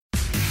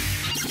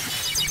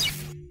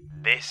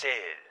This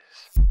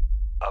is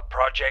a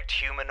Project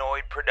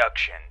Humanoid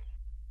production.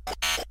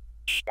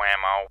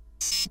 Whammo.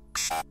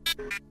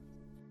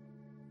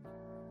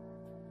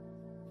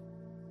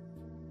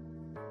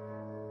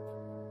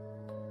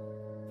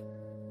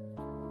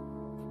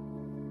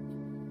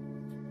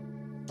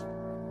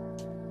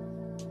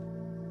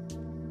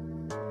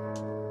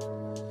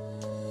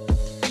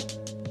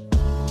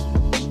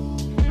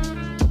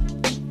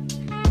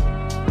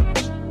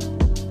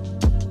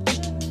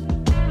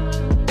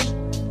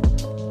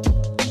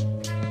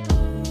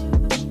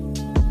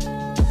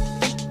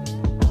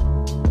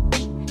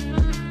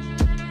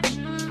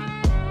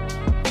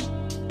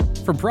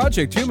 From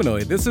Project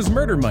Humanoid, this is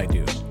Murder My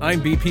Dude.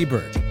 I'm BP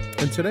Burke.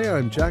 And today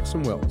I'm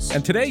Jackson Wells.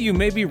 And today you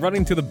may be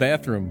running to the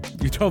bathroom.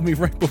 You told me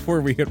right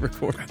before we hit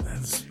record.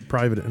 That's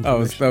private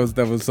information. Oh,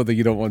 that was something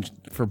you don't want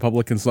for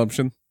public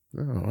consumption?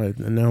 And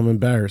now I'm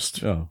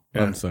embarrassed. Oh,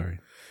 yeah. I'm sorry.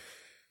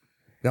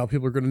 Now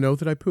people are going to know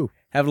that I poo.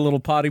 Having a little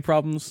potty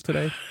problems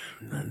today?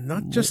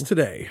 Not just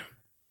today.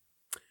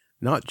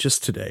 Not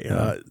just today.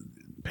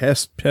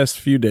 Past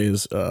few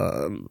days,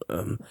 I'm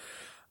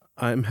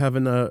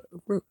having a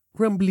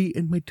rumbly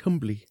in my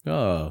tumbly.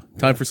 Oh,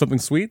 time for something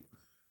sweet?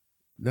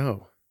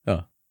 No.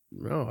 Oh.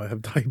 No, I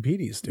have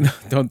diabetes, dude.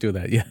 Don't do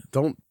that, yeah.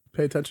 Don't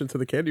pay attention to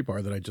the candy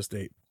bar that I just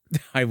ate.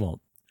 I won't.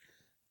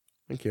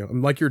 Thank you.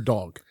 I'm like your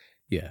dog.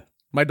 Yeah.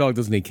 My dog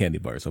doesn't eat candy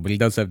bars, but he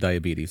does have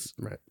diabetes.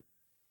 Right.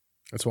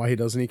 That's why he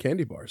doesn't eat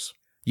candy bars.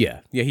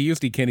 Yeah. Yeah, he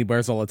used to eat candy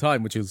bars all the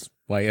time, which is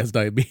why he has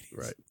diabetes.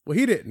 Right. Well,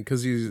 he didn't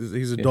because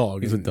he's a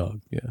dog. He's a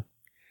dog, yeah.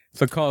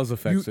 It's a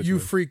cause-effect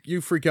situation.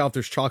 You freak out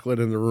there's chocolate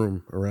in the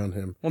room around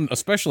him. Well,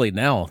 especially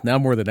now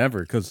more than ever,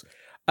 because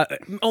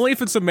only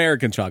if it's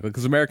American chocolate,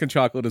 because American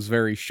chocolate is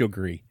very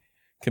sugary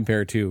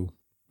compared to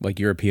like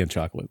European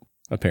chocolate,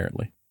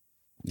 apparently.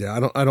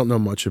 Yeah, I don't know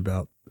much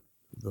about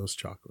those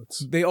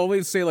chocolates. They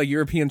always say like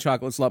European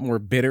chocolate's a lot more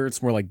bitter.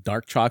 It's more like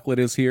dark chocolate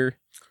is here.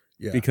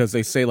 Yeah. Because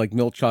they say like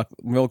milk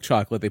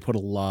chocolate, they put a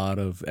lot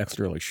of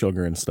extra like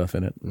sugar and stuff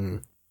in it.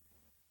 Mm.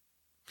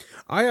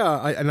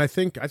 I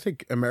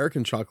think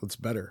American chocolate's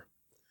better.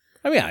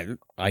 I mean,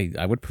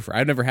 I would prefer.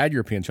 I've never had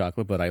European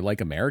chocolate, but I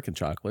like American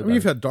chocolate. I mean,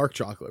 you've had dark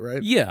chocolate,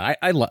 right? Yeah,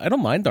 I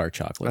don't mind dark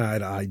chocolate.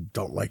 I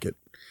don't like it.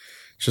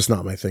 It's just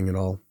not my thing at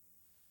all.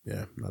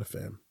 Yeah, not a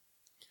fan.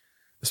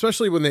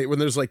 Especially when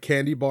there's like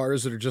candy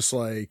bars that are just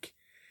like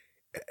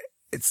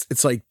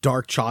it's like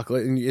dark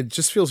chocolate, and it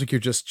just feels like you're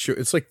just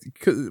it's like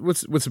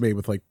what's it made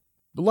with, like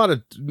a lot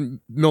of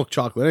milk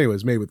chocolate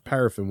anyways, made with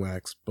paraffin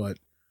wax, but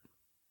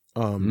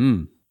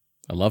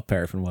I love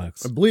paraffin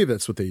wax. I believe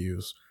that's what they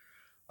use.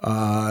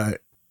 I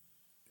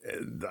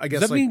guess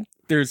does that mean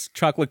there's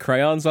chocolate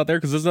crayons out there?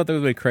 Because isn't that what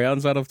they make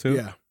crayons out of too?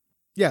 Yeah.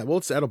 Yeah, well,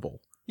 it's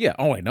edible. Yeah.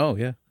 Oh, I know.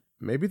 Yeah.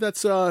 Maybe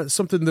that's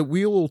something that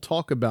we will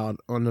talk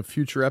about on a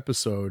future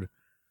episode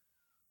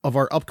of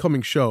our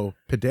upcoming show,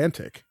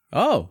 Pedantic.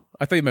 Oh,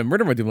 I thought you meant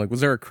Murder My Dude. Like,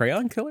 was there a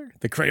crayon killer?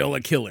 The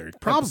Crayola Killer.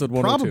 Episode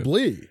 102.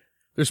 Probably.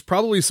 There's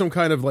probably some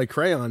kind of like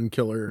crayon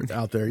killer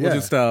out there. Yeah. We'll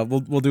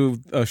just we'll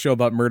do a show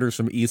about murders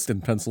from Easton,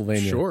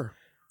 Pennsylvania. Sure.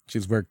 Which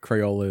is where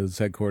Crayola is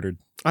headquartered.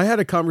 I had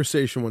a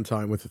conversation one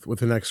time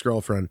with an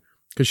ex-girlfriend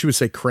because she would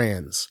say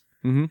crayons.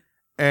 Mm-hmm.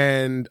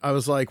 And I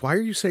was like, why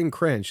are you saying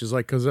crayons? She's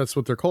like, because that's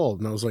what they're called.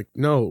 And I was like,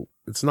 no,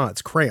 it's not.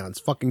 It's crayons.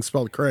 Fucking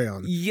spelled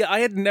crayon. Yeah, I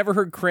had never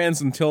heard crayons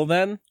until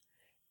then.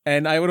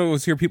 And I would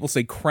always hear people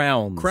say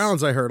crowns.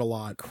 Crowns I heard a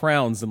lot.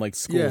 Crowns in like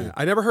school. Yeah,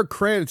 I never heard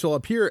crayon until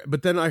up here.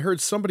 But then I heard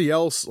somebody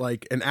else,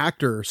 like an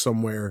actor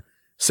somewhere,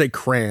 say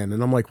crayon.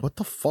 And I'm like, what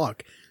the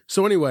fuck?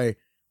 So anyway,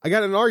 I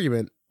got in an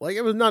argument. Like,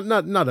 it was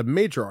not a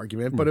major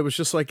argument, but it was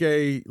just like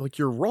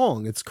you're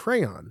wrong. It's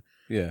crayon.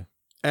 Yeah.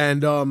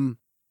 And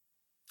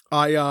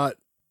I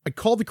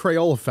called the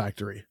Crayola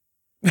factory.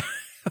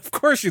 Of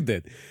course you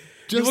did.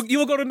 You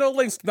will go to no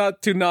lengths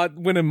to not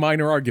win a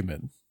minor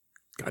argument.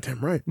 Goddamn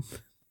right.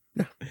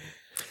 Yeah.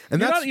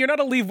 And you're not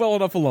a leave well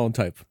enough alone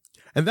type.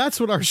 And that's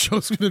what our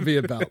show's going to be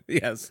about.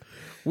 Yes.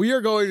 We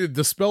are going to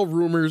dispel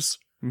rumors.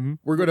 Mm-hmm.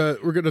 We're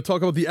gonna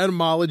talk about the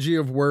etymology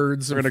of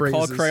words. We're gonna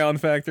call crayon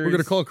factories. We're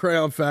gonna call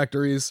crayon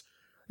factories.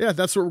 Yeah,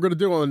 that's what we're gonna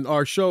do on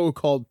our show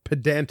called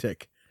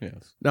Pedantic.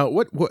 Yes. Now,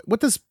 what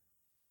does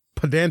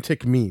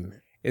pedantic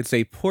mean? It's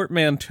a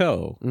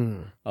portmanteau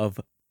of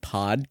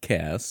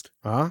podcast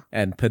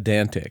and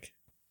pedantic.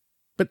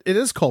 But it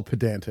is called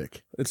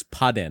pedantic. It's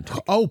podantic.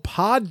 Oh,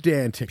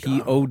 podantic.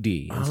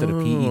 P-O-D instead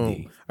of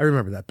P-E-D. I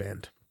remember that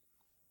band.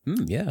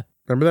 Yeah.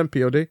 Remember them,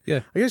 P.O.D.?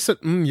 Yeah. I guess said,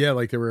 yeah,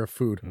 like they were a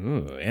food.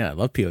 Ooh, yeah, I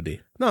love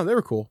P.O.D. No, they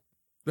were cool.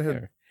 They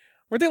had...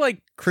 Were they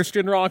like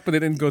Christian rock, but they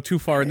didn't go too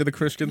far into the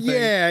Christian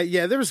thing?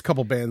 Yeah, there was a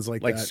couple bands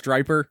like that. Like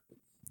Stryper.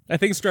 I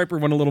think Stryper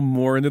went a little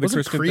more into the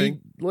Wasn't Christian Creed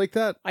thing. Like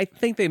that? I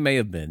think they may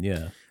have been,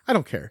 yeah. I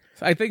don't care.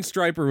 I think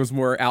Stryper was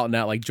more out and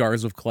out, like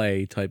Jars of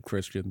Clay type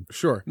Christian.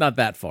 Sure. Not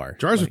that far.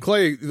 Jars of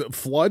Clay,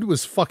 Flood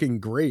was fucking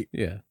great.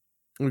 Yeah.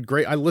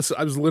 Great. I was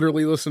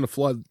literally listening to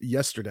Flood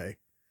yesterday.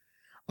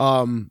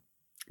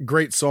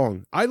 Great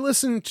song. I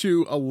listen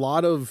to a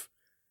lot of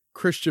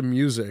Christian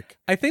music.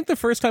 I think the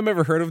first time I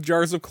ever heard of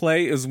Jars of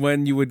Clay is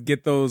when you would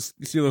get those,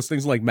 you see those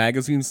things like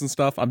magazines and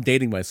stuff. I'm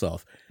dating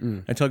myself.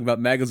 I'm talking about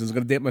magazines. I'm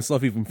going to date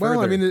myself even further.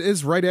 Well, I mean, it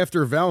is right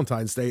after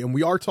Valentine's Day, and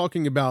we are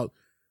talking about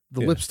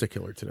the lipstick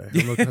killer today. I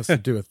don't know if it has to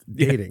do with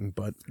dating,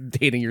 but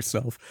dating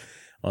yourself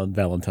on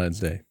Valentine's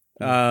Day.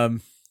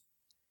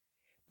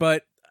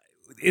 But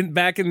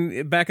back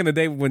in the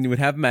day when you would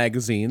have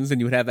magazines and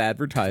you would have we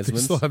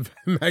advertisements. still have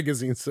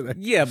magazines today.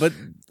 Yeah, but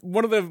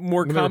one of the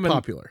more When common they're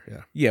popular,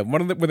 yeah. Yeah,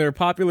 when they were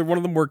popular, one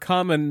of the more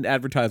common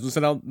advertisements,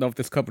 and I don't know if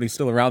this company's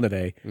still around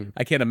today.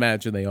 I can't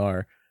imagine they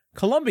are.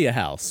 Columbia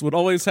House would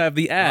always have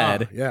the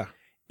ad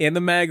in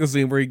the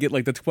magazine where you get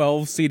like the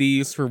 12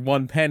 CDs for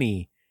 1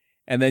 penny,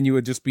 and then you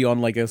would just be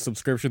on like a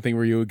subscription thing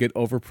where you would get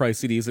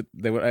overpriced CDs that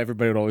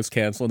everybody would always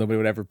cancel and nobody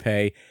would ever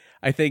pay.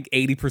 I think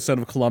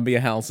 80% of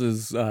Columbia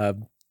House's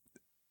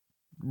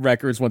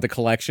records went to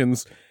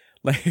collections,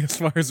 like as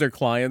far as their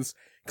clients,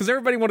 because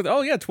everybody wanted,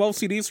 12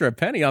 CDs for a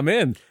penny, I'm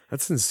in.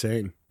 That's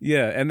insane.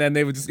 Yeah, and then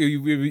they would just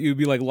you'd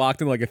be like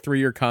locked in like a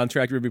 3-year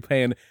contract. You'd be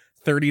paying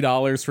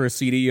 $30 for a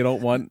CD you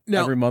don't want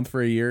every month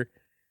for a year.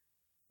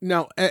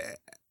 Now,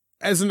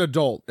 as an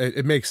adult,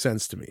 it makes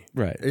sense to me,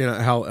 Right? You know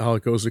how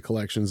it goes to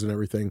collections and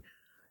everything.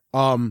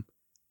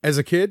 As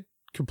a kid,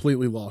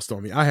 completely lost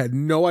on me. I had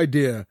no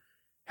idea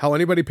how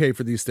anybody paid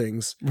for these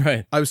things.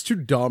 Right. I was too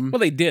dumb. Well,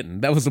 they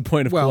didn't. That was the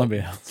point of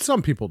Columbia House.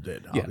 Some people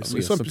did, obviously.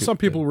 Yeah, some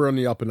people were on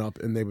the up and up,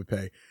 and they would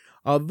pay.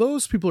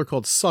 Those people are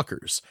called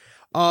suckers.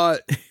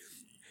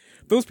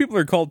 Those people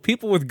are called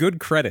people with good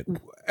credit.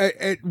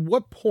 At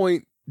what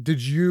point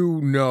did you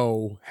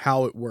know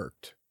how it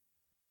worked?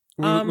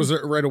 Was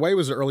it right away?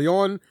 Was it early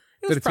on?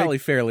 It was probably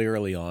fairly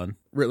early on.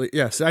 Really?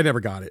 Yes, I never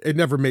got it. It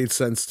never made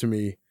sense to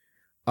me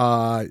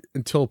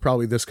until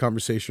probably this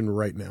conversation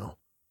right now.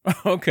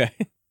 Okay.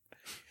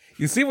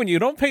 You see, when you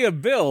don't pay a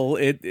bill,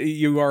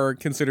 you are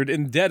considered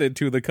indebted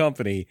to the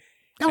company.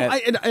 No,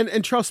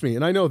 and trust me,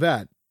 and I know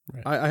that.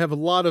 Right. I have a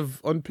lot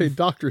of unpaid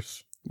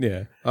doctors'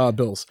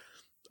 bills,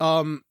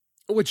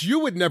 which you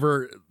would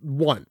never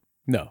want.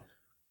 No.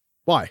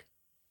 Why?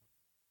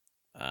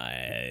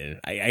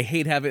 I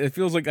hate having. It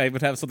feels like I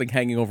would have something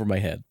hanging over my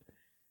head.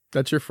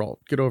 That's your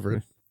fault. Get over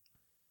it.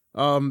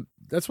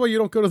 That's why you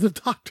don't go to the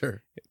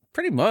doctor.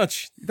 Pretty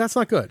much. That's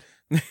not good.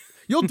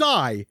 You'll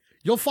die.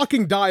 You'll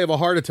fucking die of a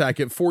heart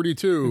attack at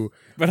 42.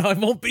 But I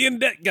won't be in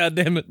debt,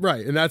 goddammit.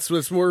 Right, and that's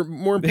what's more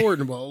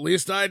important. Well, at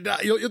least I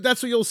died.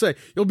 That's what you'll say.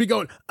 You'll be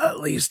going, at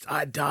least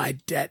I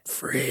died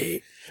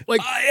debt-free.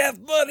 Like, I have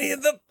money in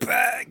the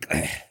bank.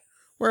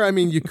 Where, I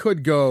mean, you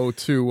could go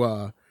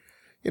to,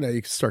 you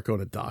could start going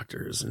to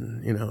doctors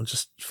and,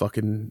 just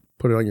fucking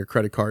put it on your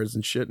credit cards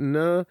and shit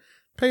and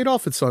pay it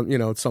off at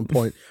some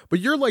point. But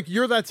you're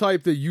that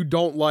type that you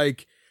don't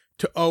like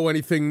to owe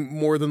anything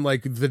more than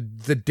like the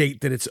date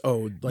that it's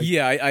owed. Like,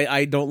 yeah,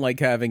 I don't like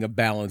having a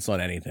balance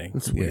on anything.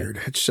 It's weird.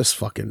 It's just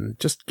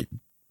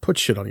put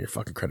shit on your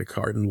fucking credit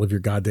card and live your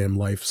goddamn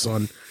life,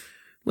 son.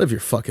 Live your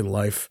fucking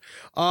life.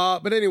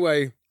 But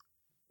anyway,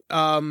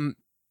 I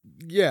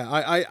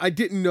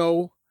didn't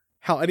know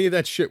how any of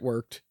that shit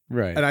worked.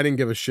 Right. And I didn't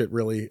give a shit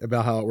really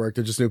about how it worked.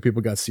 I just knew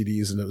people got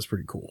CDs and it was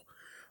pretty cool.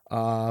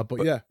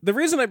 But yeah, the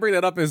reason I bring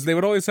that up is they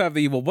would always have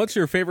what's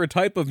your favorite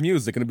type of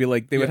music? And it'd be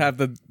like, they would have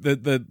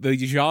the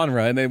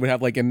genre, and they would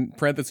have like in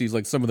parentheses,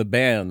 like some of the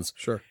bands.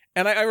 Sure.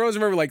 And I always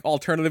remember like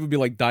alternative would be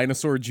like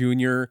Dinosaur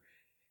Jr.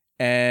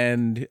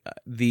 and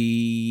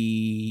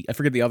I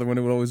forget the other one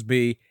it would always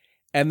be.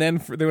 And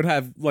then they would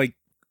have like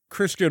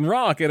Christian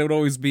rock, and it would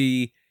always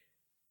be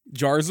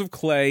Jars of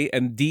Clay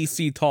and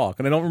DC Talk.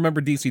 And I don't remember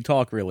DC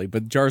Talk really,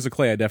 but Jars of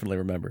Clay I definitely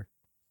remember.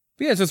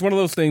 But yeah, it's just one of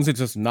those things that's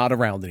just not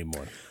around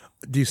anymore.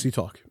 DC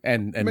Talk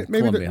and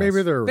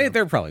maybe they're around.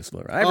 They're probably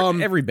still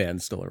around. Every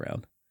band's still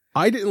around.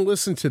 I didn't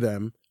listen to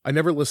them. I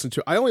never listened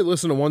to. I only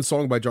listened to one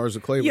song by Jars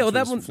of Clay. Yeah, well,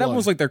 that one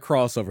was like their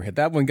crossover hit.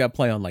 That one got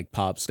play on like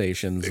pop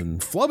stations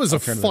and Flub is a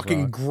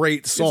fucking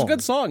great song. It's a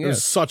good song. Yeah,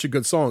 it's such a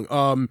good song.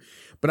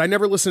 But I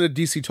never listened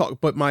to DC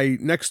Talk. But my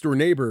next door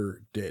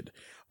neighbor did.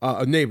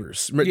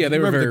 Neighbors. Yeah, they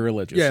were very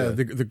religious. Yeah,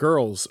 the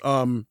girls.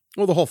 Well,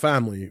 the whole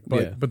family.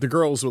 But the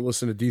girls would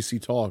listen to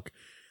DC Talk,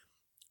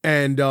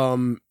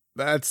 and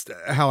that's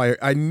how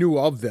I knew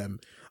of them.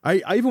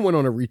 I even went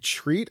on a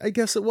retreat, I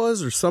guess it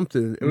was, or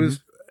something. It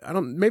was,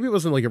 maybe it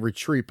wasn't like a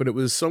retreat, but it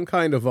was some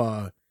kind of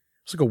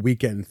it's like a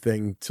weekend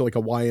thing to like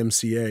a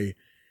YMCA.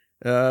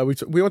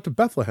 We went to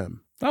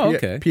Bethlehem. Oh,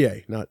 okay.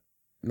 PA,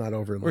 not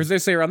over. Or as they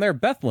say around there,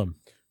 Bethlehem.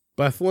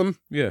 Bethlehem?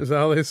 Yeah. Is that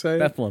how they say?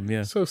 Bethlehem,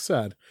 yeah. So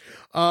sad.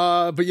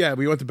 But yeah,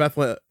 we went to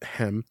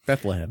Bethlehem.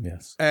 Bethlehem,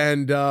 yes.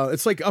 And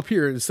it's like up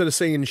here, instead of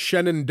saying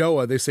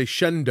Shenandoah, they say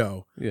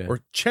Shendo. Yeah. Or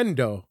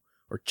Chendo.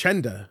 Or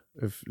Chenda,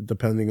 if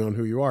depending on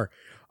who you are.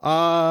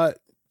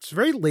 It's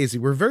very lazy.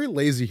 We're very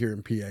lazy here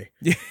in PA.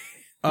 Yeah.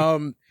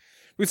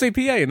 We say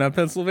PA, not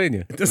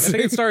Pennsylvania. I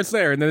think it starts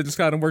there, and then it just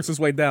kind of works its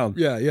way down.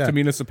 Yeah. To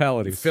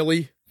municipalities.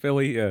 Philly,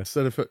 yeah.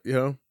 Instead of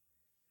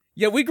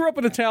Yeah, we grew up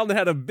in a town that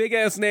had a big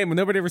ass name, and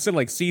nobody ever said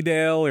like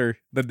Seedale or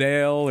the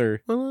Dale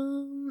or.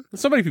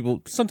 So many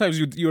people, sometimes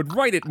you would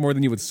write it more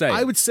than you would say.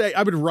 I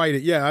would write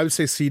it. Yeah, I would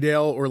say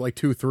Seedale or like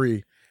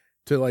 2-3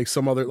 to like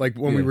some other, like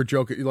when we were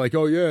joking, like,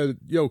 oh yeah,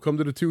 yo, come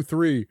to the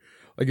 2-3,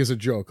 like as a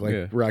joke,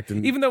 like we're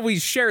acting. Even though we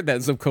shared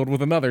that zip code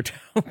with another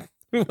town,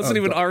 it wasn't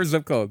even our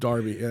zip code.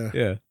 Darby, yeah,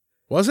 yeah.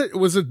 Was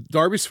it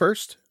Darby's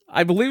first?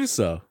 I believe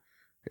so.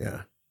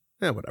 Yeah,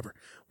 whatever.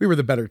 We were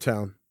the better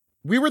town.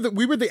 We were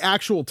the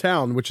actual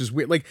town, which is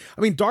weird. Like,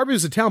 I mean, Darby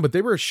was a town, but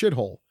they were a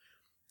shithole,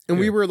 and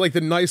we were like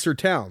the nicer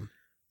town.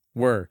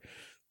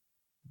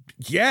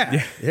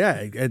 Yeah.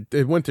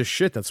 It went to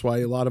shit. That's why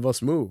a lot of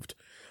us moved.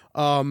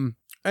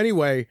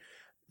 Anyway,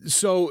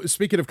 so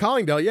speaking of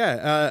Collingdale,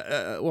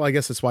 well, I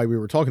guess that's why we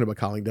were talking about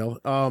Collingdale.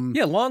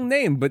 Long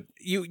name, but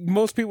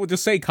most people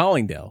just say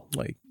Collingdale.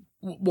 Like,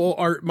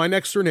 well, my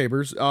next door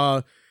neighbors,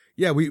 I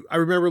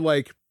remember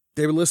like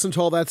they would listen to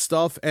all that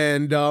stuff,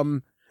 and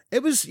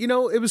it was,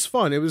 it was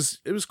fun. It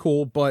was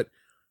cool, but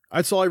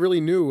that's all I really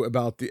knew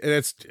about and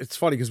it's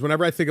funny because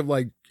whenever I think of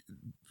like,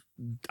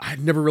 I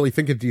never really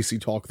think of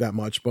DC Talk that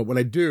much, but when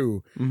I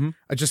do,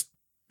 I just,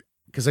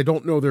 because I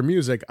don't know their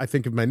music, I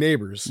think of my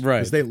neighbors, right?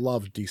 Because they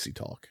loved DC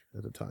Talk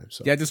at the time.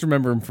 So yeah, I just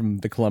remember him from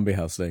the Columbia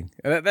House thing.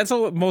 And that's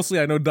all. Mostly,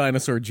 I know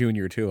Dinosaur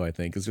Jr. too. I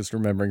think is just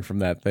remembering from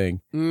that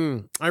thing.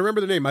 I remember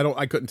the name.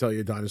 I couldn't tell you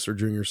a Dinosaur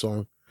Jr.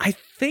 song. I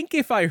think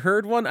if I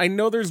heard one, I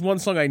know there's one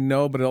song I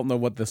know, but I don't know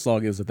what the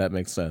song is. If that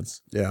makes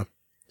sense. Yeah,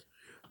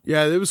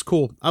 it was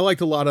cool. I liked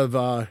a lot of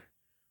the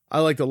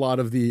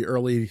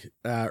early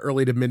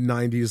to mid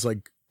 '90s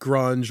like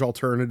grunge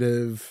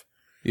alternative.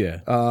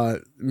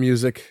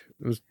 Music.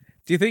 It was.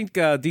 Do you think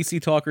DC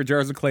Talk or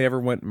Jars of Clay ever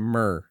went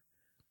myrrh?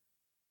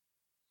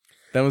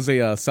 That was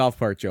a South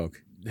Park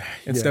joke.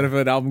 Instead of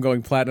an album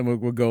going platinum,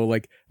 it would go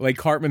like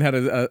Cartman had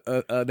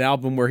an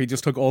album where he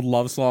just took old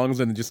love songs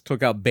and just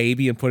took out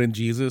Baby and put in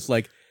Jesus.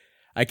 Like,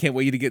 I can't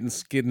wait you to get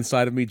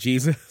inside of me,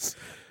 Jesus.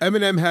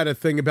 Eminem had a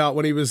thing about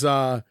when he was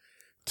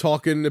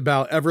talking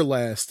about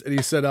Everlast, and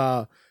he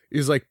said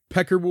he's like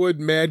Peckerwood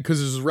mad because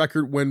his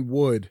record went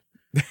wood.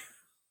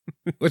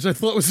 Which I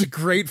thought was a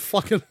great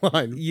fucking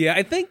line. Yeah,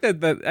 I think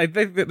that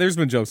there's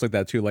been jokes like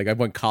that too. Like I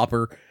went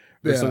copper.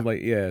 Or something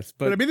like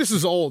but I mean this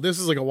is old. This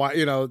is like a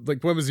while.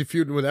 Like when was he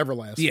feuding with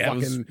Everlast? Yeah, it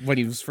was when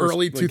he was first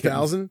early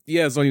 2000.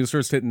 Yeah, it's when he was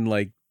first hitting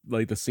like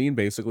the scene.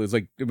 Basically, it's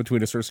like in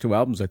between his first two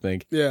albums, I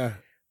think. Yeah,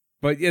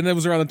 and that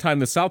was around the time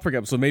the South Park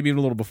episode, maybe even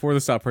a little before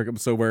the South Park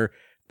episode, where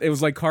it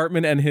was like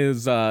Cartman and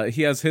his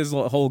he has his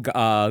whole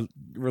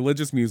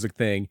religious music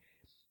thing.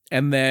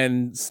 And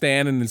then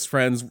Stan and his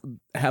friends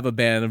have a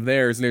band of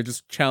theirs, and they're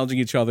just challenging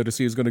each other to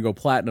see who's going to go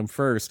platinum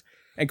first.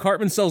 And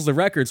Cartman sells the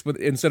records, but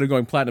instead of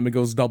going platinum, it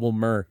goes double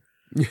myrrh.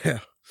 Yeah.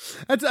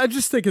 I'm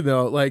just thinking,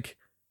 though, like,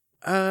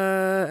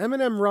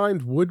 Eminem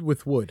rhymed wood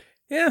with wood.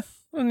 Yeah.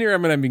 Well, near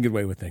Eminem being good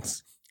way with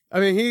things. I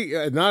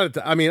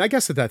mean, I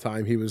guess at that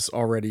time he was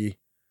already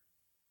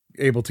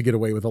able to get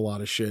away with a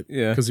lot of shit.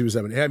 Yeah. Because he was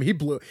Eminem. I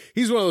mean,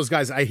 he's one of those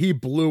guys, he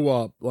blew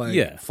up,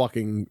 like,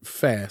 fucking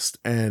fast.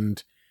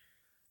 And...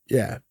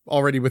 yeah,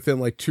 already within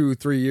like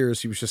 2-3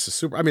 years, he was just a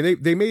super. I mean,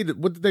 they made,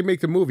 what did they make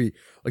the movie?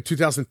 Like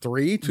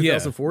 2003,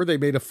 2004, they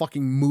made a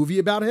fucking movie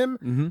about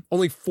him.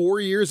 Only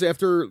 4 years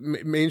after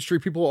Main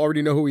Street people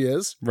already know who he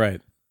is. Right.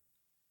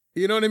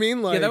 You know what I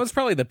mean? Like, yeah, that was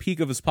probably the peak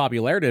of his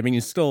popularity. I mean,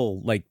 he's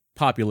still like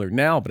popular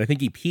now, but I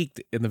think he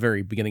peaked in the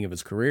very beginning of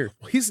his career.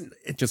 He's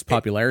just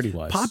popularity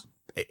wise.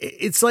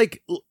 It's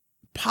like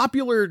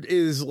popular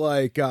is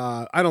like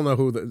I don't know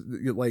who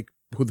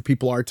the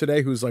people are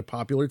today. Who's like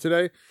popular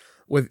today?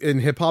 In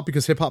hip hop,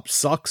 because hip hop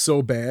sucks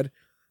so bad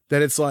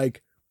that it's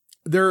like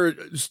there are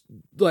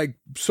like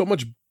so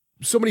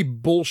many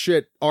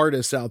bullshit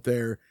artists out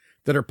there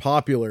that are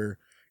popular.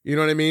 You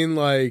know what I mean?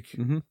 Like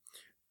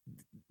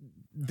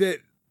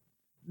that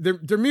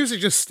their music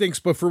just stinks,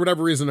 but for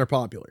whatever reason they're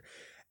popular.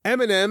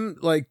 Eminem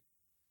like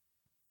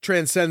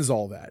transcends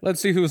all that.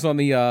 Let's see who's on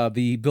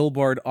the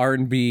Billboard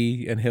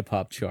R&B and hip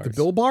hop charts. The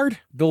Billboard?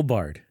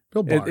 Billboard.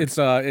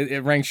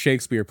 It ranks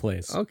Shakespeare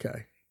plays.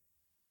 Okay.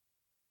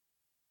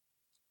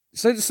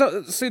 So it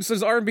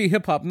says R&B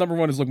hip hop. Number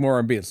one is like more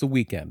R&B. It's The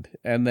Weeknd,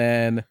 and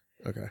then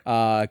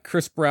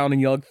Chris Brown and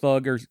Young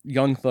Thug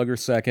are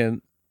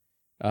second.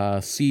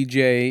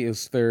 CJ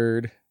is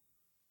third.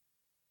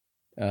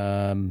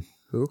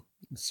 Who?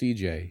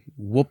 CJ.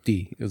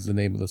 Whoopty is the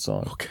name of the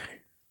song. Okay.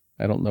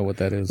 I don't know what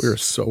that is. We're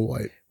so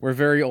white. We're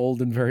very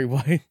old and very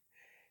white.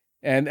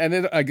 And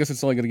then I guess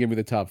it's only going to give me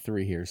the top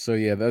three here. So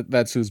yeah,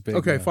 that's who's big.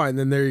 Okay, fine.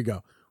 Then there you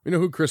go. We know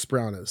who Chris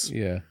Brown is.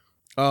 Yeah.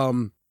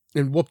 And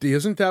Whoopty,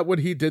 isn't that what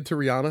he did to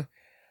Rihanna?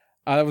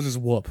 That was his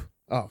whoop.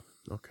 Oh,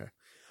 okay.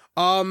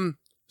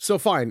 So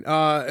fine.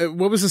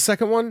 What was the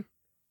second one?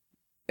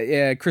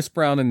 Yeah, Chris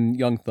Brown and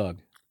Young Thug.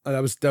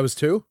 That was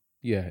two?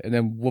 Yeah, and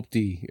then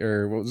Whoopty,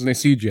 or what was his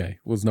name? CJ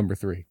was number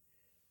three.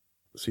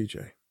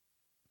 CJ.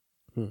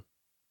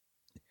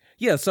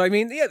 Yeah, so I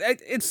mean, yeah,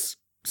 it's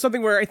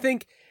something where I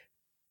think,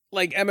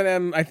 like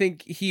Eminem, I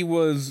think he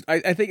was,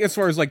 I think as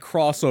far as like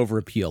crossover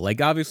appeal,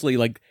 like obviously,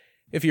 like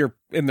if you're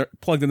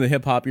plugged into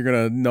hip hop, you're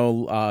gonna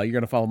know, you're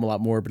gonna follow him a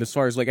lot more. But as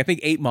far as like, I think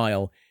 8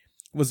 Mile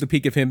was the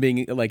peak of him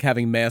being like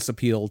having mass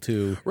appeal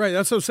to. Right.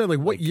 That's what I'm saying. Like,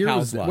 what year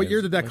was that? What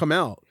year did that come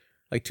out?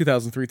 Like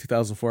 2003,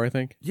 2004, I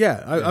think.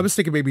 Yeah, I was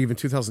thinking maybe even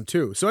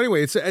 2002. So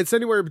anyway, it's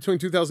anywhere between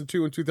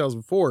 2002 and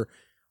 2004.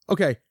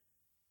 Okay,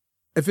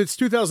 if it's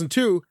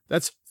 2002,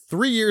 that's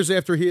 3 years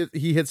after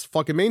he hits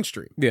fucking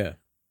mainstream. Yeah,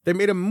 they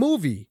made a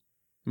movie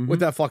with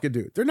that fucking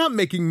dude. They're not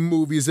making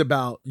movies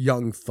about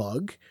Young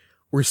Thug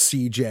or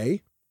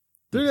CJ.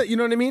 You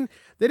know what I mean?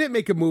 They didn't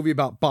make a movie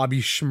about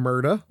Bobby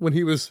Shmurda when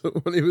he was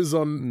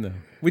on. No,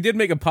 we did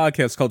make a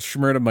podcast called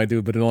Shmurda, My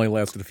Dude, but it only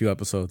lasted a few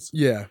episodes.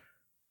 Yeah.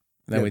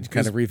 Then we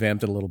kind of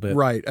revamped it a little bit.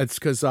 Right. It's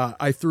because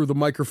I threw the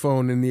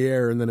microphone in the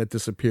air and then it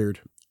disappeared.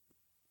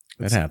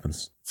 That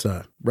happens. It's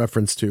a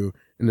reference to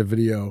in the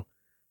video.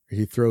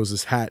 He throws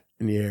his hat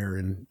in the air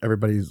and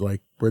everybody's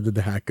like, where did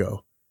the hat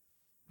go?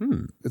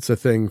 It's a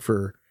thing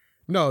for...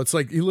 No, it's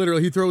like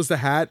he throws the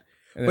hat,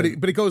 but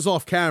it goes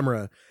off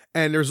camera.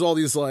 And there's all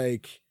these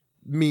like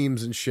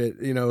memes and shit,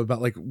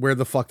 about like, where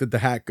the fuck did the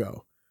hat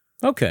go?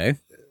 Okay.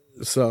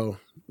 So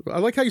I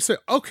like how you say,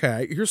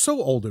 okay, you're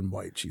so old and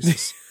white,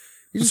 Jesus.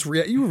 You just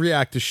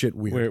react to shit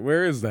weird.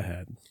 Where is the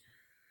head?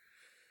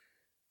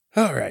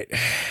 All right.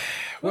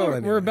 Well,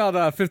 anyway. We're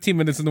about 15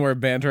 minutes into our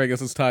banter. I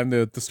guess it's time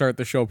to start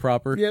the show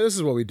proper. Yeah, this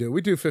is what we do.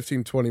 We do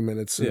 15, 20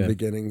 minutes in the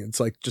beginning. It's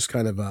like just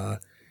kind of,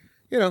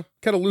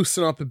 kind of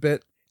loosen up a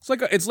bit.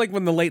 It's like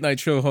when the late night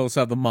show hosts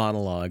have the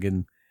monologue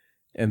and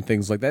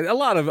things like that. A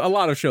lot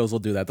of shows will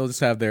do that. They'll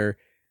just have their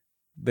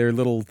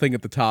little thing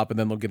at the top, and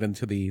then they'll get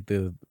into the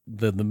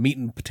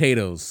meat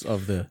that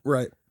of the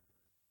right.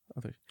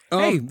 Other.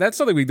 Hey, that's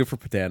something we do for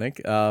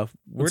Pedantic.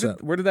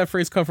 Where did that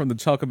phrase come from to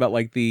talk about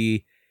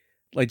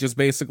just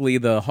basically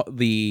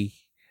the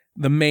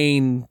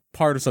main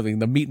part of something,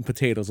 the meat and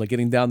potatoes, like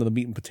getting down to the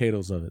meat and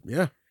potatoes of it?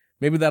 Yeah.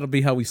 Maybe that'll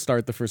be how we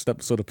start the first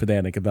episode of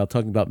Pedantic, about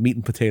talking about meat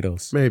and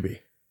potatoes. Maybe.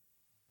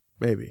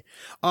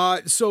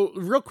 So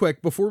real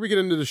quick, before we get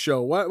into the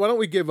show, why don't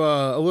we give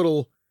a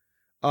little,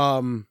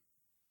 I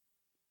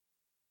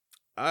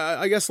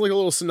guess like a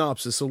little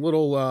synopsis, a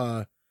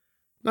little,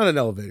 not an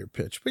elevator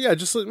pitch, but yeah,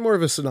 just more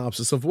of a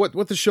synopsis of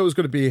what the show is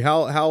going to be,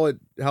 how it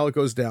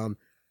goes down.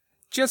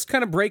 Just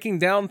kind of breaking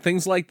down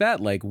things like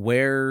that, like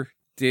where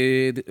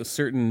did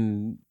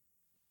certain,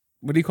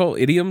 what do you call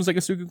idioms? I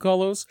guess you could call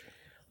those,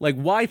 like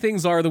why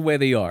things are the way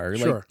they are.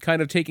 Sure. Like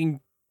kind of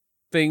taking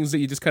things that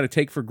you just kind of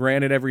take for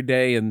granted every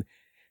day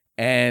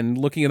and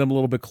looking at them a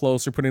little bit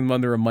closer, putting them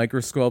under a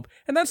microscope,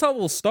 and that's how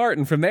we'll start.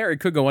 And from there, it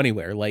could go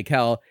anywhere. Like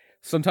how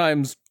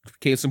sometimes,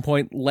 case in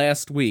point,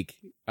 last week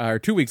or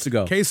 2 weeks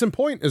ago. Case in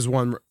point is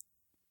one.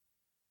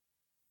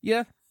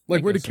 Yeah.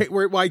 Like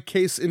why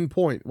case in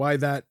point? Why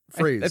that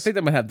phrase? I think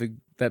that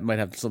might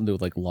have something to do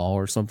with like law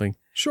or something.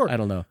 Sure. I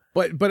don't know.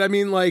 But I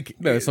mean like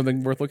it's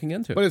something worth looking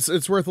into. But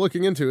it's worth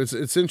looking into.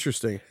 It's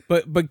interesting.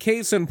 But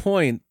case in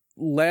point,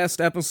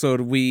 last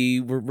episode we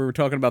were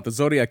talking about the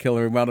Zodiac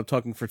Killer. We wound up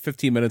talking for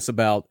 15 minutes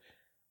about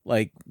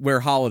like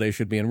where holidays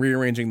should be and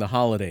rearranging the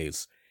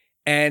holidays.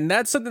 And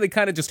that's something that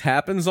kind of just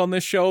happens on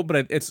this show,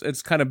 but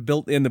it's kind of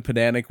built into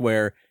Pedantic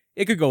where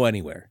it could go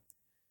anywhere.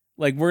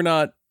 Like we're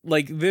not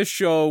like this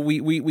show,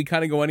 we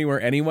kind of go anywhere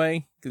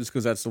anyway, just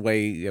because that's the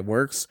way it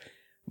works.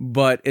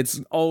 But it's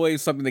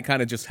always something that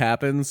kind of just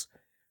happens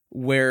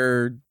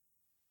where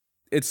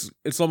it's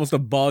almost a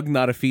bug,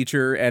 not a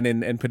feature. And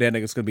in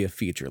Pedantic, it's going to be a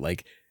feature.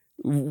 Like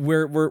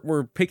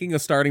we're picking a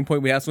starting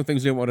point. We have some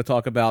things we don't want to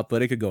talk about,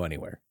 but it could go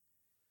anywhere.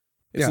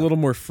 It's a little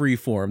more free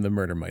form than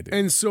Murder My Dude.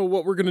 And so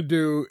what we're going to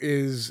do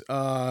is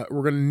we're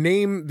going to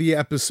name the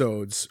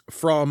episodes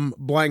from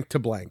blank to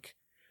blank.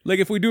 Like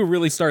if we do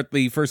really start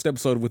the first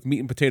episode with meat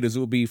and potatoes, it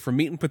will be from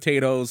meat and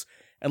potatoes.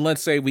 And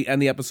let's say we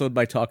end the episode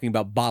by talking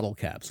about bottle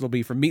caps. It'll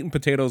be from meat and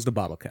potatoes to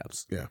bottle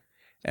caps. Yeah.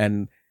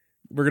 And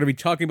we're going to be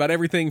talking about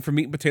everything from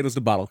meat and potatoes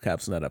to bottle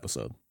caps in that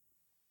episode.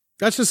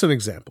 That's just an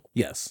example.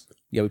 Yes.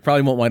 Yeah, we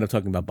probably won't wind up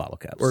talking about bottle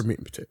caps. Or meat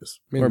and potatoes.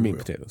 Maybe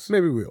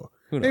Maybe we will.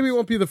 Maybe it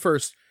won't be the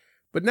first.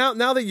 But now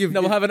that you've...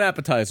 Then we'll have an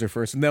appetizer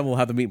first, and then we'll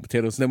have the meat and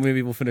potatoes, and then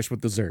maybe we'll finish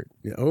with dessert.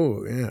 Yeah.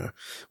 Oh, yeah.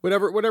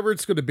 Whatever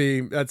it's going to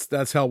be,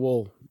 that's how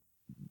we'll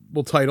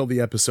title the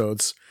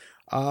episodes.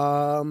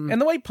 And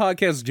the way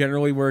podcasts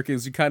generally work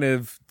is you kind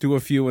of do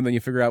a few, and then you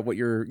figure out what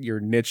your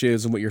niche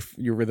is and what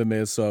your rhythm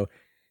is. So,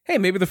 hey,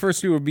 maybe the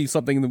first few would be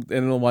something, and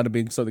it'll wind up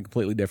being something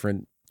completely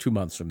different 2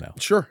 months from now.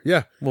 Sure,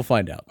 yeah. We'll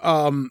find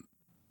out.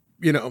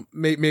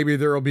 Maybe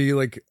there'll be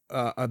like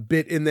a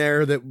bit in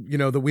there that,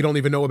 that we don't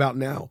even know about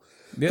now.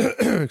 Yeah.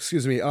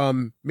 Excuse me.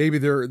 Maybe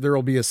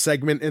there'll be a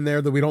segment in there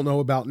that we don't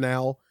know about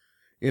now.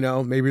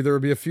 Maybe there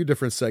will be a few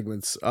different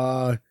segments.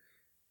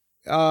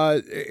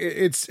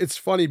 It's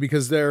funny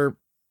because there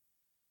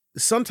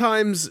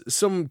sometimes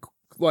some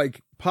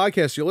like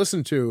podcasts you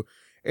listen to,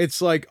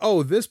 it's like,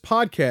 oh, this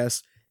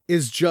podcast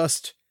is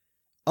just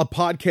a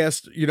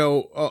podcast,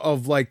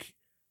 of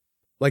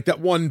like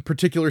that one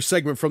particular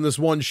segment from this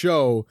one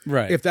show.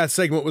 Right. If that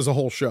segment was a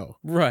whole show.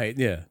 Right.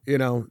 Yeah.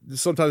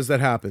 Sometimes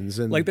that happens.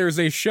 And like there's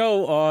a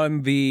show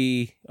on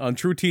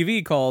True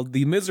TV called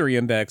The Misery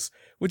Index,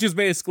 which is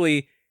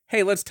basically,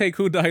 hey, let's take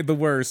who died the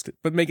worst,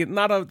 but make it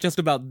not just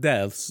about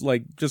deaths,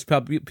 like just how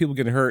people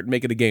getting hurt, and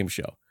make it a game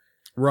show.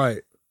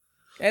 Right.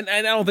 And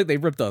I don't think they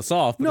ripped us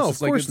off. But No,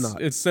 it's of course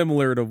not. It's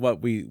similar to what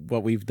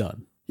we've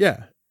done.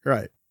 Yeah.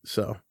 Right.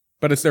 So,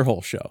 but it's their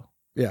whole show.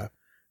 Yeah.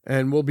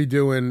 And we'll be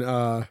doing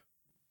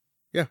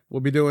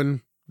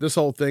this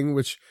whole thing,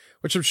 which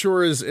I'm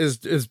sure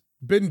is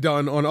been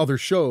done on other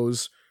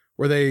shows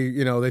where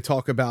they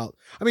talk about,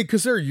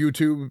 because there are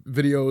YouTube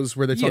videos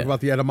where they talk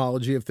about the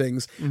etymology of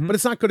things, but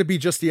it's not going to be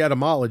just the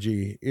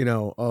etymology,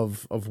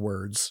 of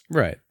words.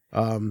 Right.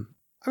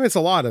 It's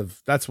a lot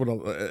of, that's what,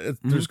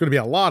 there's going to be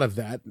a lot of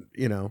that,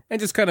 And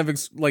just kind of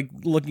like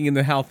looking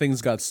into how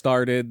things got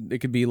started. It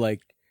could be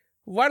like,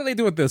 why do they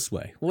do it this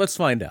way? Well, let's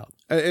find out.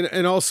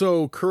 And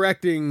also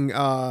correcting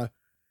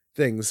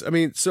things.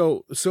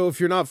 So if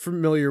you're not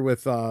familiar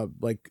with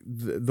like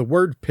the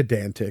word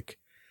pedantic,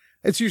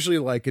 it's usually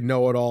like a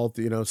know-it-all.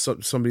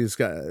 Somebody's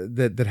got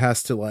that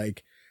has to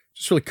like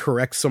just really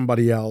correct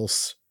somebody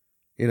else.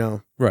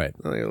 Right?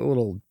 Like a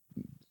little,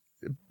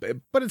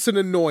 but it's an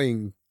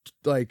annoying.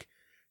 Like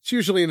it's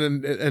usually an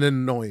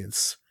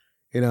annoyance.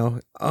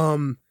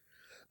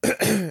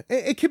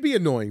 It can be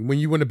annoying when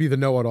you want to be the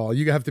know-it-all.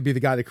 You have to be the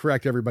guy to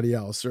correct everybody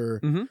else, or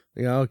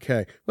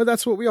okay. Well,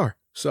 that's what we are.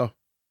 So,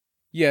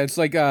 yeah, it's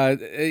like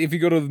if you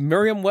go to the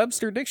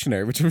Merriam-Webster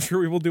dictionary, which I'm sure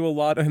we will do a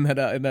lot in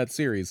that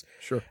series.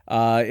 Sure.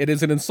 It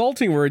is an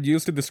insulting word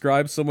used to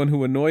describe someone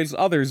who annoys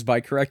others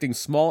by correcting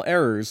small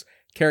errors,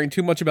 caring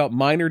too much about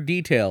minor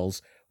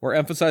details, or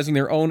emphasizing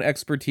their own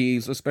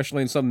expertise,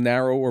 especially in some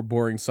narrow or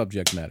boring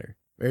subject matter.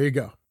 There you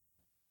go.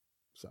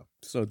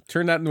 So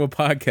turn that into a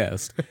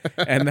podcast,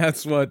 and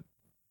that's what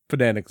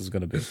pedantic is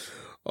going to be.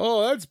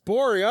 Oh, that's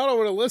boring. I don't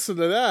want to listen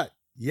to that.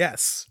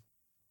 Yes,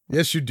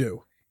 you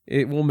do.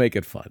 It will make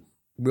it fun.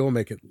 We'll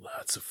make it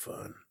lots of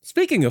fun.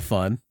 Speaking of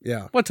fun,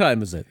 yeah. What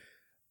time is it?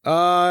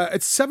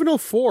 It's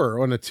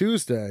 7:04 on a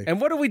Tuesday.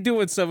 And what do we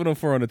do at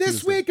 7:04 on a Tuesday?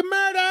 This Week in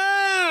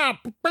Murder!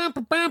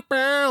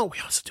 We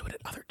also do it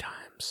at other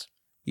times.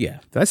 Yeah.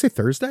 Did I say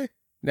Thursday?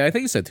 No, I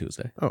think you said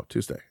Tuesday. Oh,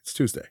 Tuesday. It's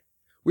Tuesday.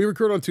 We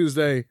record on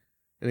Tuesday,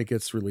 and it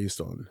gets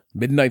released on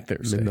Midnight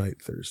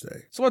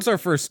Thursday. So what's our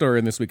first story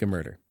in This Week in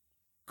Murder?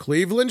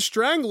 Cleveland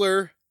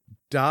Strangler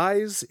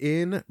dies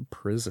in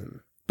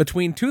prison.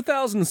 Between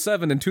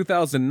 2007 and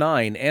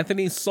 2009,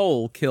 Anthony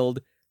Sowell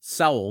killed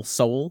Sowell.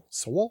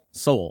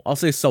 I'll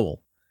say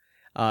Sowell.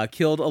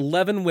 Killed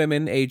 11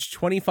 women aged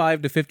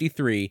 25 to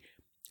 53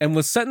 and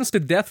was sentenced to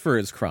death for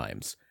his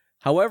crimes.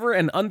 However,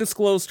 an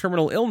undisclosed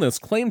terminal illness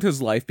claimed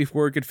his life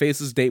before he could face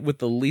his date with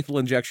the lethal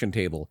injection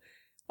table.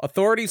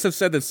 Authorities have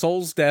said that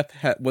Sowell's death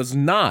was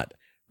not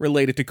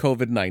related to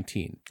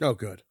COVID-19. Oh,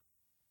 good.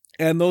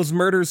 And those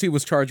murders he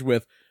was charged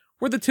with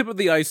were the tip of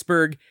the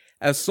iceberg,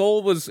 as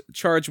Sowell was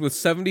charged with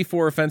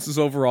 74 offenses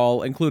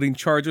overall, including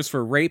charges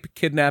for rape,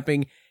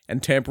 kidnapping,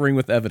 and tampering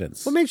with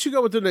evidence. What makes you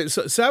go with the name?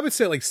 So I would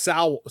say like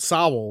Sowell.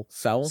 Sowell?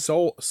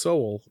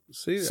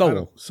 See?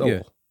 Sowell.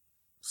 Yeah.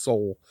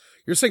 Soul.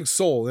 You're saying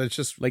soul, and it's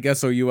just like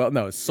S-O-U-L.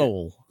 No, it's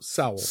Sowell.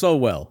 Sowell.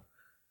 Sowell.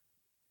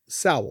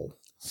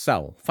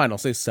 Sowell. Fine, I'll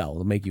say Sowell.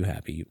 It'll make you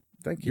happy.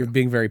 Thank you. You're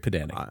being very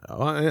pedantic.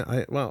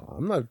 Well,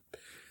 I'm not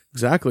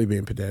exactly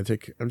being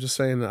pedantic. I'm just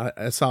saying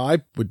that's how I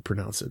would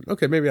pronounce it.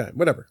 Okay, maybe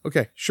whatever.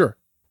 Okay, sure.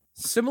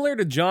 Similar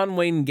to John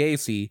Wayne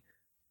Gacy,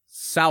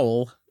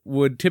 Sowell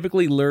would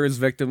typically lure his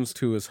victims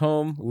to his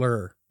home.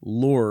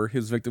 Lure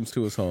his victims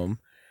to his home,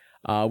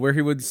 where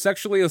he would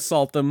sexually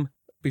assault them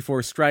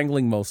before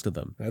strangling most of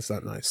them. That's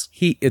not nice.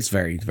 It's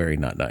very, very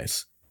not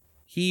nice.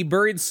 He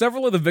buried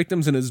several of the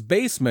victims in his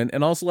basement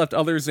and also left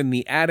others in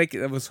the attic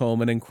of his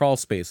home and in crawl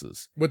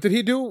spaces. What did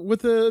he do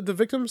with the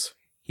victims?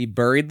 He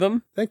buried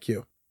them. Thank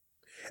you.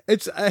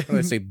 It's what did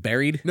I say,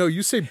 buried? No,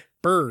 you say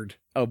bird.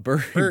 Oh,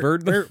 bird.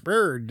 Bird.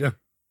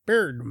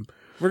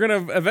 We're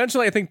going to,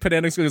 eventually, I think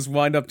Pedantic's going to just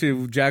wind up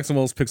to Jackson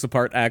Wells Picks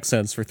Apart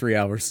accents for 3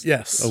 hours.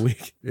 Yes. A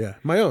week. Yeah,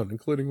 my own,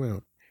 including my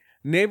own.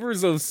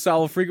 Neighbors of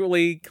Sowell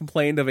frequently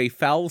complained of a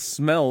foul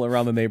smell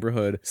around the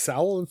neighborhood.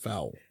 Sowell and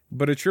foul.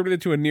 But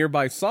attributed to a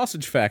nearby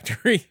sausage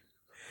factory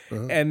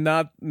and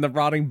not the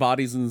rotting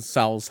bodies in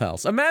Sowell's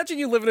house. Imagine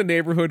you live in a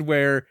neighborhood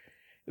where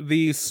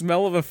the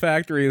smell of a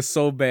factory is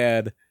so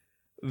bad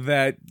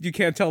that you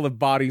can't tell the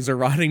bodies are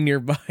rotting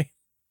nearby.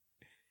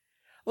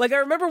 Like, I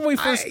remember when we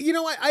first...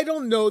 I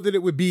don't know that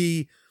it would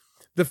be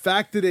the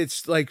fact that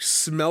it's, like,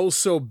 smells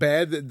so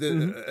bad that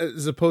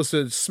as opposed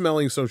to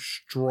smelling so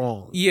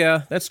strong.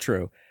 Yeah, that's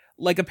true.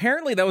 Like,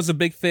 apparently that was a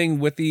big thing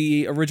with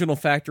the original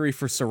factory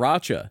for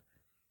Sriracha.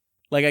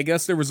 Like, I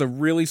guess there was a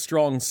really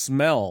strong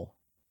smell.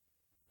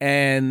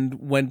 And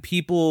when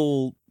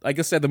people, I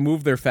guess, had to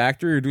move their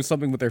factory or do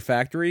something with their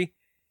factory...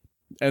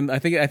 And I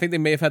think they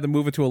may have had to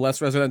move it to a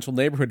less residential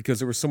neighborhood because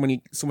there were so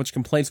much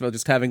complaints about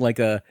just having like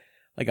a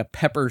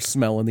pepper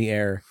smell in the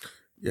air.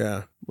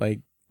 Yeah. Like,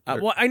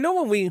 well, I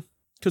know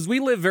because we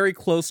live very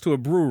close to a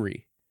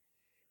brewery.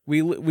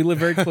 We live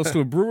very close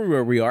to a brewery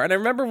where we are. And I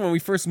remember when we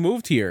first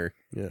moved here.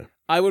 Yeah.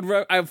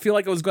 I feel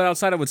like I was going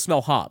outside, I would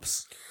smell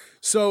hops.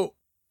 So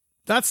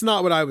that's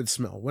not what I would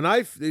smell.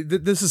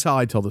 This is how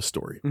I tell the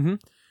story. Mm-hmm.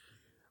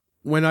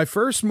 when I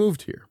first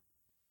moved here,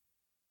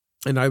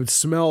 and I would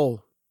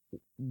smell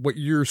what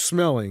you're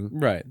smelling,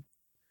 right?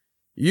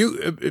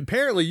 You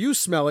apparently you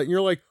smell it, and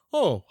you're like,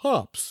 "Oh,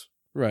 hops."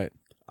 Right.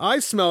 I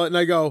smell it, and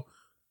I go,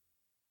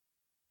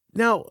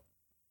 "Now,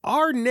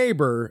 our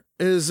neighbor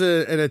is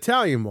an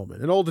Italian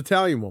woman, an old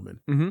Italian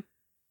woman,"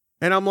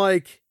 and I'm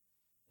like,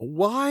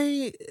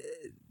 "Why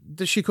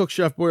does she cook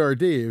Chef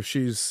Boyardee if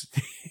she's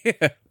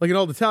like an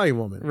old Italian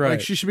woman? Right.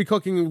 Like she should be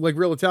cooking like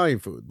real Italian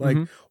food. Like,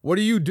 what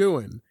are you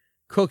doing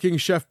cooking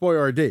Chef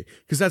Boyardee?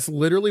 Because that's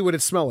literally what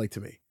it smelled like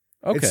to me.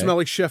 Okay. It smelled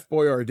like Chef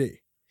Boyardee,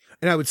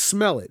 and I would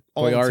smell it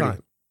all the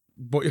time.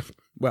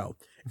 Well,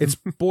 it's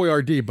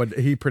Boyardee, but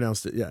he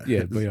pronounced it, yeah,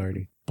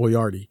 Boyardee.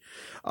 Boyardee.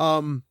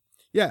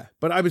 Yeah,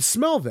 but I would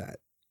smell that,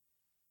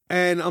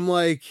 and I'm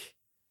like,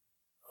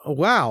 oh,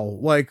 wow,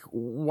 like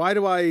why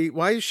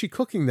is she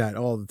cooking that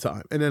all the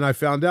time? And then I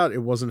found out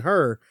it wasn't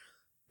her;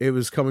 it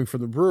was coming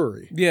from the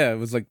brewery. Yeah, it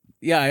was like,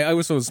 I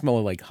also was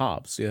smelling like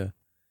hops. Yeah,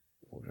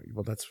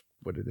 well, that's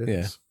what it is.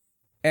 Yeah.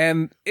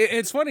 And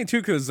it's funny, too,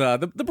 because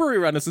the brewery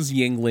around us is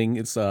Yingling.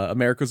 It's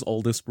America's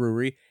oldest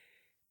brewery.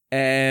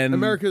 And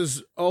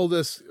America's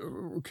oldest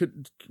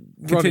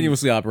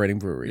continuously operating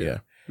brewery, yeah.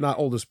 Not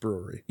oldest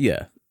brewery.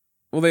 Yeah.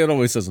 Well, it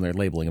always says in their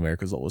labeling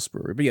America's oldest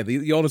brewery. But yeah,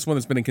 the oldest one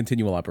that's been in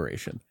continual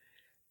operation.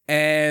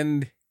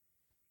 And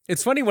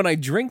it's funny when I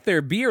drink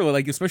their beer,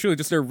 like especially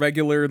just their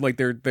regular, like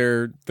their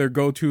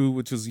go-to,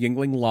 which is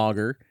Yingling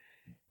Lager.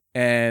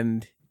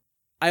 And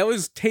I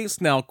always taste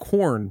now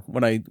corn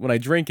when I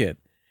drink it.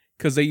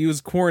 Because they use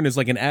corn as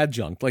like an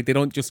adjunct, like they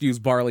don't just use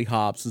barley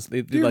hops.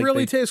 Do you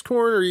really taste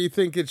corn, or you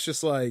think it's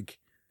just like?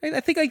 I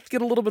think I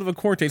get a little bit of a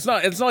corn taste.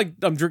 It's not like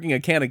I'm drinking a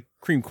can of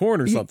cream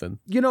corn or something.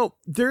 You know,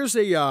 there's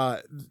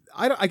a.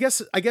 I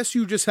guess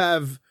you just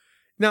have.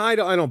 No, I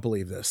don't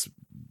believe this.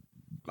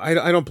 I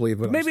don't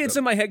believe it. Maybe it's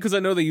in my head because I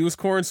know they use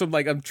corn, so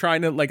like I'm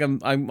trying to like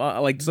I'm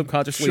like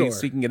subconsciously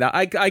seeking it out.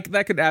 I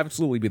that could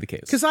absolutely be the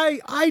case. Because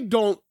I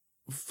don't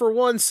for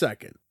 1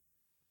 second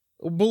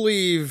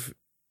believe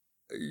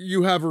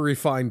you have a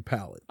refined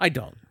palate. I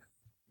don't.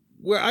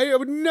 Well, I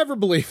would never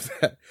believe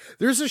that.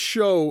 There's a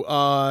show,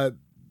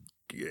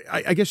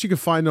 I guess you can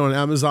find it on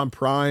Amazon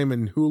Prime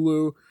and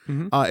Hulu.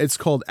 It's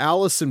called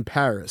Alice in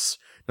Paris.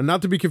 Now,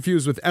 not to be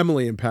confused with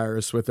Emily in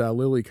Paris with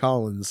Lily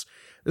Collins.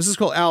 This is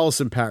called Alice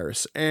in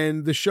Paris.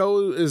 And the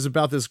show is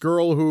about this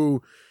girl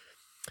who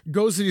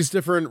goes to these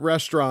different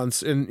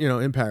restaurants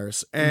in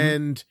Paris.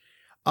 And,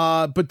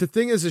 but the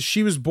thing is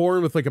she was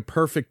born with like a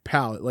perfect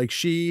palate. Like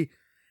she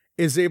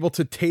is able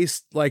to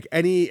taste like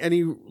any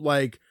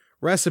like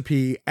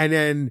recipe and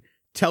then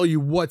tell you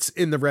what's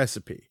in the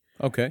recipe.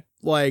 Okay.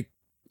 Like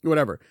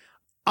whatever.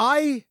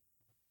 I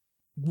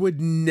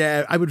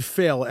would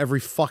fail every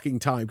fucking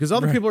time because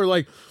other people are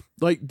like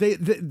they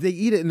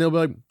eat it and they'll be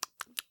like,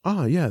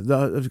 oh yeah,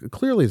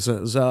 clearly it's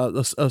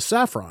a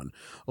saffron.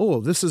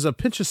 Oh, this is a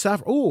pinch of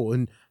saffron. Oh,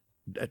 and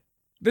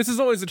this is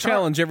always a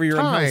challenge every year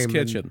in Hell's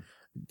Kitchen.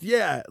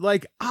 Yeah,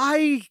 like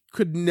I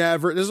could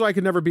never. This is why I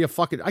could never be a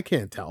fucking. I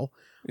can't tell.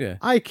 Yeah,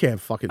 I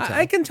can't fucking tell.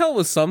 I can tell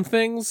with some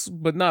things,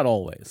 but not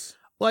always.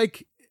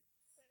 Like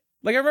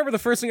I remember the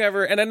first thing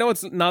ever, and I know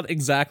it's not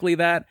exactly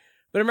that,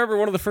 but I remember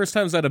one of the first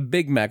times I had a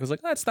Big Mac. I was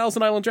like, that's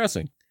Thousand Island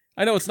dressing.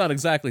 I know it's not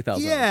exactly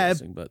Thousand Island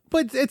dressing,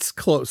 but it's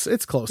close.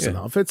 It's close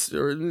enough. It's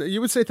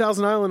you would say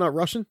Thousand Island, not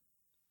Russian.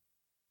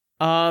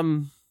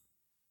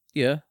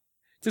 Yeah,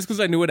 just because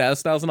I knew it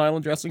as Thousand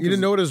Island dressing. You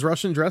didn't know it as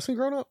Russian dressing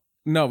growing up?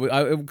 No,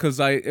 because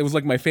it was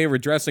like my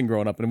favorite dressing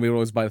growing up, and we would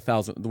always buy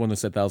the one that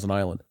said Thousand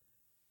Island.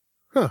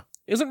 Huh.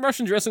 Isn't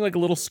Russian dressing like a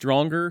little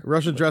stronger?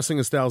 Russian dressing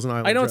is Thousand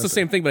Island I know dressing. It's the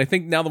same thing, but I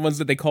think now the ones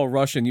that they call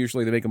Russian,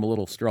 usually they make them a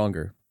little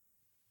stronger.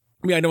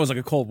 I mean, I know it's like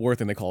a Cold War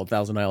thing they call it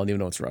Thousand Island,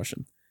 even though it's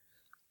Russian.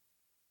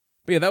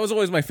 But yeah, that was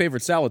always my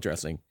favorite salad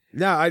dressing.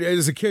 Yeah,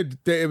 as a kid,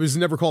 it was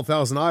never called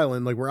Thousand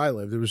Island like where I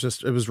lived. It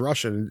was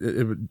Russian.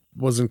 It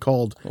wasn't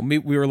called. Well, we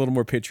were a little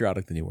more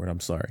patriotic than you were, and I'm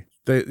sorry.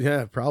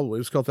 Yeah, probably. It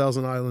was called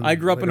Thousand Island. I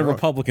grew up in a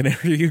Republican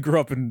area. You grew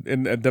up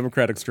in a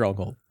Democratic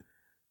stronghold.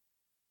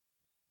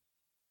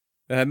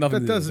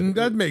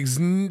 That makes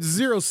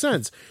zero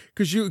sense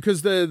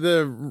because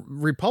the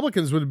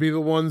Republicans would be the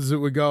ones that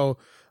would go,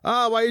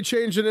 why are you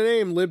changing the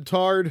name,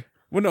 libtard?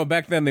 Well, no,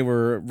 back then they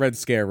were Red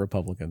Scare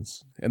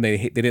Republicans, and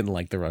they didn't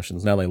like the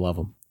Russians. Now they love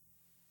them.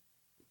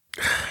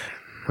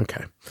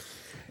 Okay.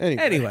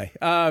 Anyway,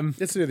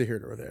 it's neither here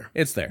nor there.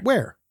 It's there.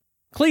 Where?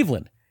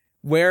 Cleveland,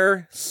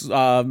 where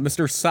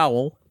Mr.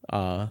 Sowell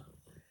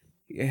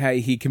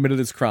he committed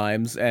his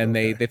crimes, and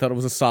they thought it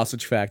was a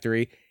sausage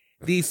factory.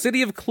 The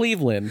city of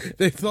Cleveland.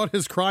 They thought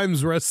his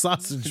crimes were a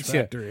sausage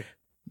factory. Yeah.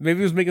 Maybe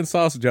he was making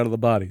sausage out of the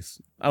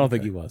bodies. I don't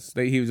think he was.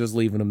 He was just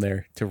leaving them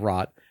there to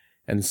rot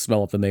and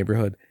smell up the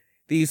neighborhood.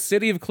 The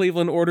city of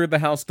Cleveland ordered the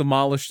house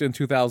demolished in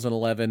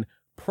 2011.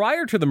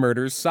 Prior to the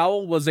murders,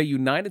 Sowell was a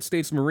United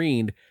States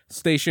Marine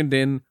stationed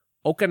in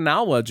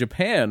Okinawa,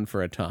 Japan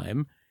for a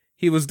time.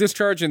 He was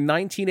discharged in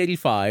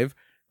 1985,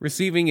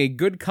 receiving a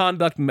Good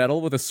Conduct Medal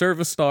with a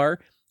Service Star,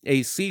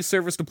 a Sea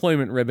Service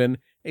Deployment Ribbon,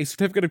 a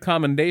Certificate of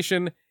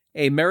Commendation,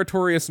 a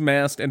Meritorious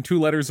Mast, and 2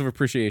 letters of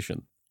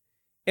appreciation.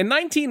 In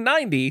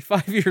 1990,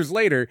 5 years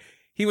later,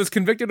 he was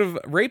convicted of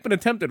rape and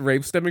attempted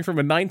rape stemming from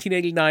a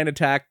 1989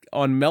 attack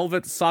on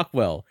Melvette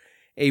Sockwell,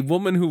 a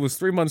woman who was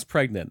 3 months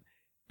pregnant.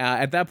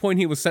 At that point,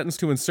 he was sentenced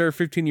to serve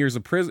 15 years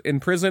in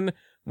prison.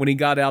 When he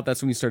got out,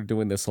 that's when he started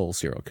doing this whole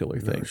serial killer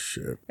thing. Oh,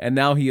 shit. And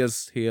now he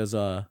is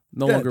no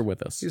longer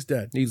with us. He's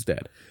dead. He's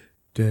dead.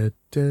 Dead.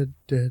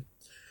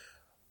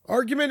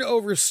 Argument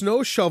over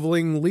snow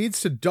shoveling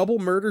leads to double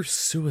murder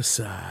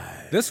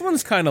suicide. This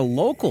one's kind of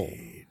local.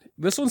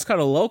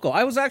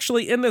 I was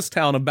actually in this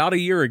town about a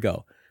year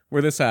ago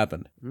where this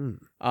happened.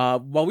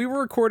 While we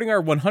were recording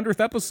our 100th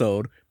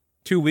episode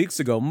 2 weeks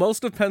ago,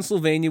 most of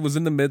Pennsylvania was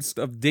in the midst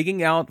of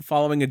digging out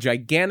following a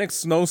gigantic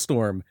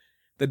snowstorm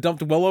that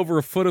dumped well over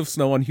a foot of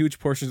snow on huge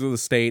portions of the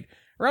state.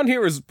 Around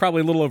here is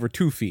probably a little over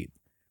 2 feet.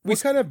 What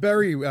kind of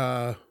berry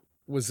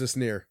was this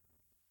near?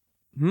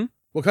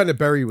 What kind of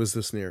berry was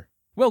this near?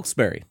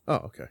 Wilkes-Barre.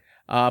 Oh, okay.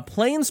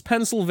 Plains,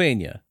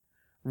 Pennsylvania,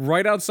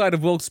 right outside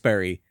of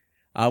Wilkes-Barre,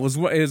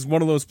 is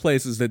one of those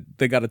places that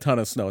they got a ton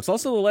of snow. It's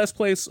also the last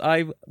place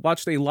I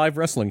watched a live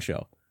wrestling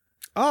show.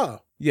 Oh.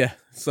 Yeah.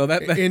 So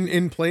that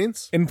in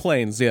Plains? In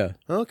Plains, yeah.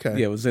 Okay.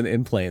 Yeah, it was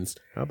in Plains.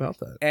 How about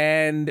that?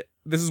 And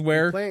this is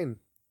where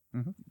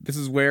this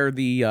is where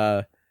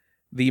the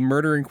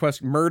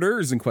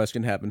murders in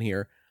question happened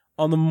here.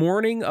 On the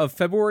morning of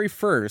February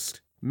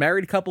 1st,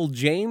 married couple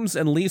James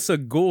and Lisa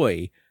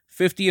Goy,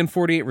 50 and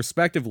 48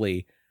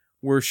 respectively,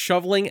 were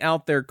shoveling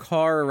out their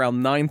car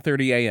around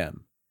 9:30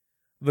 a.m.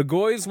 The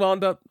Goys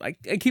wound up... I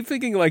keep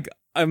thinking like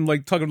I'm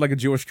like talking like a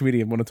Jewish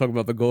comedian when I talk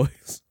about the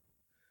Goys.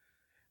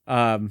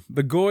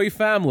 The Goy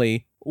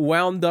family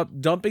wound up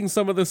dumping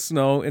some of the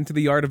snow into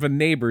the yard of a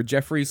neighbor,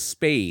 Jeffrey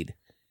Spade.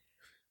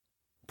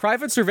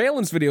 Private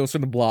surveillance videos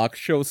from the block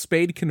show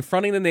Spade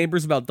confronting the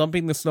neighbors about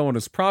dumping the snow on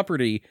his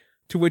property,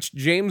 to which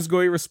James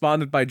Goy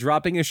responded by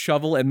dropping his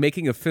shovel and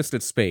making a fist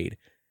at Spade.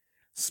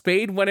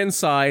 Spade went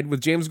inside,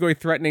 with James Goy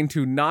threatening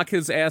to knock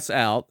his ass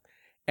out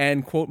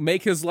and, quote,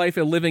 make his life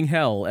a living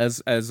hell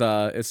as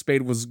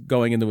Spade was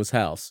going into his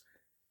house.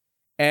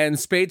 And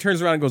Spade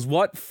turns around and goes,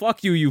 "What?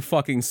 Fuck you, you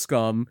fucking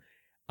scum.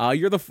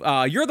 You're the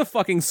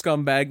fucking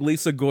scumbag,"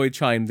 Lisa Goy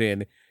chimed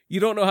in. "You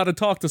don't know how to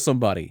talk to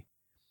somebody."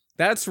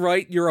 "That's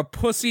right, you're a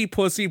pussy,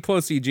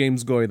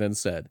 James Goy then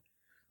said.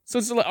 So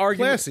it's an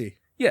argument. Classy.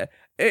 Yeah.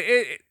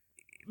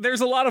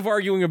 There's a lot of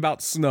arguing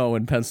about snow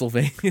in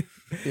Pennsylvania.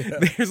 Yeah.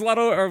 There's a lot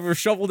of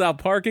shoveled out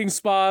parking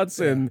spots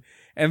and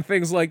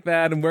things like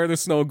that, and where the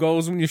snow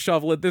goes when you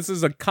shovel it. This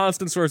is a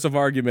constant source of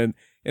argument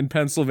in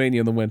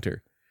Pennsylvania in the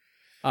winter.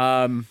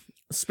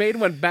 Spade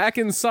went back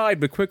inside,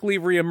 but quickly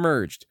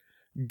reemerged.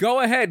 Go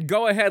ahead,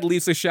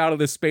 Lisa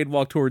shouted as Spade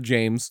walked toward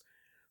James.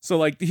 So,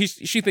 like,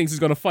 she thinks he's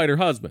going to fight her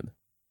husband.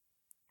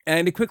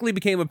 And it quickly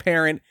became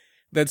apparent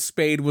that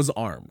Spade was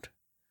armed.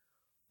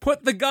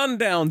 "Put the gun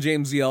down,"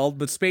 James yelled,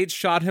 but Spade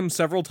shot him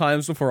several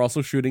times before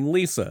also shooting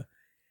Lisa.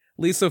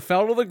 Lisa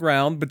fell to the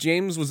ground, but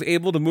James was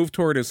able to move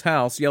toward his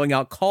house, yelling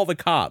out, "Call the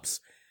cops."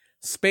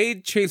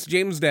 Spade chased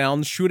James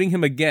down, shooting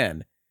him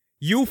again.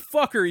 "You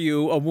fucker,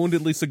 you," a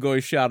wounded Lisa Goy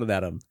shouted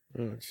at him.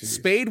 Oh,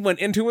 Spade went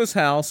into his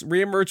house,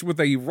 reemerged with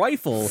a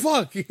rifle.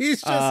 Fuck,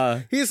 he's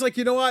like,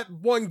 you know what?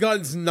 One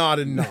gun's not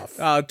enough.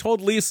 Told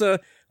Lisa,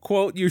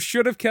 quote, "You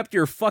should have kept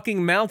your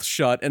fucking mouth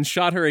shut," and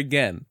shot her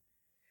again.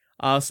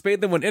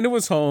 Spade then went into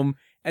his home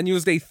and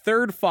used a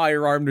third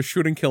firearm to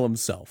shoot and kill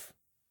himself.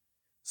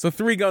 So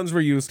 3 guns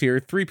were used here.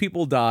 3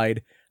 people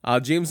died.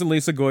 James and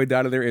Lisa Goy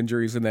died of their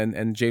injuries,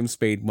 and James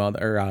Spade, not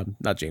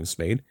James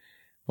Spade.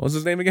 What was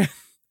his name again?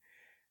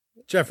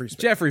 Jeffrey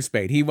Spade. Jeffrey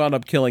Spade. He wound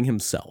up killing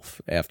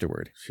himself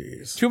afterward.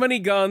 Jeez. Too many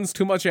guns,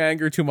 too much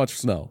anger, too much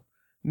snow.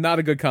 Not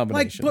a good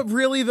combination. But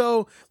really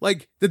though,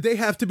 did they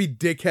have to be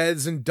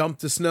dickheads and dump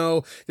the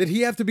snow? Did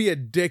he have to be a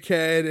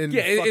dickhead? And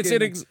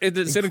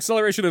it's an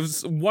acceleration of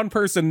one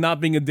person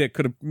not being a dick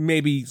could have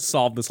maybe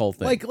solved this whole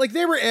thing. Like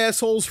they were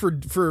assholes for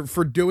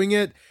doing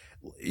it.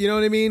 You know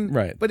what I mean?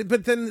 Right.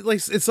 But then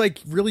it's like,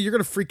 really, you're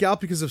gonna freak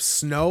out because of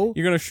snow?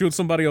 You're gonna shoot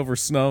somebody over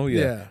snow?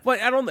 Yeah. But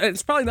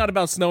it's probably not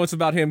about snow. It's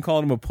about him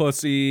calling him a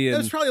pussy. And,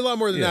 there's probably a lot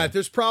more than that.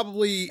 There's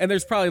probably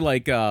there's probably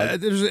might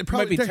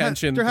be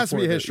tension. There has to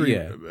be a history.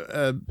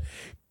 Yeah.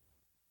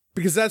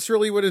 Because that's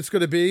really what it's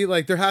going to be.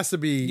 Like, there has to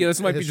be. Yeah,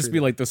 this might just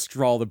be like the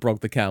straw that broke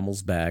the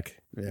camel's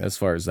back, as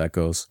far as that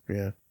goes.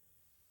 Yeah.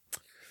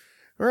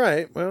 All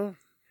right. Well,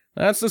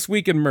 that's this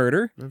week in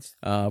murder.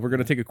 We're going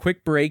to take a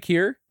quick break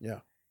here. Yeah.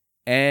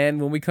 And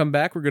when we come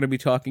back, we're going to be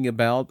talking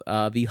about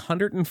the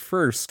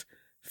 101st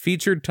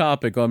featured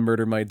topic on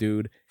Murder, My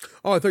Dude.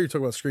 Oh, I thought you were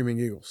talking about Screaming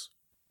Eagles.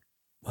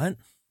 What?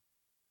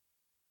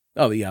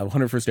 Oh, the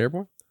 101st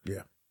Airborne?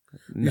 Yeah.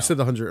 No. You said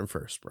the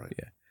 101st, Brian.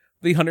 Yeah.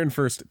 The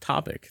 101st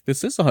topic.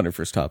 This is the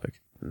 101st topic.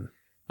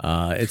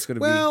 It's going to be...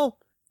 Well,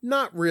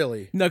 not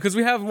really. No, because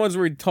we have ones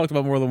where we talked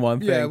about more than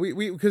one thing. Yeah,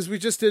 because we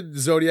just did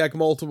Zodiac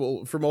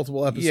multiple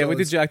episodes. Yeah, we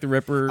did Jack the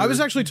Ripper. I was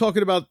actually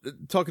talking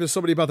to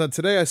somebody about that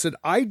today. I said,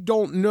 I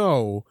don't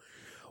know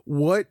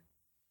what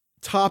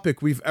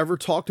topic we've ever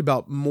talked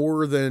about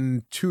more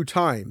than 2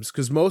 times,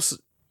 because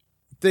most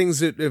things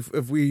that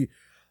if we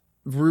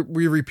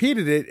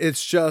repeated it,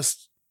 it's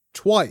just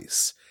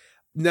twice.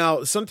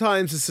 Now,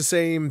 sometimes it's the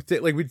same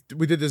thing. Like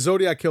we did the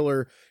Zodiac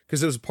Killer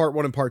because it was part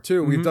 1 and part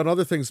 2. We've done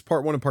other things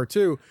part 1 and part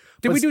 2.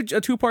 Did we do a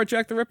 2-part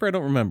Jack the Ripper? I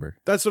don't remember.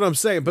 That's what I'm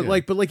saying. But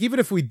like even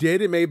if we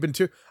did, it may have been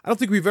 2. I don't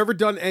think we've ever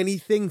done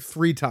anything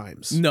 3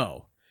 times.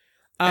 No.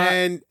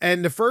 And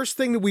the first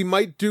thing that we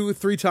might do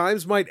 3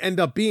 times might end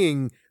up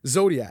being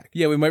Zodiac.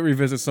 Yeah, we might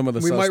revisit some of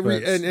the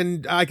suspects.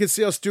 And I could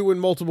see us doing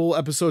multiple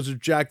episodes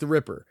of Jack the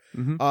Ripper.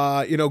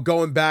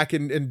 Going back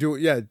and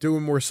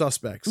doing more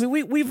suspects. I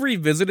mean, we've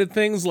revisited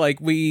things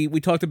like we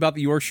talked about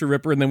the Yorkshire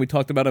Ripper, and then we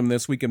talked about him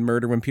this week in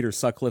Murder when Peter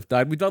Sutcliffe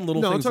died. We've done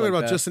little things. No, I'm talking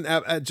like about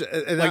that.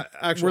 just an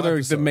actual where they're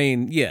episode. the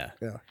main. Yeah,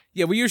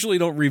 we usually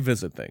don't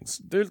revisit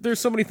things. There's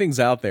so many things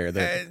out there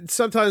that and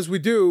sometimes we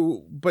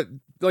do, but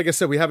like I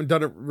said, we haven't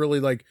done it really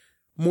like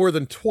more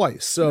than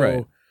twice. So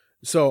Right.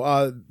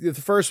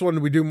 The first one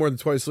we do more than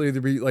twice will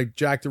either be like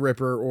Jack the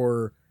Ripper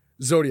or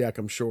Zodiac,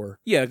 I'm sure.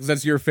 Yeah, because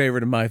that's your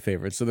favorite and my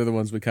favorite. So they're the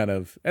ones we kind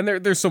of, and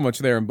there's so much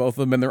there in both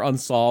of them, and they're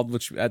unsolved,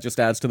 which just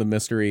adds to the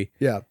mystery.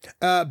 Yeah.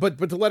 But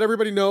to let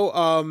everybody know,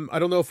 I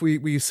don't know if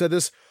we said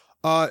this,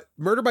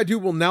 Murder by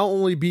Dude will now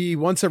only be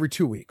once every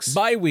 2 weeks.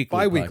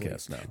 Bi-weekly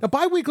podcast now. Now,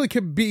 bi-weekly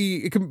can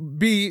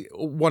be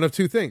one of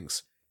 2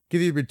 things. It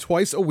can either be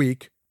twice a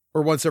week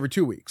or once every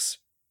 2 weeks.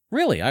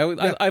 Really?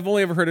 I've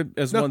only ever heard it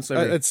as once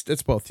every...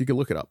 It's both. You can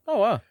look it up. Oh,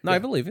 wow. No, I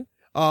believe it.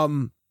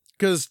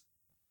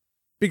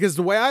 Because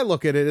the way I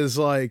look at it is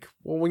like,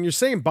 well, when you're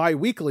saying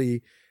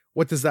bi-weekly,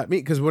 what does that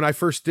mean? Because when I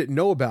first didn't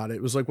know about it,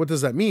 it was like, what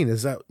does that mean?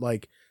 Is that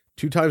like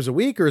 2 times a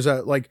week, or is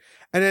that like...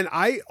 And then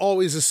I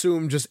always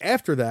assumed just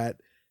after that,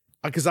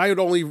 because I had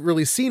only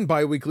really seen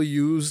bi-weekly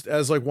used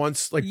as like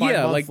once, like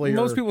bi-monthly. Like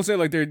most people say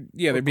like they're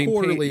being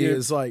quarterly paid,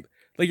 is like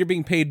you're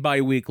being paid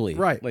bi-weekly.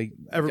 Right. Like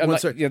every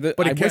once.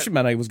 But I wish it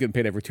meant I was getting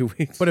paid every 2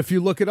 weeks. But if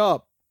you look it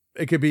up,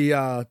 it could be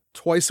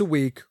twice a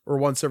week or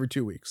once every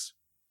 2 weeks.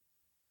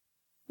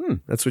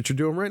 That's what you're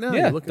doing right now.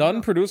 Yeah,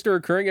 done, produced, or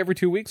occurring every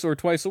 2 weeks or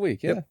twice a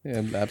week. Yeah,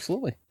 yeah,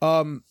 absolutely.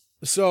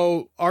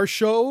 So our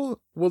show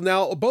will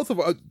now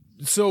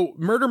so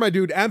Murder My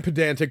Dude and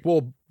Pedantic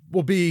will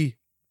be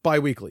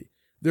bi-weekly.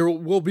 There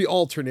will be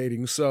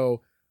alternating.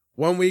 So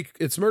 1 week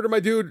it's Murder My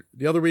Dude,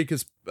 the other week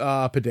is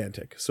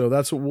Pedantic. So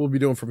that's what we'll be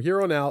doing from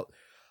here on out,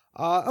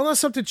 unless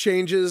something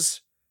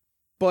changes.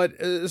 But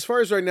as far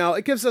as right now,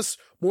 it gives us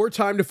more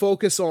time to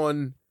focus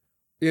on,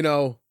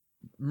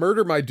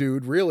 Murder My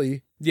Dude.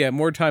 Really, yeah,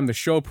 more time to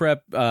show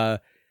prep.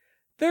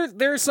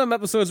 There's some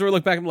episodes where I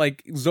look back and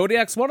like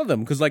Zodiac's one of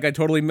them, because like I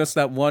totally missed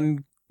that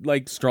one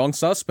like strong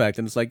suspect,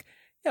 and it's like,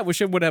 yeah, I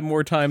wish I would have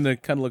more time to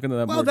kind of look into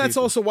that. Well, that's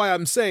also why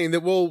I'm saying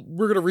that we're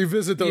going to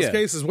revisit those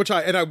cases,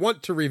 I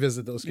want to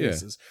revisit those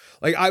cases. Yeah.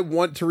 Like I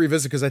want to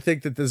revisit because I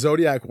think that the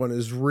Zodiac one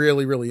is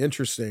really, really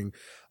interesting.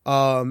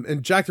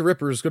 And Jack the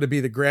Ripper is going to be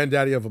the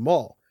granddaddy of them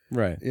all.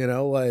 Right.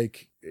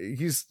 Like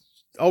he's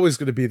always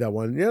going to be that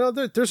one.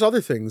 There's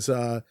other things,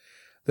 that,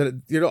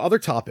 other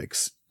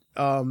topics.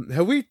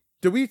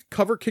 Did we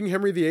cover King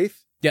Henry VIII?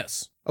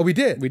 Yes. Oh, we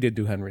did? We did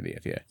do Henry VIII,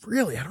 yeah.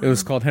 Really? It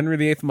was called Henry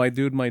VIII, My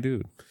Dude, My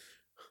Dude.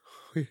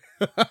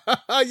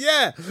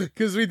 Yeah,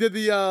 because we did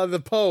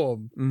the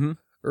poem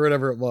or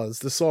whatever it was,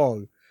 the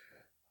song.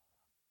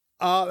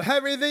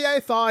 Henry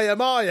VIII, I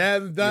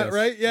am that, yes.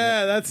 Right?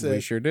 Yeah, that's it.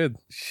 We sure did.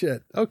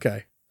 Shit.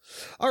 Okay.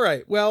 All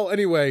right. Well,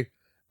 anyway,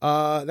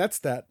 that's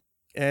that.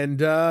 And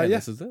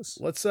this is this.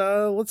 Let's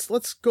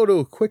go to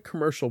a quick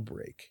commercial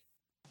break.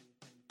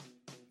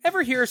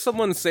 Ever hear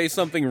someone say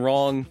something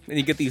wrong and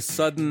you get the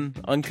sudden,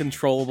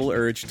 uncontrollable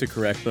urge to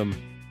correct them?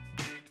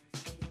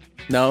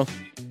 No?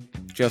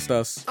 Just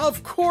us?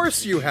 Of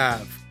course you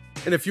have!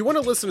 And if you want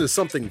to listen to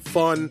something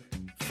fun,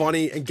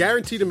 funny, and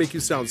guaranteed to make you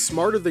sound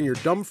smarter than your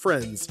dumb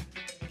friends,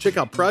 check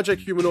out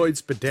Project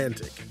Humanoid's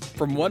Pedantic.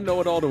 From one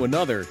know-it-all to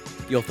another,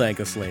 you'll thank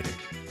us later.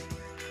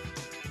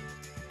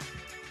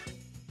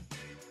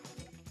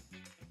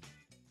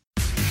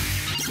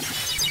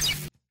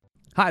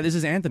 Hi, this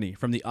is Anthony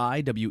from the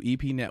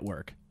IWEP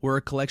Network. We're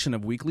a collection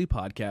of weekly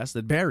podcasts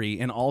that vary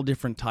in all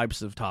different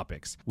types of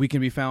topics. We can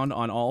be found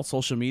on all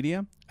social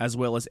media, as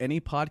well as any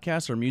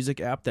podcast or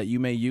music app that you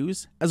may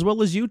use, as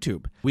well as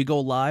YouTube. We go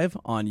live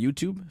on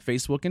YouTube,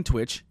 Facebook, and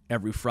Twitch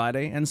every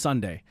Friday and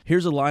Sunday.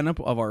 Here's a lineup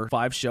of our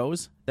 5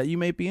 shows that you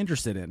may be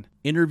interested in.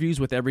 Interviews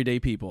with everyday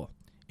people.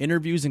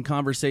 Interviews and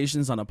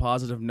conversations on a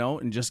positive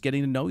note and just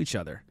getting to know each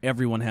other.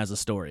 Everyone has a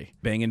story.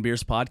 Bangin'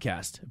 Beers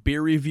podcast,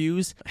 beer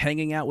reviews,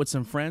 hanging out with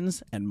some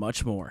friends, and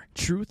much more.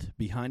 Truth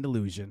behind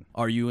illusion.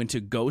 Are you into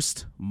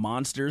ghosts,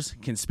 monsters,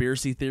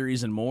 conspiracy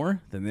theories, and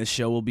more? Then this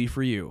show will be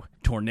for you.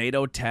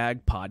 Tornado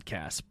Tag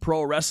Podcast.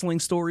 Pro wrestling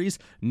stories,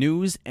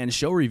 news, and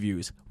show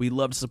reviews. We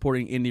love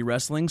supporting indie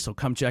wrestling, so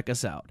come check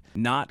us out.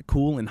 Not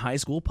Cool in High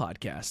School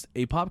Podcast.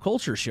 A pop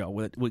culture show.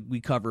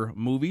 We cover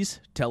movies,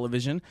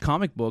 television,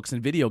 comic books,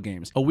 and video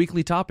games. A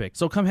weekly topic.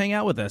 So come hang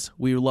out with us.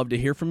 We would love to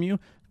hear from you.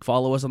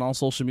 Follow us on all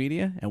social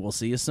media, and we'll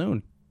see you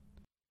soon.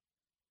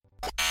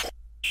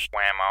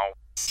 Whammo.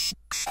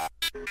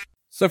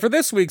 So for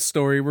this week's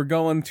story, we're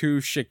going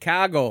to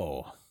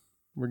Chicago.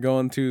 We're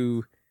going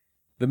to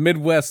the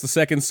Midwest, the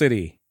Second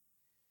City.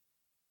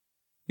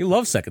 You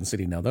love Second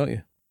City now, don't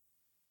you?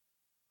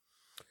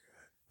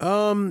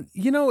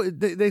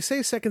 They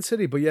say Second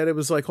City, but yet it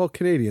was like all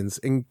Canadians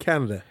in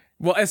Canada.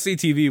 Well,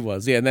 SCTV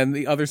was, yeah. And then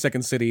the other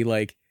Second City,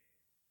 like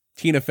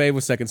Tina Fey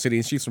was Second City,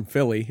 and she's from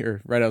Philly,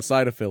 or right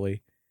outside of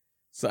Philly.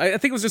 So I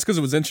think it was just because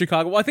it was in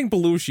Chicago. Well, I think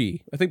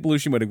Belushi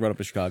might have grown up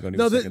in Chicago.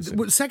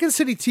 And Second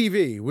City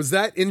TV, was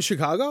that in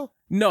Chicago?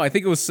 No, I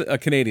think it was a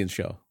Canadian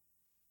show.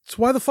 So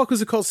why the fuck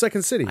was it called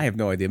Second City? I have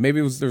no idea. Maybe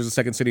there was a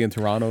Second City in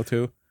Toronto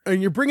too.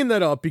 And you're bringing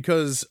that up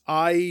because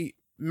I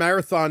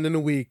marathoned in a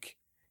week.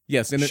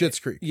 Yes, Schitt's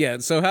Creek. Yeah.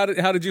 So how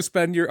did you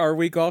spend our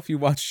week off? You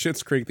watched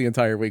Schitt's Creek the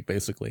entire week,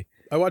 basically.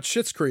 I watched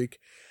Schitt's Creek,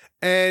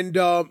 and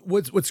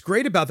what's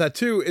great about that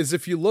too is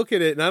if you look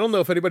at it, and I don't know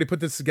if anybody put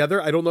this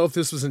together. I don't know if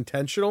this was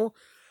intentional.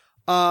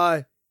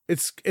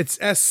 It's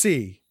SC.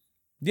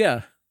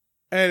 Yeah,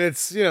 and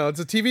it's it's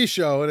a TV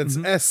show, and it's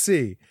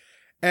SC,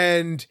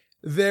 and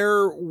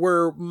there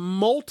were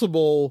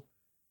multiple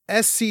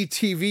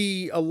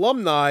SCTV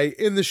alumni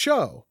in the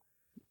show.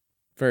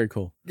 Very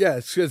cool. Yeah,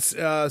 it's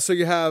so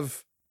you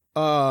have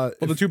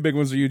the two big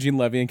ones are Eugene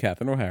Levy and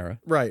Catherine O'Hara.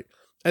 Right.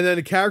 And then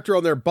a character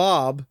on there,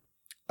 Bob,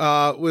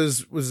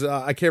 was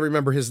I can't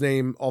remember his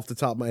name off the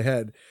top of my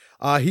head.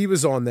 He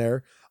was on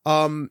there.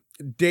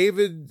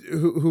 David,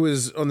 who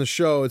is on the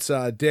show, it's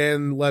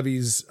Dan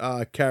Levy's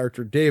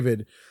character,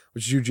 David,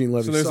 which is Eugene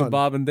Levy's son. So there's a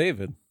Bob and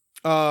David.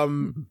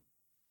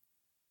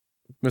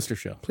 Mr.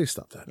 Show. Please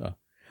stop that.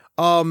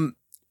 Oh.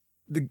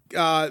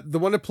 The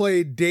one that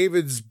played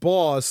David's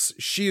boss,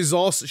 she was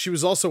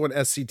also on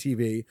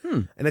SCTV,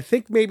 and I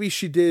think maybe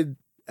she did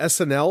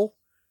SNL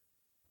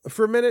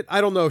for a minute.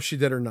 I don't know if she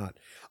did or not.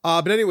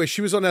 But anyway,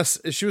 she was on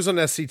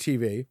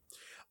SCTV.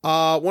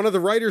 One of the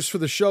writers for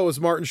the show is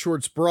Martin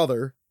Short's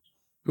brother,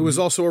 who was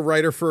also a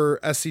writer for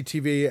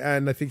SCTV,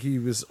 and I think he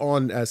was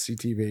on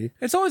SCTV.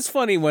 It's always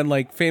funny when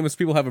like famous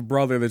people have a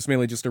brother that's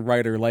mainly just a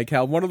writer, like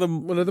how one of the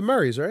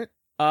Murrays, right?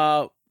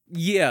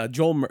 Yeah,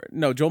 Joel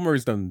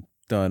Murray's done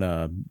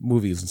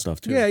movies and stuff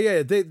too.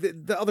 Yeah.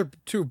 The other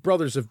two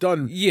brothers have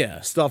done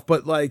stuff,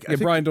 but like I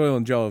think, Brian Doyle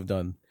and Joe have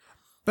done.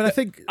 But I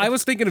think I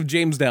was thinking of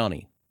James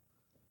Downey.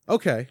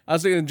 Okay. I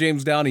was thinking of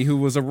James Downey, who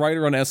was a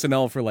writer on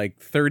SNL for like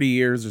 30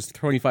 years, or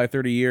 25,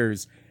 30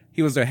 years.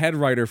 He was a head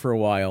writer for a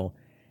while,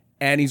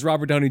 and he's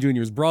Robert Downey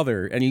Jr.'s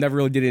brother, and he never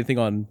really did anything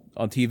on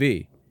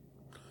TV.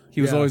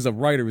 He was always a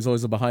writer. He was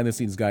always a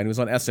behind-the-scenes guy, and he was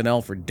on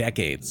SNL for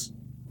decades.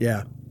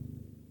 Yeah.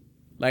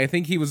 Like, I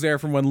think he was there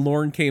from when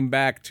Lorne came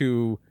back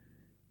to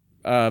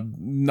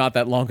not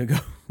that long ago.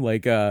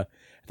 Like, I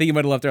think he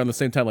might have left there on the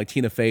same time like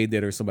Tina Fey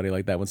did or somebody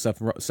like that when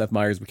Seth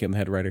Meyers became the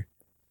head writer.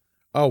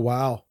 Oh,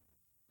 wow.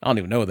 I don't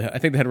even know. I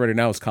think the head writer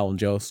now is Colin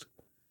Jost.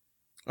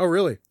 Oh,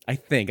 really? I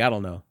think. I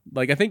don't know.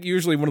 Like, I think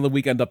usually one of the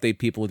Weekend Update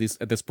people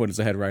at this point is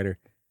the head writer.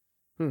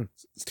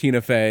 It's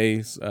Tina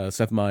Fey,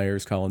 Seth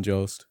Meyers, Colin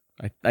Jost.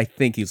 I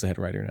think he's the head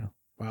writer now.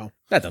 Wow.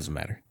 That doesn't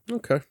matter.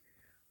 Okay.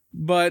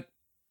 But,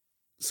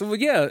 so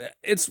yeah,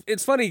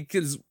 it's funny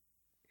because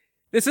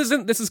this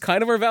is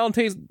kind of our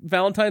Valentine's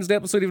Day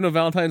episode, even though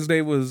Valentine's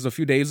Day was a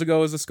few days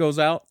ago as this goes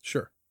out.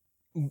 Sure.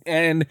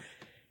 And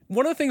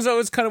one of the things I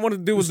always kind of wanted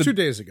to do was 2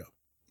 days ago.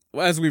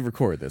 As we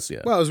record this,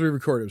 yeah. Well, as we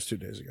record, it was 2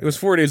 days ago. It was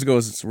 4 days ago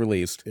as it's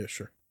released. Yeah,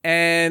 sure.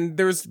 And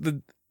there's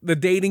the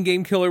dating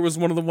game killer was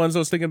one of the ones I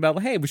was thinking about.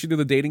 Like, hey, we should do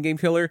the dating game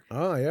killer.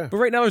 Oh, yeah. But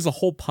right now there's a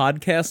whole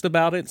podcast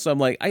about it. So I'm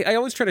like, I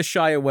always try to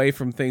shy away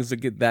from things that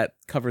get that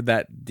covered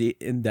that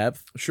in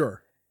depth.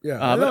 Sure.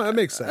 Yeah, no, that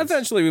makes sense.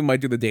 Eventually we might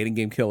do the dating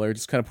game killer,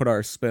 just kind of put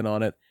our spin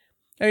on it.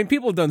 I mean,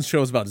 people have done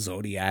shows about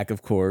Zodiac,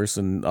 of course,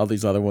 and all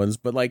these other ones.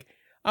 But like,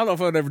 I don't know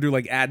if I would ever do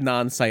like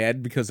Adnan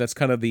Syed, because that's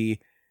kind of the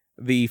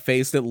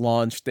face that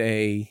launched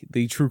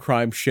the true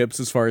crime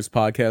ships as far as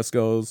podcast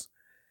goes.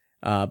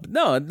 But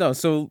no.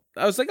 So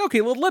I was like,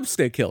 okay, well,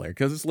 lipstick killer,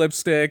 because it's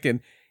lipstick,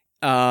 and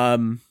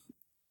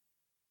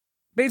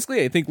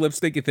basically, I think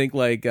lipstick. You think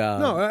like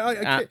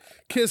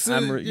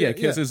kisses,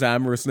 kisses,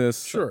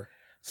 amorousness. Sure.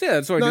 So yeah,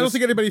 that's what I don't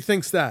think anybody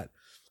thinks that.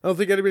 I don't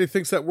think anybody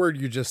thinks that word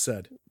you just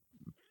said.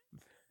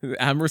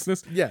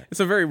 Amorousness. Yeah,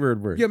 it's a very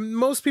weird word. Yeah,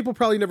 most people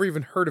probably never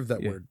even heard of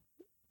that word.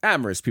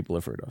 Amorous people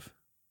have heard of.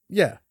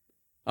 Yeah.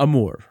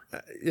 Amour.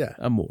 Yeah.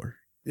 Amour.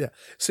 Yeah.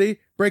 See,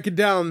 break it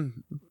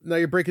down. Now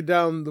you're breaking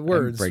down the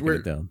words. Breaking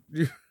it down.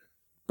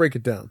 Break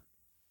it down.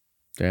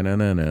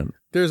 Da-na-na-na.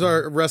 There's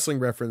our wrestling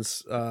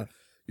reference.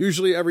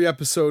 Usually every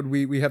episode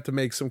we have to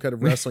make some kind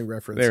of wrestling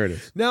reference. There it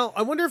is. Now,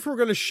 I wonder if we're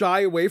going to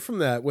shy away from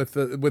that with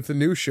the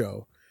new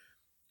show.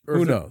 Or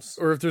Who knows?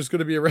 Or if there's going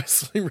to be a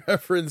wrestling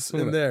reference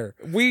in there.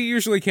 We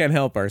usually can't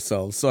help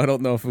ourselves, so I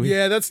don't know if we...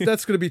 Yeah, that's going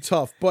to be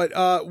tough. But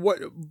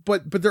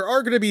but there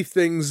are going to be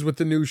things with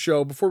the new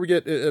show. Before we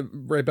get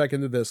right back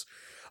into this,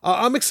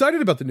 I'm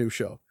excited about the new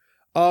show.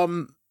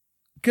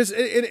 Because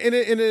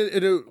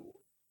in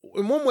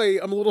one way,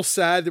 I'm a little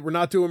sad that we're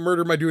not doing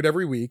Murder My Dude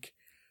every week.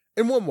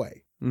 In one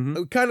way,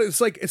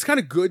 it's kind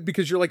of good,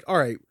 because you're like, all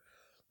right,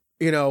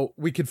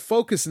 we could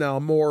focus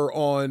now more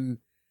on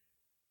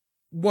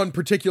one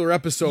particular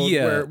episode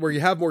where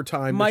you have more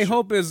time. My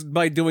hope is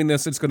by doing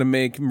this, it's going to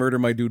make Murder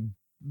My Dude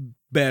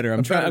better.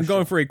 I'm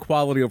going for a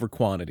quality over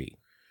quantity.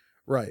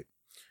 Right.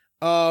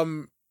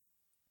 And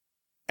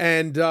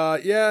And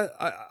but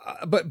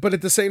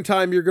at the same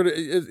time, you're gonna.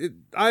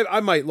 I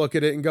might look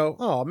at it and go,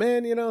 oh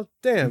man,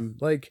 damn,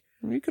 like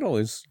you could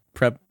always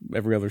prep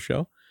every other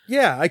show.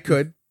 Yeah, I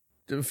could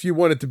if you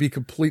want it to be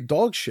complete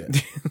dog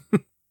shit.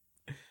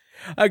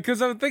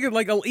 Because I'm thinking,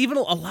 like, even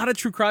a lot of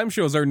true crime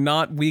shows are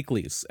not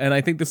weeklies, and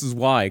I think this is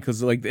why.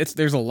 Because like,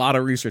 there's a lot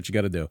of research you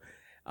got to do,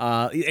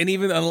 and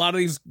even a lot of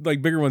these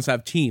like bigger ones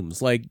have teams.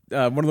 Like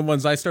one of the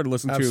ones I started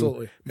listening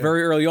to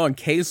very early on,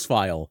 Case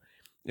File,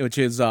 which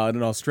is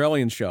an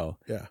Australian show.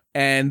 Yeah.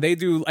 And they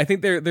do, I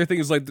think their thing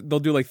is like,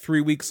 they'll do like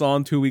 3 weeks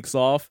on, 2 weeks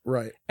off.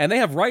 Right. And they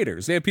have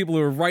writers. They have people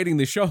who are writing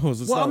the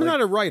shows. I'm not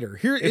a writer.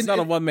 It's not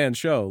a one-man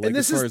show, like,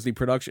 as far as the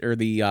production or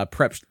the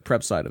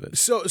prep side of it.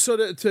 So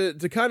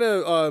to kind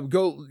of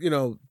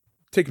go,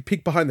 take a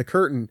peek behind the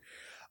curtain,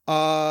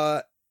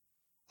 I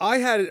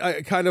had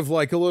a kind of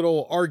like a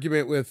little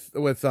argument with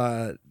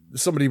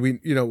somebody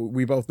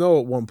we both know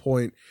at one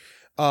point.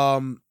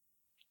 And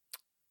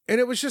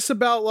it was just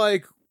about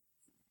like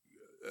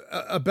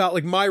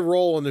my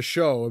role in the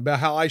show, about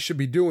how I should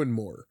be doing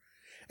more.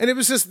 And it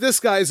was just, this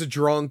guy's a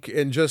drunk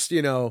and just,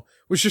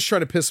 was just trying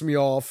to piss me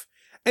off.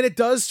 And it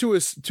does to a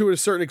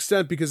certain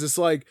extent, because it's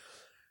like,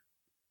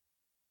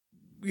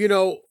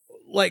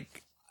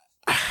 like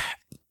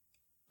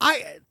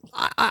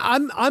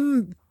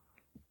I'm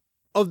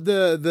of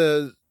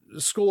the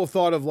school of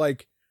thought of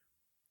like,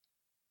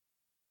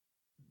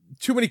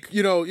 too many,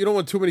 you don't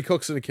want too many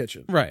cooks in the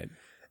kitchen. Right.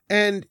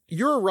 And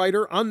you're a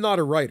writer. I'm not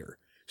a writer.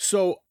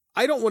 So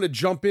I don't want to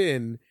jump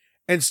in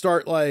and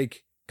start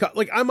like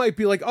I might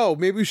be like, oh,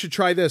 maybe we should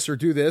try this or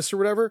do this or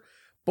whatever.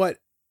 But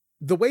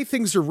the way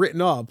things are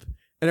written up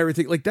and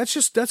everything, like that's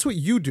what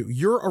you do.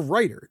 You're a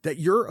writer.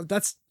 You're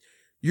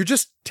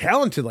just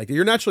talented like that.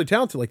 You're naturally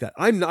talented like that.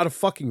 I'm not a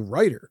fucking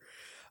writer.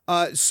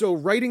 So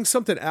writing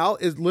something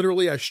out is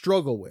literally I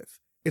struggle with.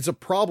 It's a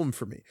problem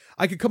for me.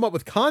 I could come up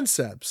with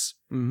concepts.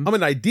 Mm-hmm. I'm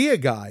an idea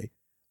guy.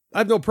 I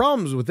have no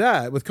problems with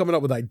that, with coming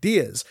up with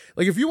ideas.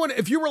 Like if you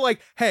were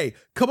like, hey,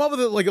 come up with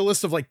a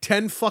list of like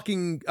 10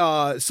 fucking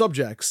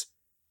subjects,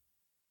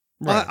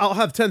 right. I'll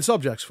have 10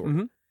 subjects for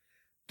you.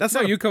 That's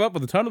not you come up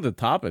with a ton of the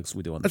topics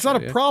we do on the show.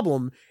 That's not a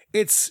problem.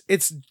 It's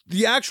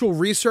the actual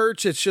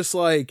research. It's just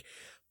like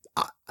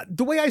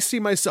the way I see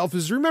myself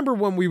is, remember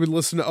when we would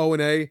listen to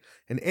O&A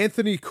and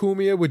Anthony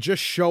Cumia would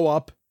just show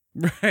up?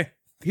 Right.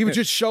 He would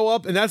just show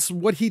up and that's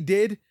what he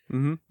did.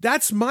 Mm-hmm.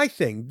 That's my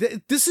thing.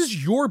 This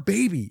is your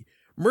baby.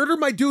 Murder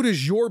My Dude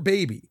is your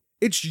baby.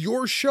 It's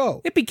your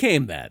show. It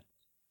became that.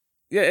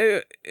 Yeah,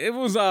 it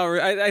was.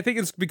 I think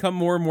it's become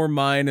more and more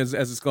mine as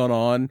it's gone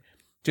on,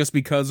 just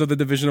because of the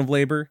division of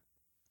labor.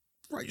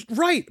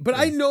 Right. But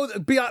yeah. I know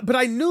that. But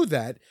I knew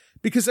that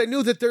because I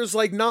knew that there's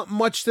like not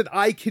much that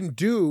I can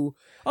do.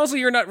 Also,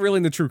 you're not really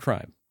into true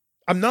crime.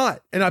 I'm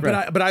not, and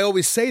but I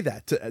always say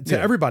that to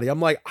everybody.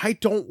 I'm like, I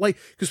don't like,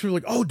 because people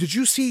are like, oh, did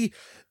you see?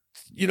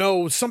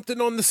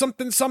 Something on the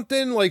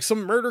something, like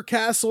some murder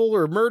castle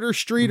or murder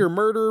street or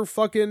murder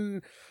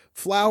fucking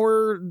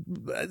flower,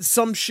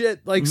 some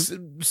shit, like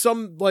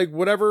some like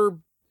whatever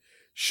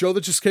show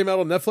that just came out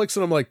on Netflix.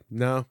 And I'm like,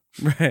 no,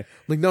 right.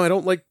 Like, no, I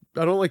don't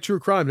like true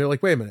crime. They're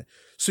like, wait a minute.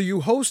 So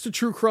you host a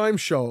true crime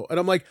show. And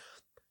I'm like,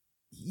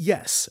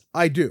 yes,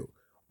 I do,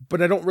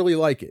 but I don't really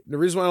like it. And the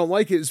reason why I don't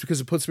like it is because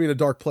it puts me in a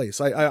dark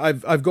place.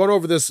 I've gone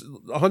over this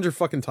 100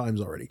 fucking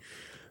times already.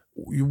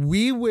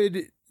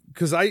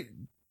 Because I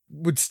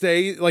would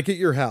stay like at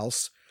your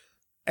house,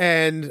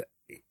 and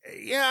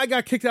yeah, I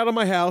got kicked out of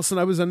my house, and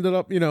I ended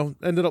up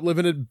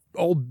living at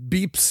old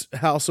Beep's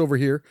house over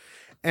here,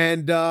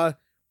 and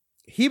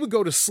he would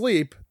go to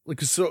sleep, like,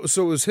 so it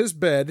was his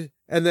bed,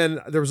 and then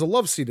there was a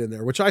love seat in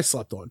there, which I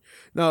slept on.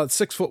 Now at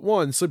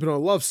 6'1", sleeping on a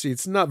love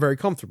seat's not very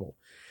comfortable,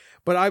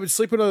 but I would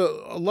sleep in a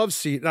love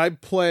seat, and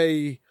I'd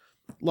play.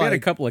 He had a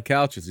couple of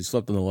couches. He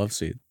slept on the love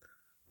seat.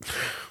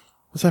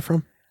 What's that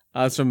from?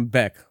 It's from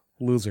Beck.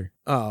 Loser.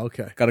 Oh,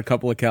 okay. Got a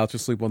couple of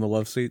couches, sleep on the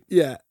love seat.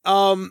 Yeah.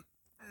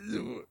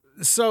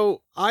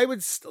 So I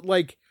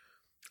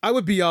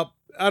would be up,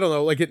 I don't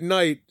know, like at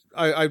night,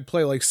 I'd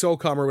play like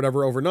SOCOM or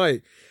whatever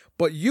overnight,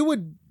 but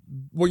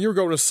when you were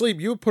going to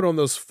sleep, you would put on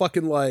those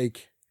fucking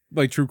like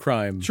true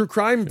crime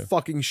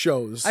fucking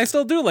shows. I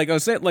still do. Like I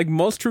was saying, like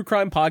most true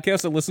crime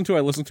podcasts I listen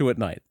to at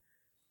night.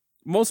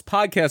 Most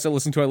podcasts I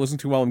listen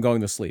to while I'm going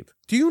to sleep.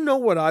 Do you know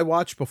what I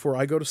watch before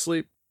I go to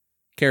sleep?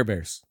 Care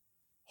Bears.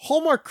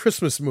 Hallmark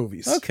Christmas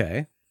movies.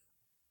 Okay.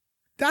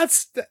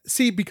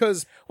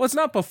 Because... Well, it's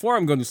not before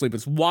I'm going to sleep.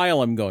 It's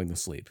while I'm going to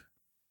sleep.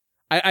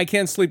 I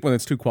can't sleep when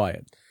it's too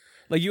quiet.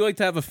 Like, you like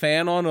to have a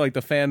fan on, or like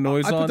the fan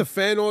noise on? I put the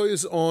fan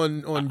noise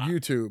on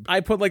YouTube.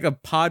 I put like a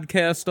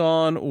podcast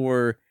on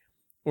or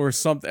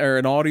something, or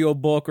an audio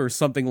book or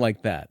something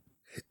like that.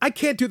 I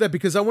can't do that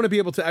because I want to be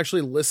able to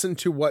actually listen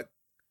to what...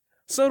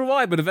 So do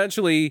I, but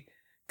eventually...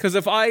 Because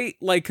if I,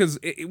 like,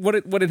 what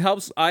it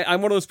helps...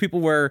 I'm one of those people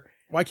where...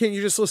 Why can't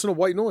you just listen to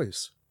white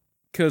noise?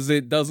 Because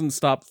it doesn't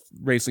stop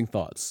racing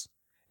thoughts.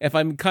 If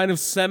I'm kind of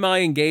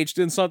semi-engaged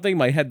in something,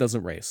 my head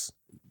doesn't race.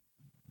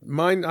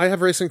 I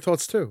have racing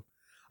thoughts too.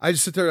 I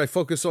just sit there and I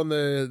focus on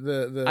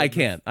the I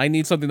can't. I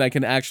need something that I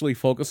can actually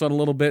focus on a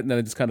little bit, and then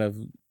I just kind of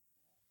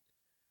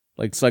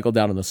like cycle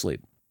down into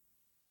sleep.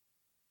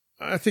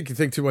 I think you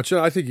think too much.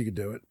 I think you could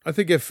do it. I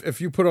think if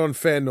you put on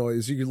fan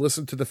noise, you can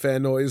listen to the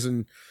fan noise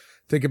and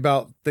think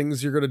about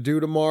things you're going to do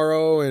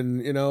tomorrow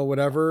and,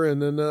 whatever. And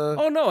then,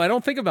 oh no, I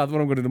don't think about what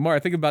I'm going to do tomorrow. I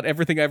think about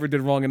everything I ever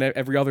did wrong in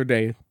every other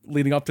day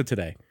leading up to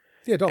today.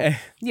 Yeah, don't.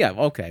 Yeah,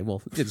 okay.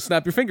 Well, just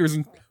snap your fingers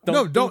and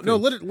don't. No,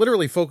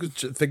 literally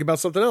focus. Think about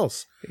something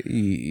else.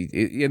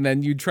 And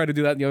then you try to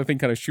do that, and the other thing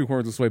kind of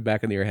shoehorns its way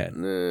back into your head.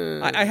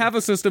 I have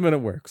a system, and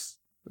it works.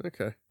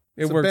 Okay.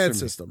 It works. It's a bad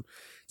system.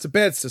 It's a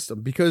bad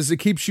system because it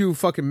keeps you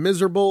fucking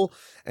miserable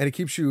and it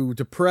keeps you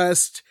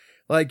depressed.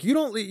 Like you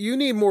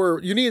need more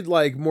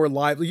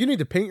lively. You need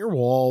to paint your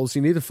walls.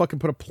 You need to fucking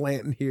put a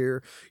plant in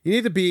here. You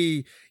need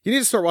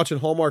to start watching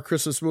Hallmark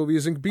Christmas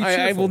movies and be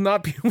cheerful. I will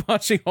not be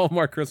watching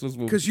Hallmark Christmas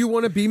movies. Because you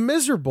want to be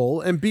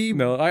miserable and be...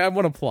 No, I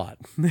want a plot.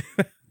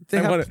 They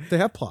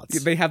have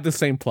plots. They have the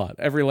same plot.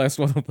 Every last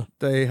one of them.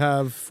 They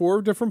have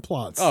 4 different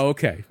plots. Oh,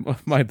 okay.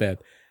 My bad.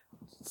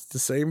 It's the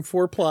same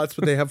 4 plots,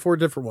 but they have 4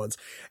 different ones.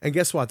 And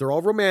guess what? They're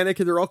all romantic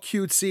and they're all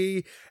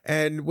cutesy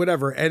and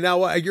whatever. And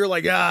now you're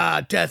like,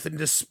 death and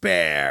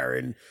despair.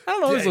 And I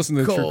don't always listen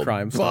to true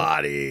crime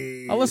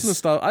bodies. I'll listen to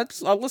stuff.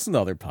 I'll listen to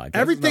other podcasts.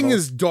 Everything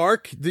is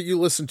dark that you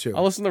listen to.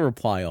 I'll listen to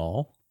Reply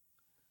All.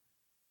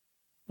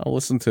 I'll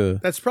listen to...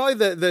 That's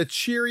probably the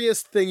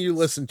cheeriest thing you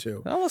listen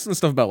to. I'll listen to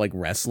stuff about like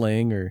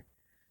wrestling or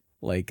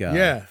like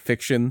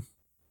fiction.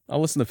 I'll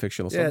listen to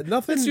fictional stuff. Yeah,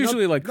 nothing. It's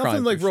usually like crime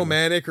nothing like fiction.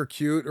 romantic or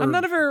cute. Or I'm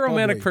not a very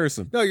romantic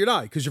person. No, you're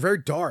not, because you're very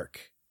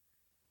dark,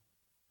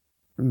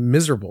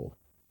 miserable,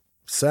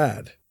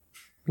 sad,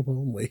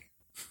 lonely.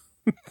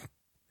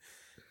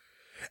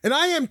 And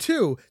I am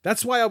too.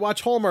 That's why I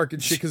watch Hallmark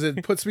and shit, because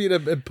it puts me in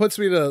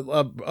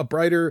a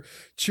brighter,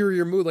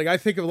 cheerier mood. Like I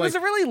think of like, is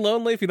it really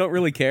lonely if you don't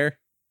really care?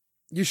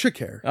 You should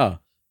care. Oh,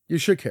 you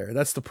should care.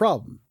 That's the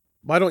problem.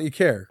 Why don't you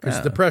care? Because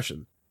it's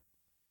depression.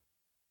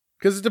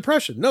 Because it's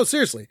depression. No,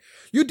 seriously.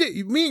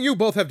 Me and you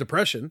both have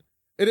depression.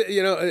 It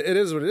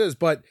is what it is.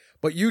 But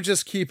you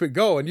just keep it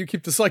going. You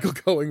keep the cycle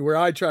going. Where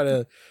I try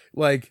to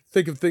like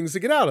think of things to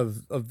get out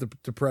of the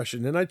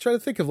depression, and I try to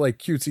think of like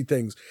cutesy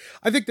things.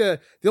 I think the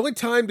only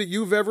time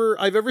that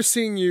I've ever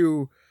seen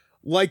you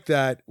like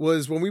that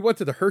was when we went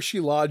to the Hershey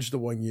Lodge the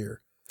one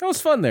year. That was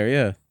fun there.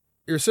 Yeah.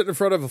 You're sitting in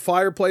front of a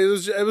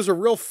fireplace. It was a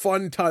real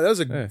fun time. That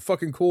was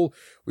fucking cool.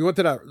 We went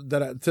to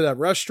that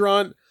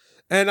restaurant.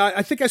 And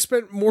I think I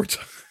spent more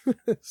time.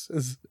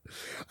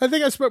 I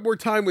think I spent more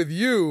time with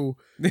you,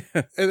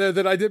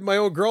 than I did my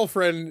own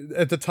girlfriend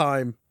at the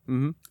time.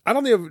 Mm-hmm. I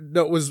don't even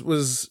know.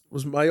 Was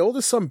my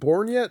oldest son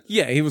born yet?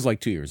 Yeah, he was like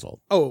 2 years old.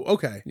 Oh,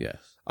 okay. Yeah,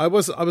 I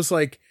was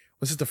like,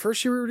 was it the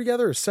first year we were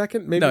together, or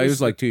second? Maybe. No, he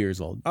was like 2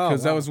 years old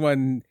because that was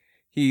when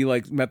he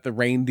like met the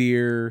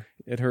reindeer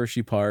at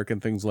Hershey Park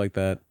and things like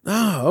that.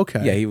 Oh,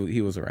 okay. Yeah,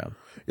 he was around.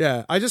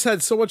 Yeah, I just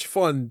had so much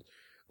fun,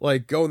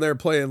 like going there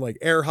playing like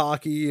air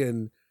hockey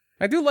and.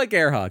 I do like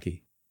air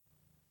hockey.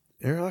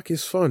 Air hockey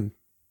is fun.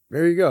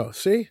 There you go.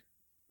 See?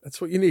 That's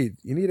what you need.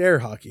 You need air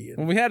hockey.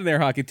 When we had an air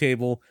hockey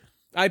table,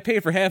 I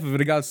paid for half of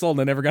it. It got sold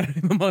and I never got any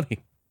of the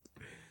money.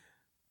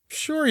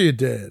 Sure you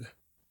did.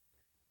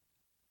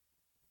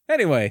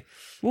 Anyway,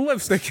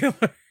 Lipstick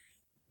Killer.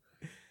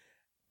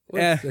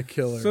 Lipstick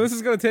Killer. So this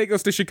is going to take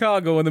us to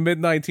Chicago in the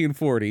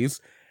mid-1940s.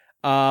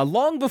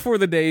 Long before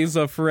the days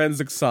of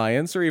forensic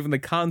science or even the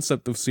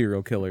concept of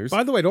serial killers.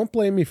 By the way, don't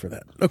blame me for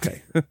that.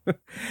 Okay.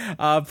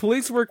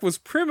 Police work was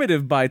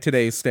primitive by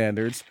today's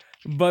standards,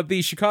 but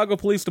the Chicago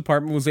Police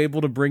Department was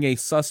able to bring a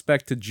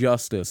suspect to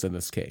justice in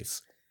this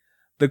case.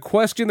 The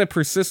question that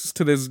persists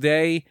to this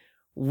day,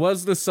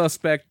 was the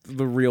suspect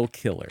the real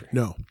killer?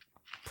 No.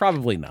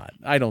 Probably not.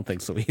 I don't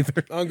think so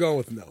either. I'm going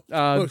with no.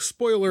 Look,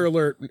 spoiler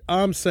alert,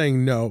 I'm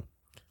saying no,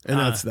 and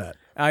that's that.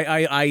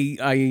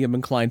 I am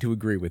inclined to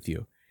agree with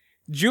you.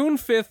 June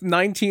 5th,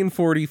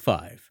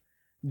 1945.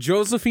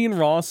 Josephine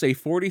Ross, a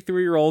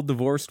 43-year-old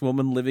divorced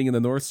woman living in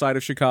the north side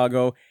of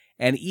Chicago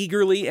and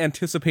eagerly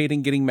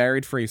anticipating getting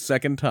married for a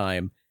second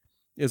time,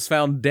 is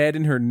found dead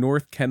in her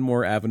North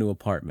Kenmore Avenue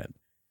apartment.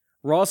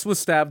 Ross was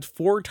stabbed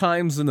 4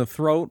 times in the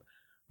throat,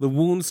 the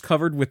wounds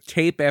covered with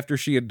tape after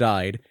she had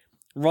died.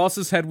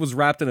 Ross's head was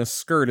wrapped in a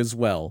skirt as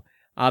well.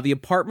 The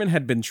apartment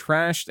had been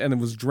trashed and it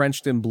was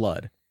drenched in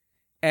blood.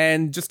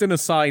 And just an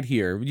aside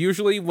here,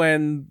 usually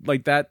when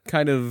like that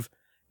kind of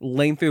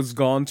length is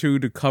gone to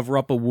cover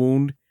up a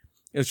wound,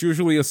 it's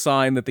usually a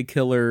sign that the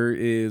killer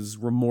is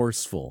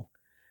remorseful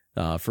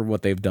for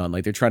what they've done.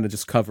 Like they're trying to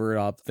just cover it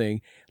up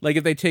thing. Like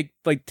if they take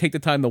the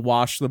time to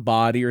wash the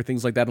body or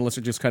things like that, unless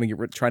they're just kind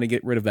of trying to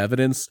get rid of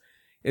evidence,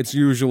 it's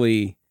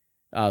usually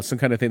some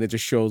kind of thing that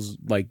just shows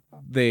like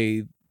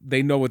they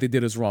know what they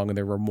did is wrong and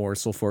they're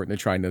remorseful for it and they're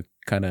trying to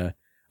kind of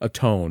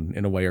atone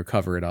in a way or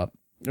cover it up.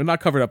 They're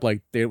not covered up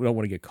like they don't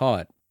want to get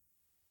caught,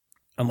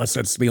 unless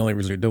that's the only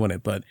reason they're doing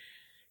it. But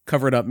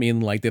cover it up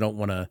meaning like they don't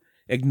want to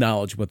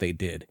acknowledge what they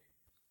did.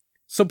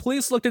 So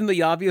police looked into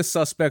the obvious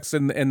suspects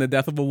in the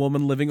death of a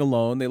woman living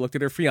alone. They looked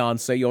at her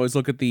fiance. You always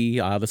look at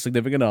the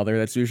significant other.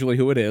 That's usually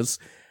who it is.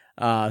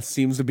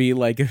 Seems to be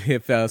like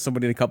if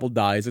somebody in a couple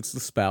dies, it's the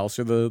spouse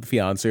or the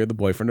fiance or the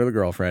boyfriend or the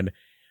girlfriend.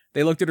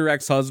 They looked at her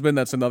ex-husband.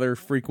 That's another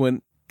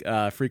frequent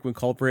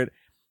culprit.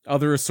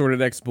 Other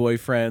assorted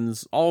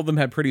ex-boyfriends. All of them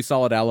had pretty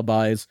solid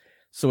alibis,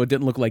 so it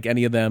didn't look like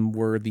any of them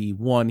were the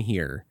one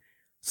here.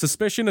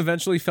 Suspicion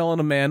eventually fell on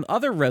a man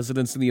other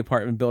residents in the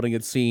apartment building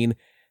had seen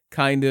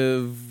kind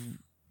of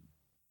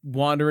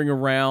wandering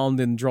around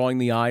and drawing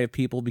the eye of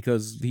people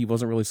because he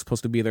wasn't really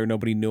supposed to be there.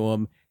 Nobody knew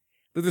him.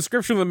 The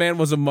description of the man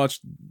wasn't much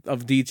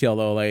of detail,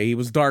 though. Like, he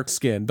was dark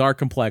skin, dark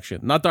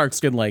complexion. Not dark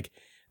skin, like,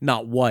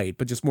 not white,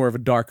 but just more of a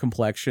dark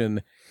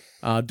complexion.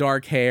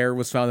 Dark hair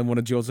was found in one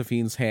of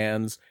Josephine's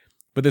hands.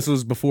 But this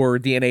was before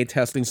DNA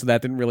testing, so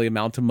that didn't really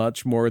amount to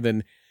much more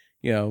than,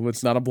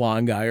 it's not a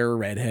blonde guy or a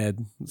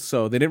redhead.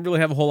 So they didn't really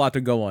have a whole lot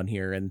to go on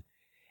here.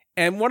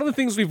 And one of the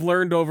things we've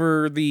learned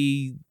over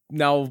the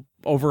now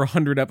over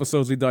 100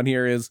 episodes we've done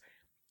here is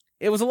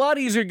it was a lot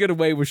easier to get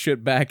away with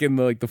shit back in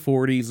the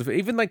 40s,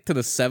 even to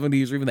the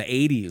 70s or even the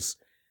 80s.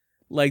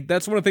 Like,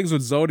 that's one of the things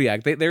with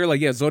Zodiac. They were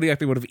like, yeah, Zodiac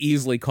they would have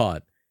easily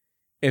caught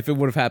if it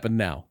would have happened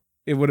now.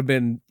 It would have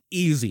been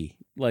easy.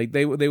 Like,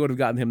 they would have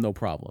gotten him no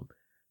problem.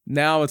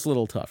 Now it's a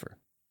little tougher.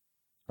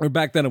 Or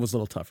back then it was a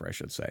little tougher, I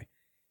should say.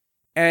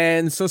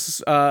 And so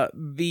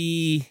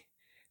the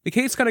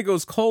case kind of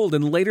goes cold,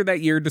 and later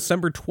that year,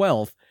 December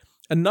 12th,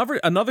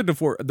 another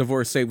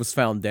divorcee was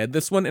found dead,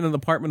 this one in an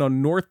apartment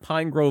on North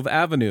Pine Grove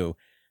Avenue,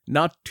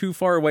 not too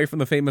far away from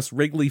the famous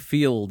Wrigley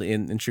Field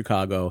in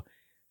Chicago.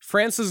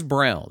 Frances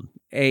Brown,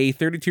 a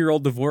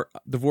 32-year-old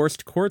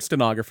divorced court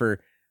stenographer,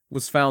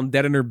 was found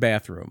dead in her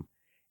bathroom.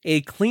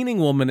 A cleaning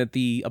woman at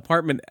the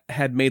apartment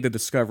had made the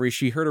discovery.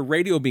 She heard a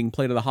radio being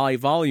played at a high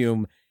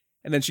volume,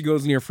 and then she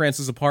goes near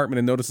Frances' apartment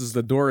and notices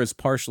the door is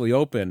partially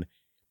open.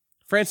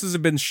 Frances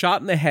had been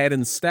shot in the head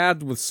and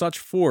stabbed with such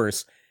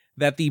force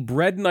that the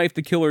bread knife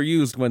the killer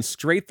used went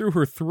straight through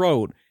her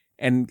throat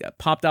and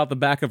popped out the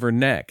back of her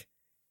neck.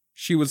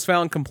 She was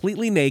found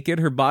completely naked,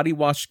 her body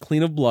washed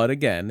clean of blood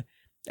again,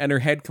 and her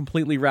head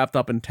completely wrapped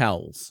up in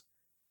towels.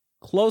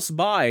 Close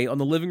by, on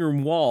the living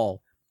room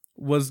wall,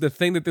 was the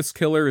thing that this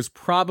killer is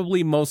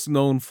probably most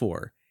known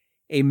for,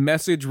 a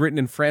message written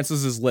in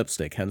Frances'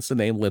 lipstick, hence the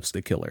name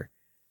Lipstick Killer.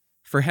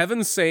 For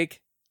heaven's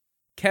sake,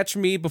 catch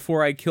me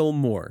before I kill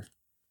more.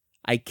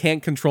 I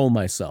can't control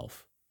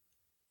myself.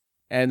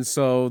 And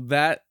so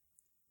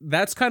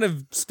that's kind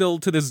of still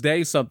to this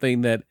day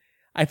something that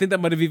I think that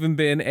might have even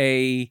been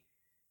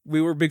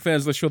we were big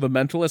fans of the show The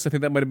Mentalist. I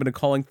think that might have been a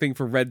calling thing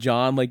for Red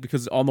John,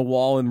 because on the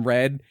wall in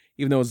red,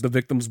 even though it was the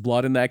victim's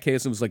blood in that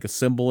case, it was like a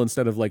symbol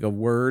instead of like a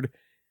word.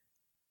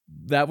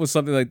 That was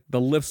something like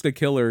the Lipstick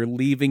Killer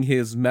leaving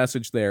his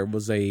message there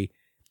was a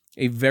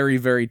very,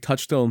 very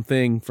touchstone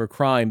thing for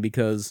crime,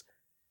 because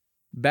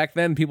back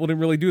then people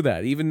didn't really do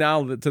that. Even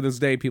now, to this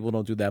day, people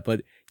don't do that.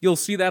 But you'll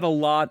see that a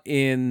lot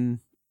in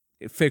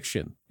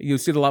fiction. You'll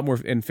see it a lot more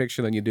in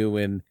fiction than you do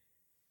in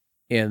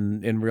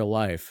real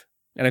life.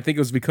 And I think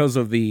it was because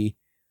of the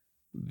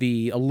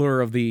allure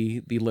of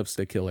the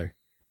Lipstick Killer.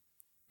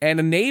 And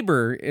a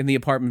neighbor in the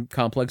apartment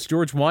complex,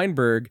 George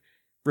Weinberg,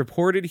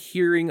 reported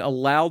hearing a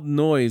loud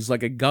noise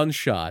like a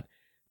gunshot,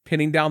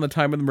 pinning down the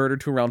time of the murder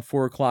to around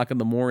 4 o'clock in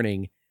the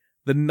morning.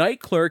 The night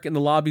clerk in the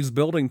lobby's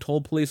building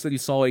told police that he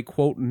saw a,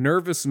 quote,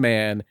 nervous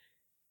man,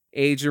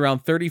 aged around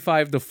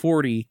 35 to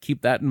 40,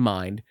 keep that in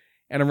mind,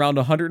 and around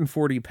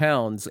 140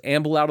 pounds,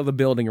 amble out of the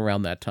building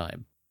around that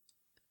time.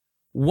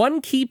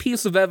 One key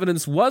piece of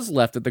evidence was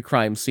left at the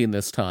crime scene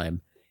this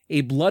time, a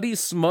bloody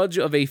smudge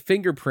of a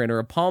fingerprint or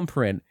a palm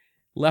print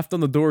left on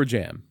the door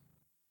jamb.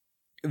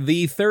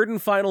 The third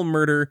and final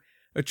murder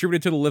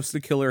attributed to the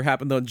Lipstick Killer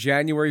happened on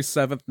January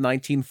 7th,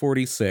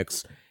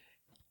 1946,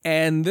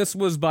 and this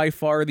was by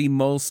far the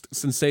most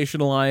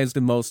sensationalized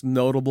and most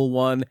notable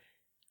one,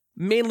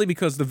 mainly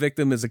because the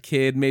victim is a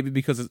kid, mainly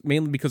because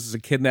it's a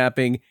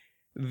kidnapping.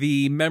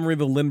 The memory of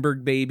the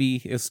Lindbergh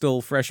baby is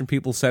still fresh in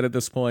people's head at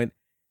this point.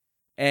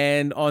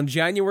 And on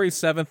January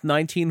 7th,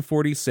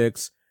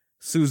 1946,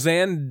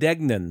 Suzanne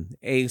Degnan,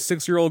 a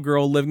 6-year-old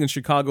girl living in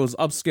Chicago's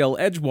upscale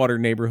Edgewater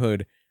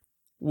neighborhood,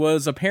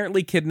 was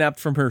apparently kidnapped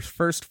from her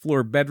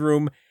first-floor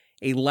bedroom.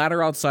 A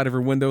ladder outside of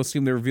her window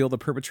seemed to reveal the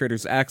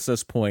perpetrator's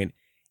access point,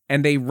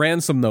 and a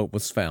ransom note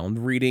was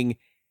found, reading,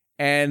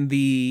 and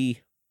the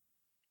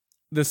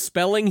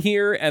spelling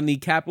here and the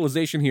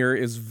capitalization here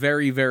is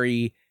very,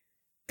 very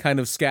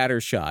kind of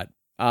scattershot.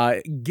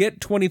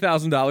 Get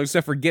 $20,000,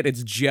 except for get,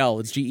 it's gel,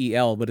 it's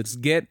G-E-L, but it's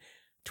get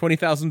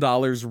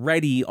 $20,000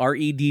 ready,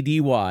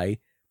 R-E-D-D-Y,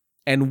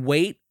 and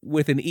wait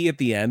with an E at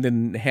the end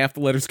and half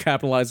the letters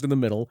capitalized in the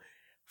middle.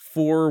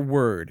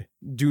 Forward.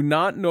 Do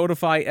not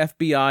notify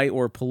FBI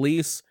or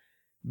police.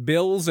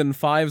 Bills and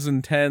 5s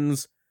and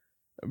 10s.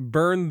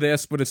 Burn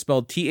this, but it's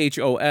spelled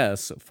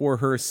T-H-O-S, for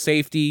her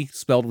safety,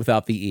 spelled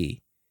without the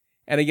E.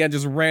 And again,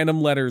 just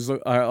random letters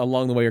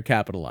along the way are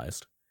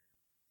capitalized.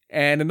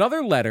 And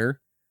another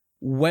letter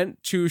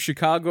went to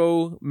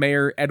Chicago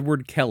Mayor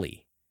Edward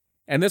Kelly.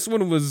 And this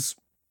one was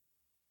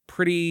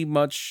pretty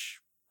much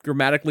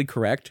grammatically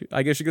correct,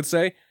 I guess you could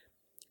say.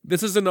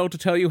 This is a note to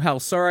tell you how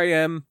sorry I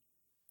am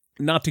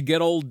not to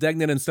get old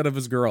Degnan instead of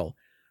his girl.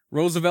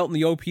 Roosevelt and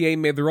the OPA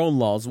made their own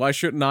laws. Why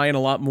shouldn't I, and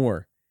a lot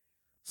more?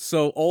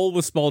 So Ole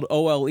was spelled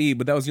O-L-E,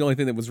 but that was the only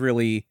thing that was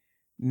really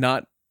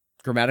not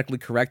grammatically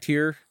correct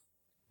here.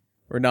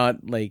 Or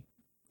not, like,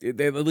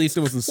 at least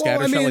it wasn't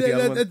scattershot like the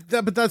other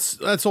one. But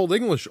that's Old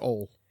English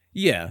Ole.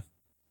 Yeah.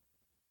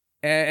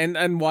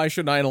 And why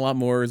shouldn't I, and a lot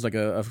more is like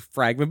a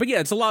fragment. But yeah,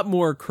 it's a lot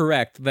more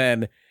correct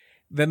than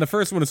the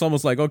first one. It's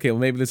almost like, okay, well,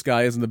 maybe this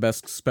guy isn't the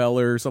best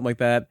speller or something like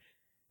that.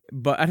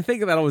 But I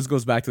think that always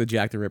goes back to the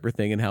Jack the Ripper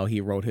thing and how he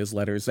wrote his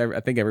letters.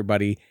 I think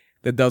everybody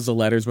that does the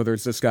letters, whether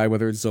it's this guy,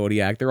 whether it's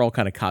Zodiac, they're all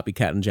kind of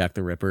copycatting Jack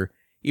the Ripper,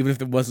 even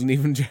if it wasn't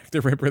even Jack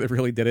the Ripper that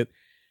really did it.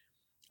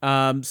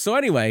 So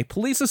anyway,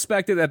 police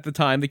suspected at the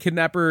time the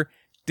kidnapper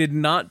did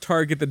not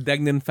target the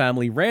Degnan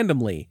family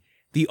randomly.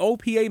 The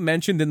OPA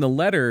mentioned in the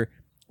letter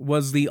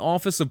was the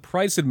Office of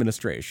Price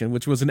Administration,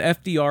 which was an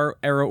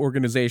FDR-era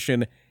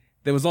organization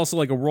that was also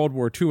like a World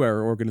War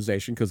II-era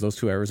organization, because those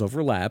two eras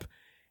overlap.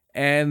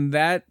 And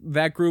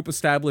that group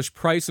established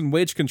price and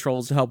wage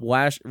controls to help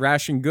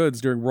ration goods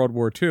during World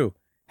War II.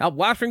 Help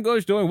ration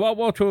goods during World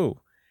War II.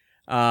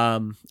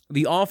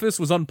 The office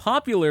was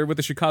unpopular with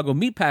the Chicago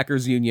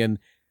Meatpackers Union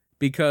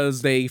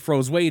because they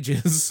froze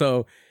wages,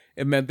 so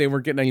it meant they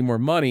weren't getting any more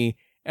money,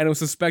 and it was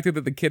suspected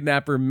that the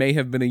kidnapper may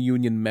have been a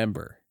union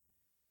member.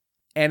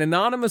 An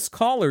anonymous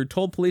caller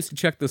told police to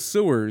check the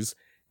sewers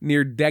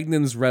near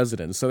Degnan's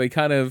residence, so they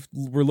kind of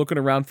were looking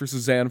around for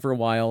Suzanne for a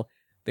while.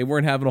 They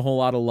weren't having a whole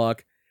lot of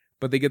luck,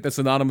 but they get this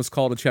anonymous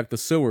call to check the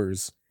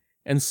sewers,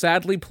 and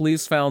sadly,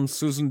 police found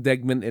Susan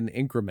Degnan in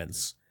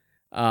increments.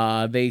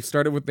 They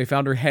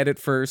found her head at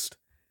first,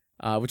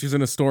 which is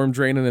in a storm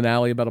drain in an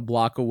alley about a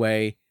block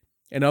away,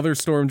 and other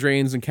storm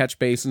drains and catch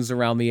basins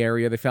around the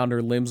area. They found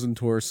her limbs and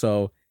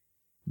torso.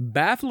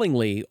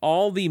 Bafflingly,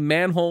 all the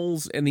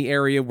manholes in the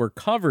area were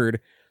covered,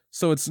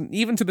 so it's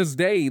even to this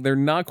day, they're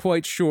not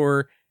quite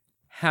sure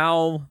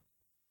how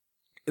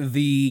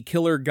the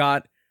killer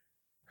got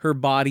her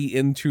body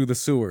into the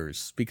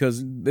sewers,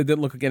 because it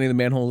didn't look like any of the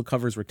manhole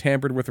covers were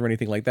tampered with or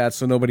anything like that,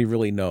 so nobody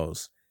really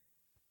knows.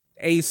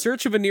 A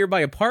search of a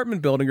nearby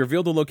apartment building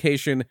revealed the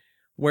location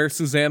where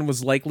Suzanne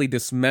was likely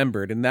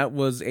dismembered, and that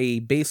was a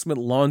basement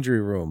laundry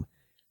room.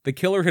 The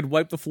killer had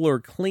wiped the floor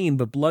clean,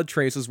 but blood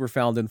traces were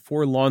found in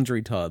 4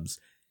 laundry tubs.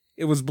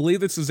 It was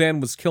believed that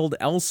Suzanne was killed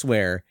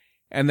elsewhere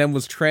and then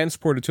was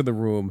transported to the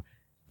room,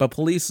 but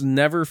police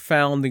never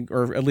found,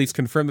 or at least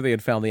confirmed that they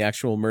had found the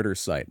actual murder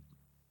site.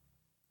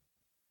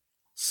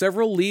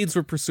 Several leads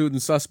were pursued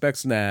and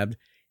suspects nabbed.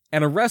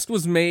 An arrest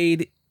was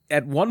made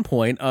at one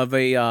point of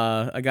a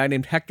guy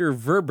named Hector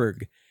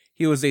Verberg.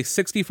 He was a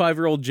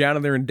 65-year-old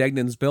janitor in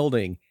Degnan's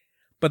building,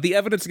 but the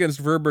evidence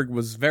against Verberg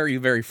was very,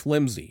 very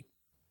flimsy.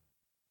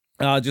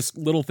 Just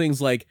little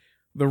things like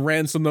the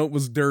ransom note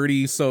was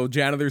dirty, so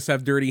janitors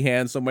have dirty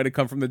hands, so it might have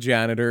come from the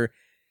janitor.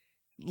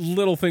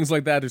 Little things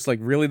like that. Just like,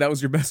 really, that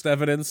was your best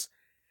evidence?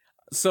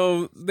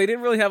 So they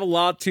didn't really have a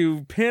lot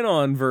to pin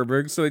on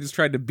Verberg, so they just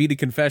tried to beat a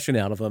confession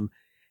out of him.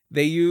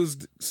 They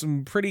used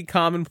some pretty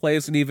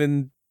commonplace and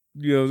even,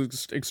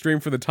 extreme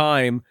for the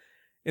time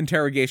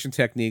interrogation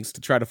techniques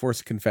to try to force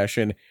a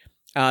confession.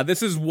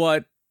 This is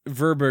what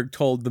Verberg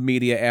told the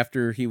media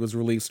after he was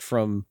released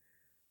from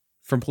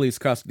police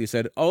custody. He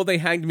said, "Oh, they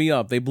hanged me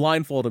up. They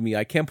blindfolded me.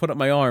 I can't put up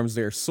my arms.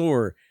 They're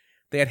sore.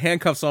 They had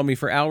handcuffs on me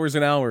for hours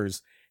and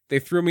hours. They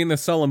threw me in the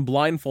cell and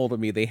blindfolded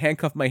me. They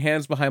handcuffed my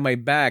hands behind my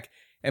back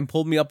and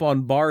pulled me up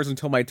on bars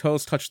until my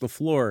toes touched the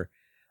floor.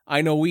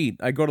 I no eat.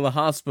 I go to the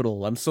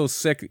hospital. I'm so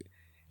sick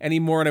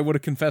anymore, and I would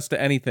have confessed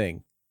to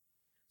anything."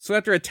 So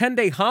after a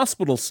 10-day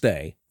hospital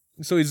stay,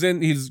 so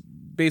he's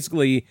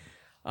basically,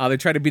 they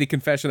tried to beat a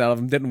confession out of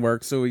him, didn't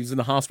work, so he's in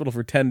the hospital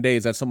for 10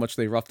 days. That's how much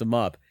they roughed him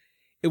up.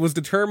 It was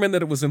determined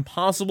that it was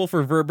impossible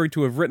for Verberg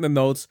to have written the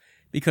notes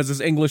because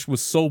his English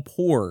was so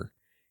poor.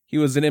 He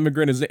was an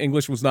immigrant. His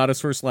English was not his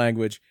first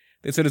language.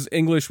 They said his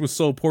English was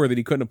so poor that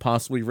he couldn't have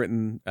possibly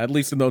written at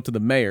least a note to the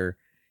mayor.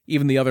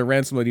 Even the other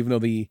ransom note, even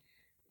though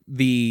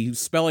the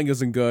spelling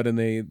isn't good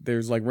and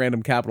there's like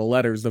random capital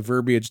letters, the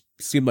verbiage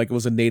seemed like it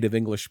was a native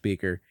English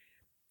speaker.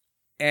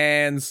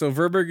 And so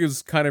Verberg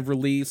is kind of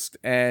released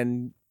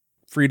and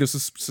freed of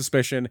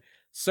suspicion.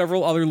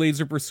 Several other leads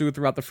were pursued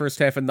throughout the first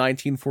half of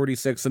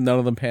 1946, and none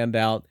of them panned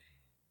out.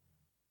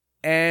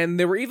 And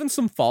there were even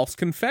some false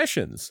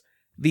confessions.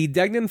 The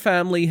Degnan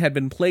family had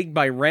been plagued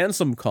by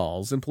ransom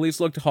calls, and police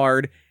looked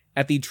hard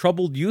at the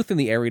troubled youth in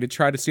the area to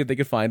try to see if they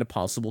could find a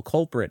possible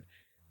culprit.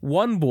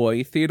 One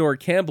boy, Theodore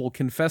Campbell,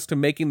 confessed to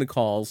making the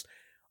calls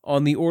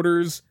on the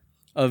orders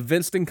of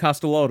Vincent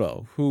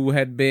Castellotto, who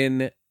had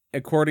been,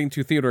 according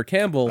to Theodore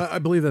Campbell... I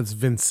believe that's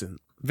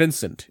Vincent.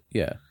 Vincent,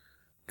 yeah.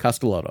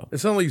 Castellotto. It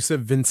sounded like you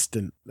said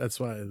Vincent. That's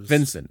why it was...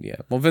 Vincent, yeah.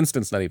 Well,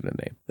 Vincent's not even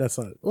a name. That's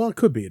not... Well, it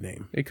could be a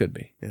name. It could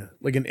be. Yeah.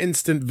 Like an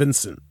instant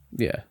Vincent.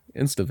 Yeah.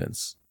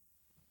 Insta-Vince.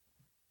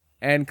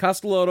 And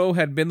Castellotto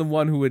had been the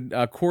one who had,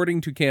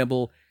 according to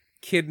Campbell,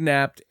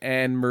 kidnapped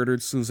and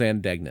murdered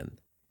Suzanne Degnan.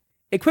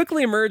 It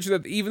quickly emerged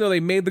that even though they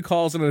made the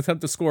calls in an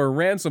attempt to score a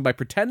ransom by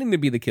pretending to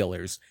be the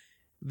killers,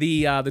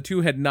 the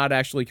two had not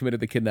actually committed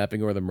the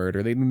kidnapping or the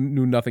murder. They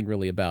knew nothing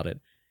really about it.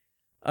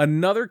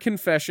 Another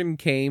confession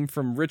came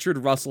from Richard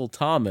Russell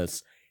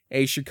Thomas,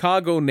 a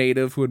Chicago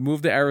native who had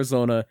moved to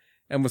Arizona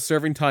and was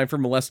serving time for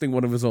molesting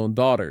one of his own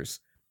daughters.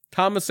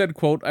 Thomas said,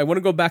 quote, "I want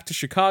to go back to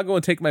Chicago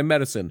and take my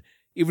medicine,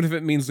 even if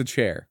it means the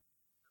chair."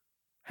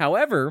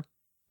 However,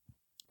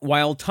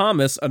 while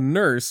Thomas, a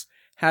nurse,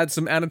 had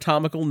some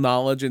anatomical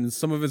knowledge and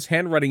some of his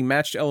handwriting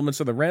matched elements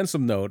of the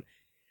ransom note,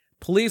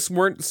 police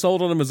weren't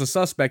sold on him as a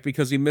suspect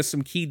because he missed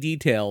some key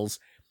details,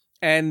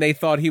 and they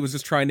thought he was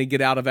just trying to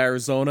get out of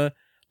Arizona.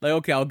 Like,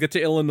 okay, I'll get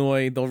to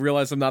Illinois, they'll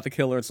realize I'm not the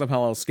killer, and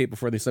somehow I'll escape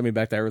before they send me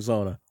back to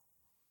Arizona.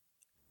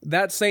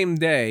 That same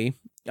day,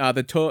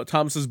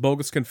 Thomas's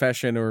bogus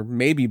confession, or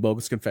maybe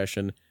bogus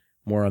confession,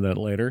 more on that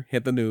later,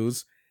 hit the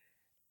news.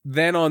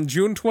 Then on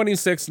June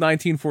 26,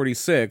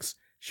 1946,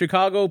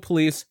 Chicago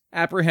police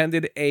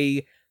apprehended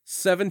a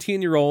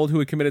 17-year-old who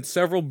had committed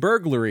several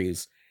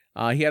burglaries.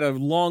 He had a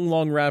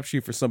long rap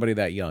sheet for somebody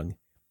that young.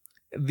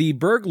 The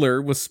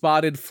burglar was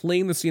spotted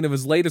fleeing the scene of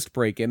his latest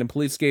break-in, and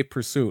police gave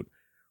pursuit.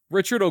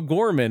 Richard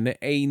O'Gorman,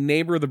 a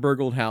neighbor of the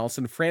burgled house,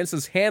 and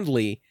Francis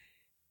Hanley,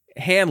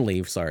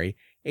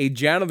 a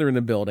janitor in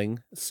the building,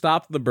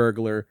 stopped the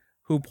burglar,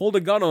 who pulled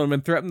a gun on him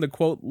and threatened to,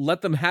 quote,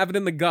 "let them have it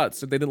in the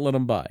guts if they didn't let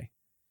him by."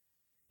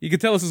 You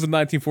could tell this is the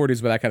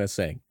 1940s by that kind of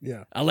saying.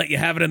 Yeah. "I'll let you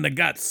have it in the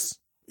guts."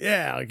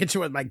 Yeah, I'll get you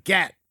with my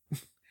gat.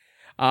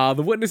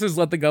 The witnesses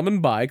let the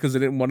gunman by because they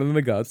didn't want it in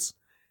the guts.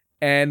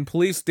 And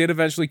police did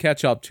eventually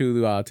catch up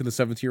to the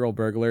 17-year-old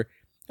burglar.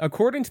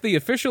 According to the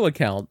official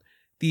account,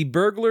 the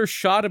burglar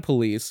shot at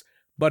police,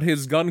 but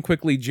his gun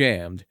quickly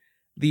jammed.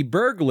 The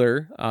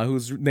burglar,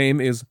 whose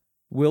name is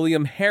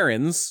William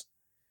Heirens,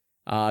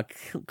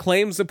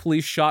 claims the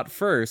police shot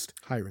first.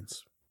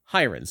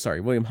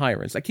 William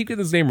Heirens. I keep getting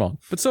his name wrong,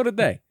 but so did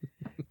they.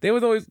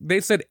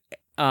 They said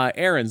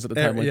Heirens at the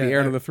time, the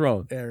heir to the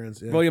throne.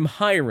 Heirens, yeah. William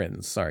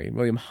Heirens.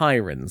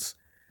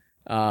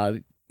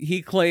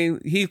 He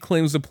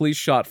claims the police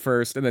shot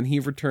first, and then he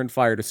returned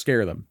fire to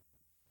scare them.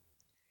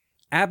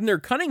 Abner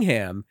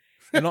Cunningham.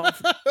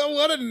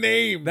 What a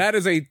name! That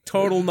is a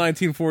total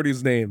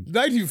 1940s name.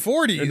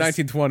 1940s? Or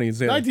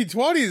 1920s, yeah.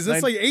 1920s?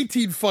 That's like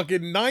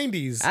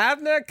 1890s.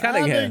 Abner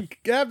Cunningham.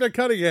 Abner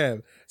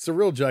Cunningham. It's a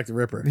real Jack the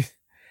Ripper.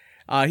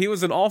 He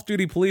was an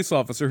off-duty police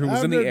officer who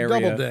was in the area.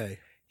 Doubleday.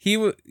 He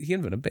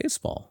invented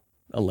baseball,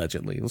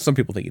 allegedly. Well, some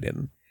people think he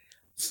didn't.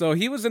 So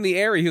he was in the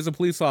area. He was a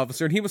police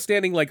officer, and he was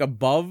standing like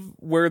above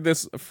where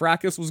this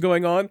fracas was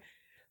going on.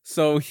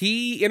 So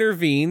he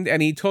intervened,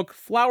 and he took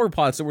flower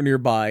pots that were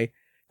nearby.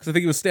 Because I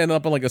think he was standing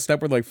up on like a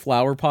step with like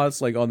flower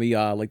pots, like on the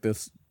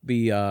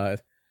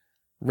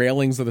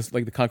railings of this,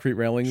 like the concrete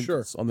railings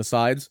on the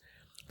sides.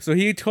 So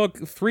he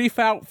took 3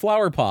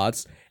 flower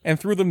pots and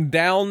threw them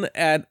down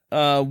at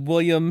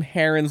William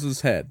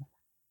Heirens' head.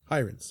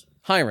 Heirens.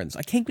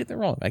 I can't get that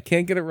wrong. I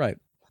can't get it right.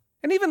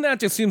 And even that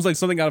just seems like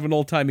something out of an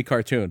old-timey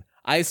cartoon.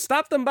 I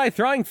stopped them by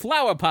throwing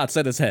flower pots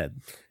at his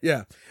head.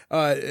 Yeah.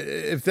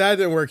 If that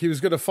didn't work, he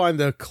was going to find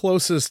the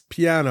closest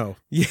piano.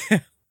 Yeah.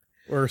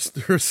 Or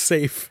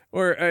safe.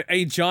 Or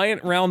a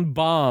giant round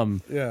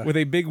bomb with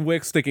a big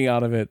wick sticking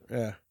out of it.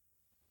 Yeah.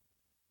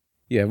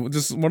 Yeah,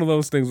 just one of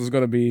those things was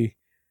going to be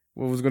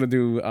what was going to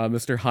do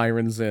Mr.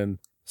 Heirens in.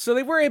 So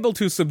they were able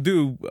to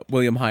subdue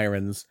William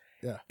Heirens.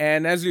 Yeah.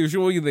 And as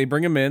usual, they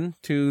bring him in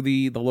to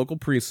the local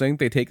precinct.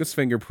 They take his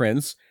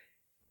fingerprints.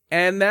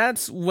 And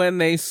that's when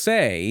they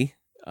say,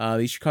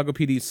 the Chicago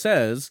PD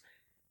says,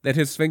 that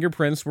his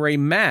fingerprints were a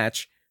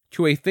match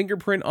to a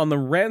fingerprint on the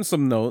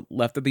ransom note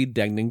left at the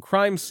Degnan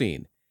crime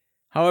scene.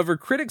 However,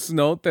 critics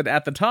note that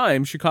at the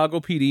time, Chicago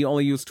PD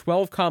only used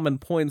 12 common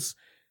points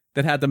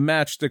that had to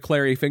match to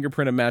declare a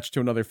fingerprint a match to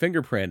another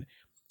fingerprint.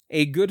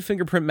 A good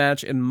fingerprint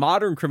match in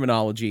modern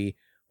criminology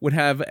would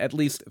have at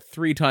least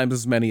 3 times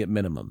as many at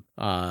minimum,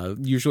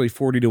 usually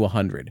 40 to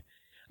 100.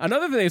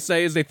 Another thing they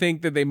say is they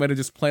think that they might have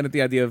just planted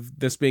the idea of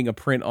this being a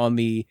print on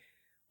the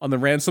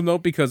ransom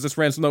note because this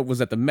ransom note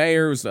was at the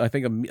mayor's. I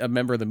think a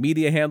member of the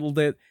media handled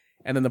it.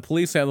 And then the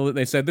police handled it, and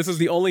they said, this is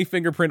the only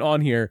fingerprint on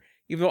here.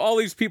 Even though all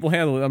these people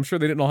handled it, I'm sure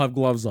they didn't all have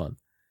gloves on.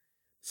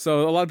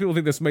 So a lot of people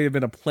think this may have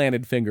been a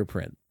planted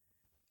fingerprint.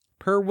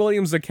 Per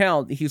Williams'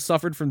 account, he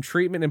suffered from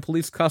treatment in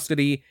police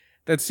custody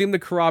that seemed to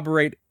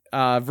corroborate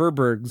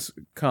Verberg's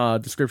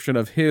description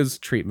of his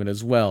treatment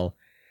as well.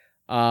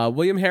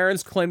 William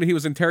Heirens claimed that he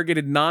was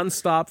interrogated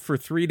nonstop for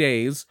 3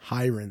 days.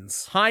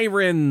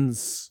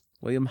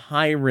 William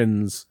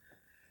Heirens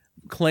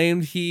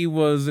claimed he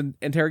was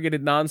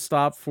interrogated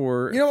nonstop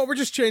for... You know what? We're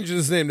just changing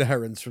his name to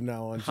Heirens from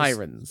now on.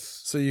 Heirens.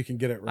 So you can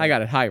get it right. I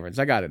got it. Heirens.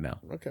 I got it now.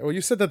 Okay. Well, you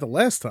said that the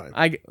last time.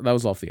 That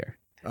was off the air.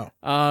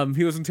 Oh.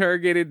 He was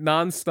interrogated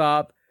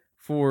nonstop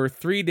for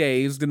 3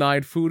 days,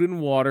 denied food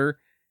and water,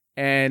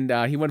 and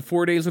he went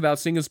 4 days without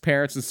seeing his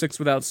parents and 6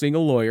 without seeing a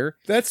lawyer.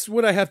 That's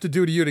what I have to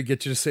do to you to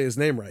get you to say his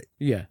name right.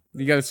 Yeah.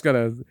 You just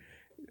gotta...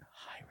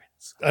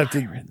 Heirens. I have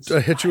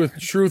to hit you with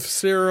truth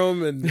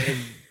serum and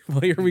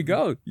Well, here we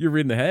go. You're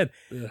reading ahead.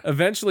 Yeah.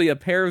 Eventually, a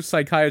pair of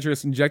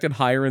psychiatrists injected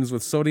Heirens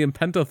with sodium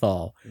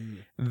pentothal.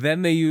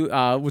 Then they,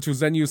 which was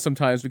then used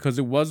sometimes because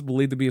it was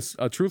believed to be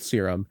a truth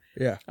serum.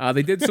 Yeah.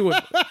 They did so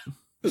with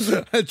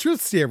a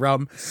truth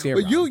serum.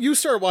 But you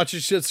start watching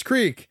Schitt's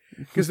Creek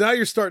because now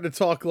you're starting to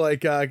talk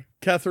like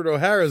Catherine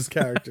O'Hara's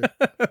character.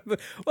 Well,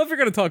 if you're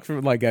going to talk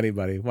for like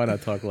anybody, why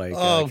not talk like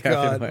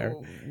Catherine O'Hara?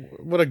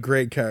 What a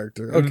great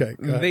character. Okay.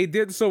 They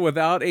did so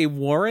without a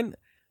warrant,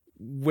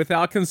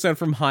 without consent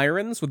from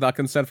Heirens, without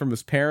consent from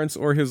his parents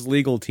or his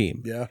legal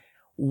team. Yeah.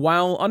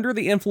 While under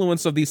the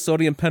influence of the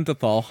sodium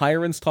pentothal,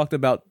 Heirens talked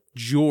about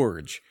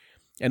George,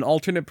 an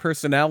alternate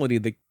personality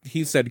that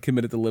he said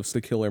committed the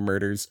Lipstick Killer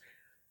murders.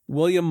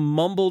 William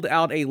mumbled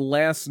out a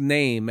last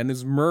name, and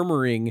his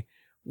murmuring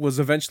was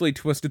eventually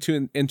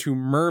twisted into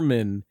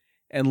Merman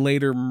and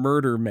later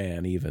Murder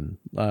Man, even.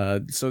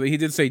 So he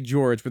did say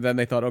George, but then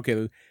they thought,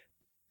 okay,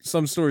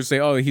 some stories say,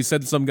 oh, he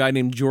said some guy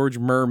named George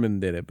Merman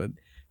did it, but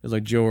it was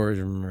like George,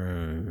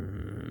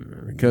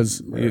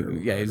 because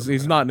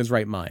he's not in his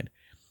right mind.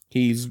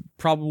 He's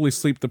probably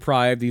sleep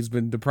deprived. He's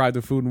been deprived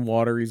of food and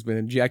water. He's been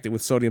injected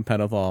with sodium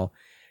pentothal.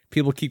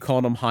 People keep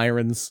calling him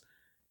Heirens,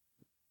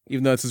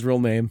 even though it's his real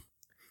name.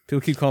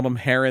 People keep calling him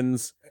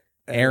Heirens,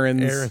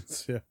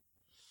 Heirens.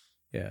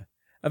 Yeah.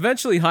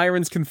 Eventually,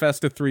 Heirens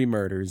confessed to 3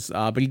 murders,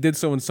 but he did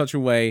so in such a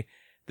way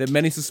that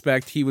many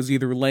suspect he was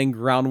either laying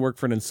groundwork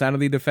for an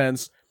insanity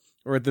defense,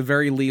 or at the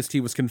very least, he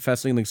was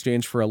confessing in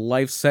exchange for a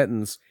life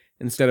sentence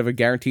instead of a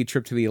guaranteed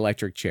trip to the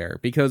electric chair.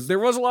 Because there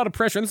was a lot of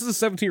pressure, and this is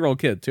a 17-year-old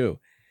kid, too.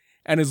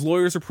 And his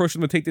lawyers are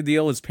pushing him to take the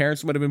deal, his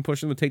parents might have been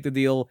pushing him to take the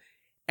deal,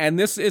 and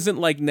this isn't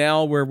like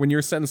now where when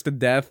you're sentenced to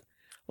death,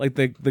 like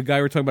the guy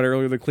we were talking about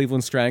earlier, the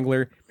Cleveland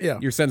Strangler. Yeah.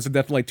 You're sentenced to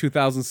death in like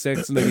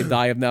 2006, and then you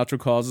die of natural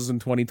causes in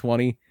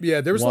 2020.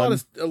 Yeah, there was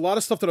a lot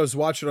of stuff that I was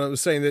watching. I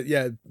was saying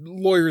that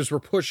lawyers were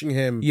pushing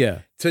him.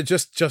 To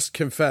just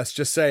confess,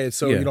 just say it,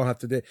 so you don't have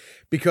to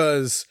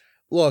because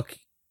look,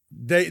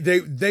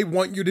 they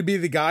want you to be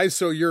the guy,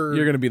 so you're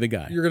going to be the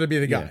guy. You're going to be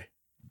the guy. Yeah.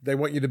 They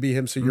want you to be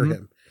him, so you're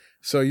him.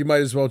 So you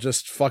might as well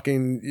just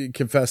fucking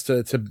confess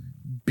to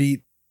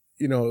beat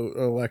an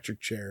electric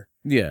chair.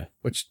 Yeah,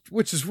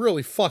 which is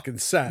really fucking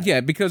sad. Yeah,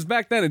 because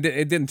back then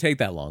it didn't take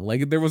that long.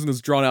 Like there wasn't this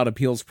drawn out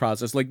appeals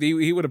process. Like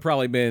he would have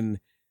probably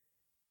been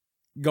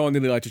going to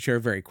the electric chair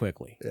very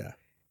quickly. Yeah,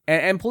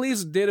 and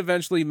police did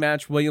eventually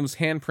match Williams'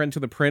 handprint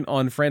to the print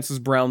on Francis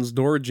Brown's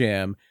door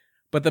jamb,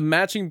 but the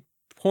matching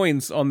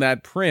points on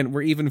that print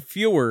were even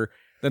fewer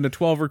than the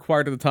 12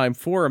 required at the time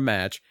for a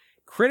match.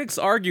 Critics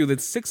argue that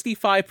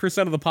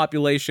 65% of the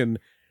population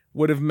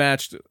would have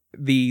matched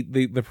the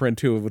print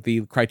too with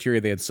the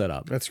criteria they had set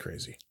up. That's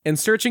crazy. In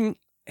searching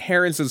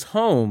Heirens'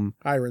 home...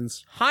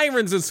 Heirens'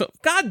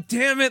 God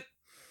damn it!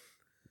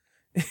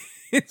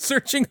 In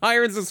searching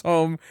Heirens'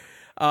 home,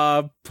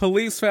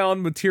 police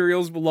found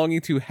materials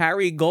belonging to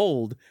Harry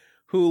Gold,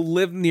 who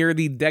lived near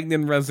the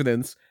Degnan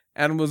residence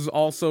and was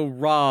also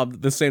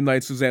robbed the same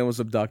night Suzanne was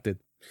abducted.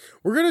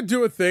 We're going to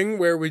do a thing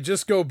where we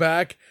just go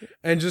back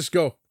and just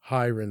go,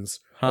 Heirens.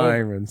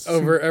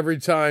 Over every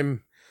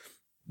time...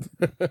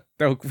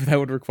 that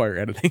would require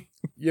editing.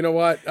 You know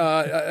what?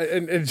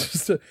 And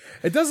just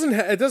it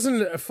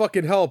doesn't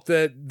fucking help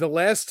that the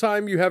last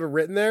time you have it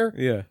written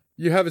there,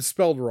 you have it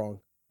spelled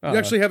wrong. You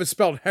actually have it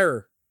spelled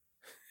Her.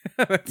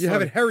 You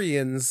have it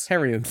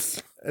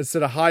Herrians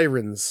instead of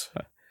Heirens.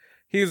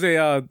 He was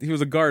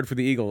a guard for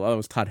the Eagle. Oh, it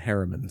was Todd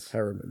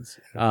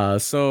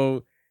Harrimans.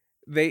 So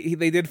they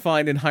did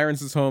find in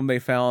Heirens' home. They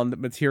found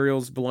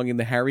materials belonging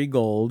to Harry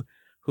Gold,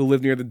 who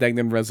lived near the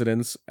Degnan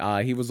residence.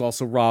 He was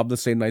also robbed the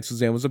same night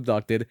Suzanne was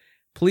abducted.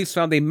 Police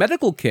found a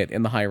medical kit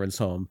in the Heirens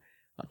home,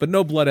 but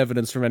no blood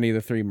evidence from any of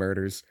the 3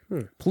 murders.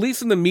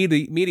 Police and the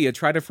media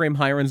tried to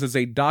frame Heirens as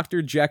a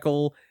Dr.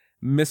 Jekyll,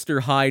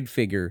 Mr. Hyde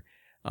figure.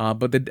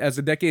 But as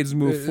the decades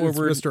move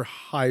forward... It's Mr.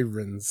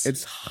 Heirens.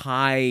 It's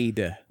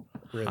Hyde.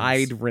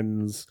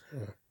 Heirens.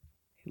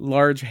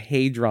 Large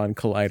Hadron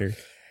Collider.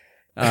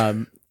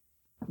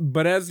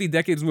 But as the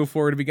decades move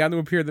forward, it began to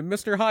appear that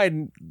Mr.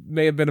 Hyde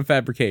may have been a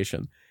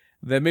fabrication.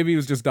 That maybe he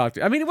was just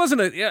Dr. I mean, it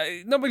wasn't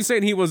nobody's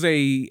saying he was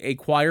a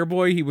choir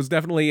boy. He was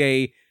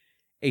definitely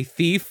a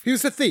thief. He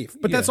was a thief,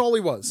 but that's all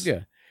he was.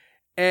 Yeah.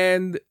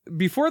 And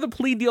before the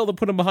plea deal to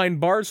put him behind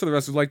bars for the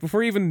rest of his life,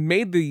 before he even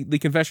made the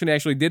confession he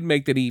actually did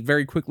make that he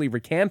very quickly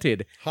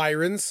recanted.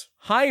 Heirens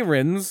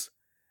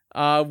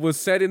was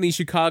said in the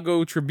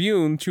Chicago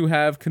Tribune to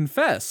have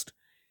confessed.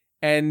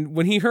 And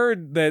when he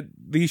heard that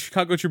the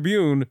Chicago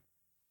Tribune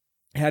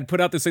had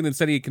put out this thing that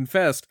said he had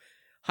confessed,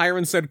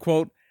 Heirens said,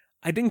 quote,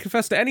 "I didn't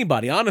confess to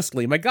anybody,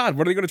 honestly. My God,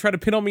 what are they going to try to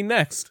pin on me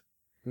next?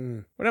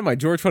 What am I,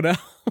 George Hodel?"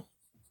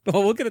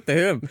 Oh, we'll get to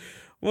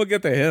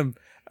him.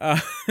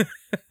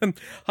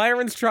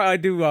 Heirens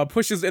tried to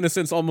push his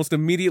innocence almost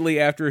immediately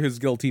after his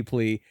guilty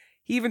plea.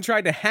 He even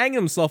tried to hang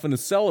himself in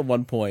his cell at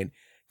one point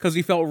because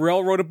he felt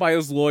railroaded by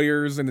his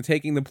lawyers into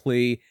taking the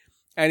plea.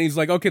 And he's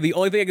like, okay, the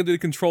only thing I can do to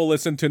control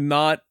this and to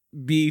not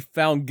be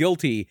found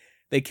guilty,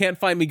 they can't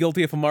find me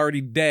guilty if I'm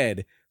already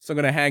dead, so I'm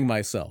going to hang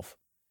myself.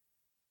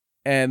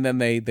 And then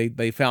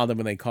they found him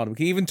and they caught him.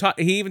 He even tried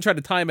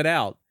to time it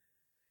out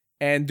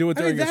and do it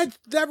during that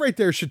right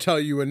there should tell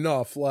you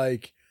enough.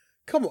 Like,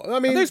 come on. I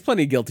mean, there's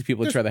plenty of guilty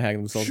people that try to hang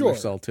themselves in their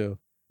cell too.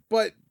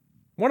 But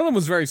one of them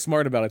was very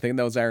smart about it. I think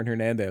that was Aaron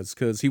Hernandez,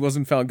 because he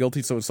wasn't found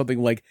guilty. So it's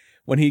something like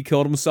when he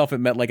killed himself, it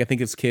meant like I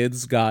think his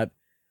kids got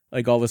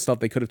like all this stuff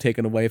they could have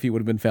taken away if he would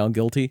have been found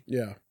guilty.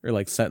 Yeah. Or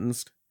like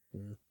sentenced.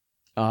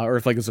 Or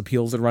if like his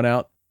appeals had run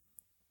out.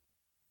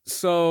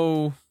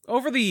 So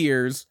over the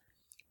years,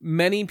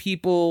 many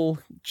people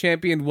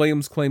championed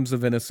Williams' claims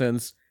of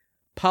innocence.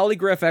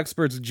 Polygraph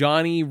experts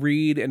Johnny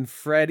Reed and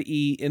Fred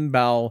E.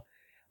 Inbal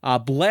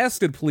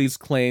blasted police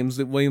claims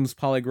that Williams'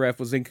 polygraph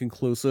was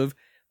inconclusive.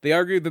 They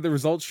argued that the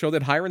results show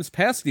that Heirens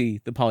passed the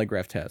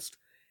polygraph test.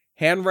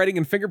 Handwriting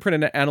and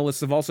fingerprint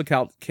analysts have also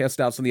cast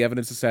doubts on the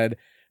evidence that said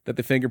that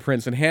the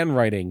fingerprints and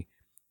handwriting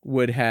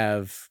would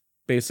have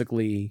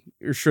basically,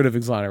 or should have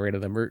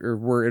exonerated them, or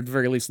were at the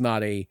very least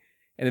not an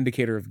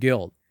indicator of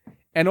guilt.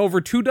 And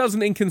over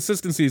 24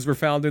 inconsistencies were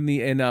found in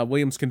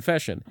Williams'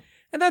 confession.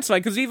 And that's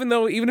fine, because even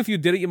if you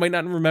did it, you might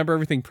not remember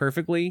everything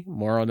perfectly.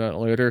 More on that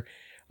later.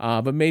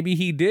 But maybe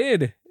he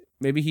did.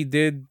 Maybe he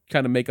did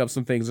kind of make up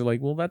some things. They're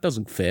like, well, that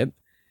doesn't fit.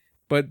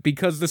 But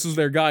because this is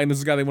their guy, and this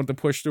is the guy they wanted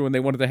to push through, and they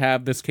wanted to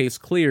have this case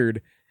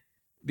cleared,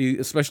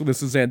 especially the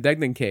Suzanne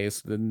Degnan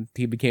case, then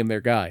he became their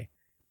guy.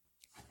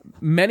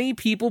 Many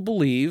people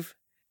believe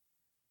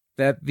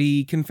that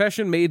the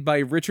confession made by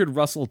Richard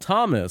Russell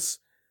Thomas,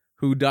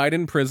 who died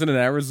in prison in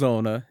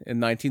Arizona in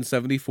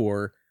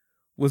 1974,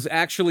 was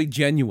actually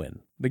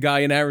genuine. The guy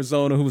in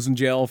Arizona who was in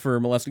jail for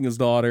molesting his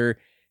daughter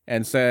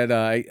and said,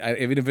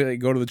 even if I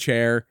go to the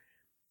chair,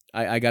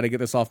 I got to get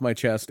this off my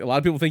chest. A lot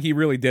of people think he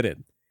really did it.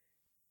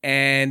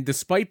 And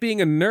despite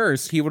being a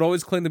nurse, he would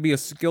always claim to be a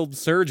skilled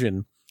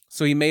surgeon,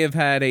 so he may have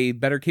had a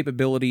better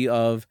capability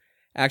of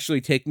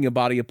actually taking a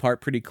body apart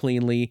pretty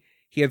cleanly.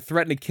 He had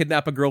threatened to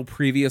kidnap a girl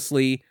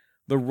previously.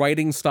 The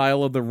writing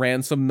style of the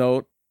ransom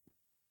note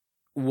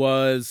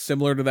was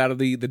similar to that of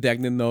the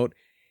Degnan note.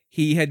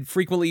 He had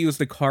frequently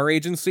used a car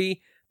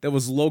agency that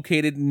was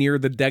located near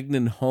the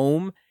Degnan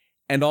home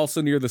and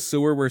also near the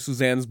sewer where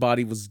Suzanne's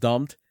body was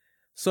dumped.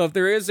 So if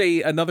there is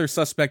another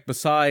suspect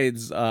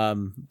besides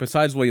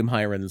William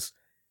Heirens,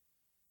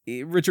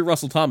 Richard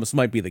Russell Thomas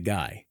might be the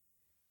guy.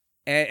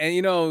 And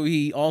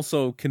he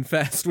also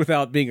confessed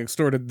without being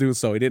extorted to do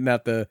so. He didn't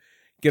have to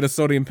get a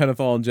sodium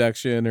pentothal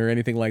injection or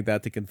anything like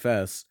that to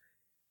confess.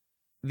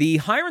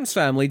 The Heirens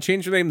family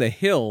changed their name to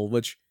Hill,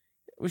 which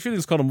we should have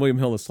just called him William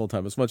Hill this whole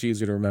time. It's much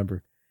easier to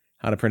remember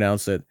how to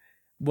pronounce it.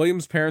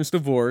 William's parents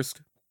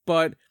divorced,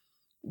 but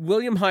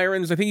William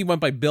Heirens, I think he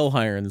went by Bill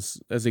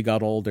Heirens as he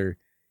got older.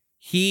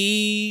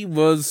 He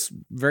was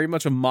very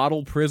much a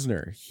model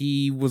prisoner.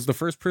 He was the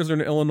first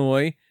prisoner in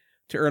Illinois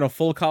to earn a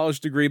full college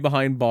degree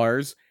behind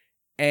bars,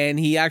 and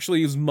he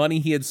actually used money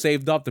he had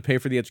saved up to pay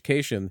for the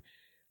education.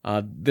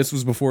 This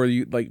was before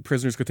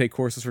prisoners could take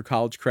courses for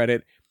college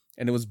credit,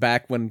 and it was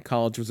back when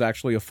college was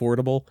actually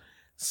affordable,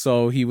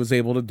 so he was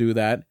able to do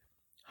that.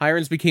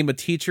 Heirens became a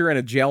teacher and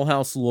a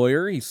jailhouse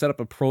lawyer. He set up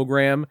a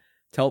program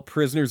to help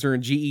prisoners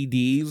earn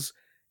GEDs,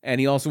 and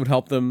he also would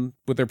help them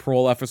with their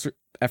parole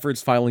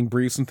efforts, filing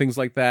briefs and things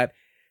like that.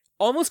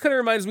 Almost kind of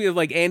reminds me of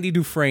like Andy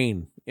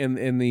Dufresne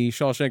in the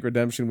Shawshank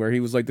Redemption, where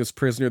he was like this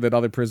prisoner that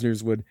other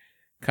prisoners would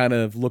kind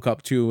of look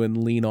up to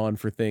and lean on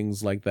for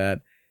things like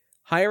that.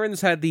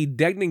 Heirens had the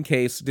Degnan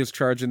case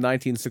discharged in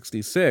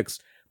 1966,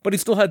 but he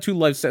still had 2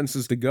 life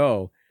sentences to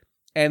go,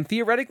 and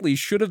theoretically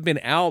should have been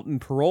out and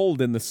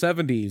paroled in the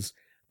 70s,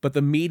 but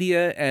the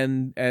media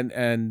and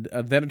then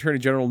Attorney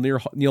General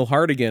Neil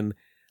Hartigan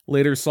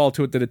later saw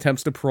to it that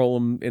attempts to parole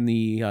him in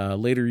the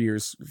later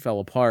years fell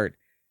apart.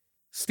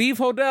 Steve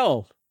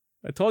Hodel,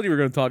 I told you we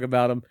were going to talk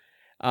about him.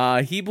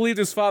 He believed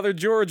his father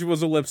George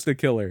was a lipstick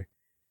killer.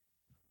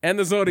 And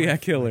the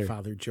Zodiac Killer. My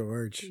father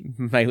George.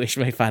 I wish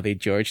my father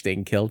George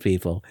didn't kill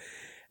people.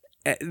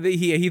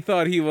 He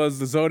thought he was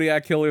the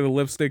Zodiac Killer, the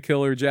Lipstick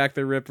Killer, Jack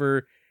the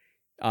Ripper,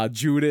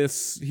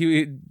 Judas.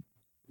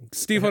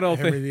 Steve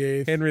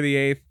Hodel. Henry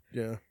VIII.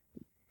 Yeah.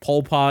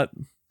 Pol Pot.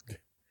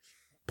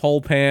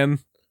 Pol Pan.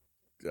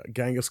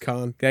 Genghis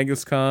Khan.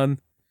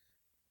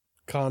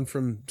 Khan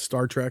from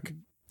Star Trek.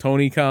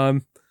 Tony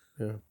Khan.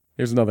 Yeah.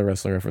 Here's another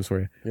wrestling reference for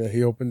you. Yeah,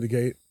 he opened the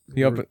gate.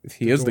 He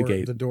is the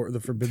gate.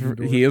 The forbidden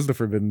door. He is the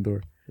forbidden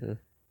door. Yeah.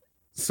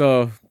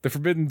 So the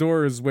forbidden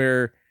door is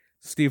where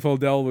Steve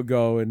Hodel would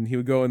go, and he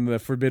would go in the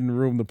forbidden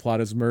room to plot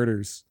his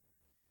murders.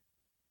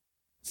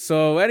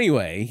 So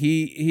anyway,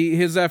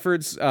 his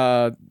efforts,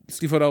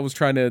 Steve Hodel was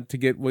trying to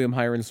get William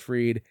Heirens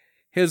freed.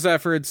 His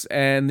efforts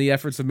and the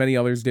efforts of many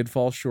others did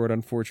fall short,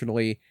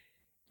 unfortunately.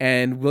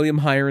 And William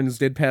Heirens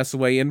did pass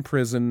away in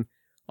prison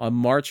on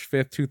March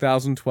 5th,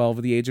 2012,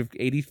 at the age of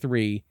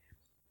 83,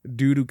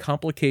 due to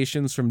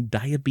complications from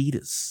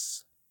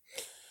diabetes.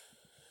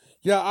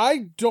 Yeah,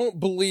 I don't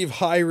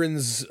believe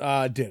Heirens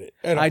did it.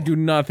 I do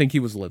not think he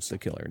was a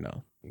lipstick killer,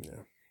 no. Yeah.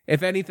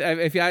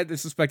 If you had to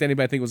suspect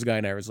anybody, I think it was a guy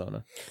in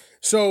Arizona.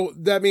 So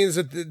that means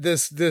that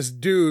this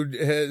dude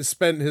has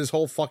spent his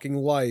whole fucking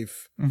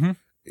life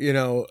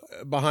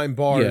behind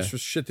bars for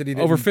shit that he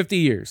did over 50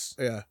 years.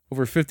 Yeah,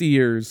 over 50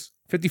 years,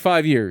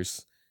 55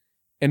 years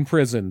in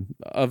prison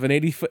of an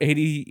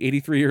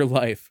 83-year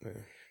life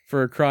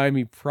for a crime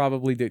he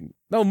probably didn't.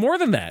 No, more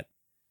than that.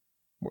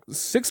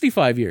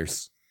 65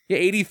 years. Yeah,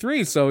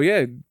 83. So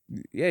yeah,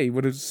 he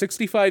would have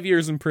 65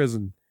 years in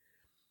prison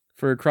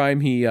for a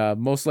crime he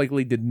most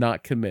likely did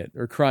not commit,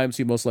 or crimes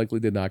he most likely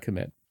did not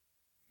commit.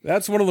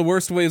 That's one of the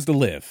worst ways to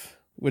live,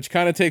 which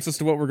kind of takes us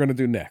to what we're going to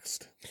do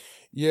next.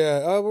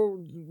 Yeah,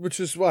 which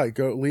is what?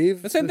 Go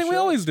leave? The same thing we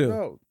always do.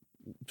 No,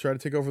 try to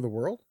take over the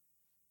world?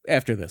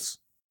 After this.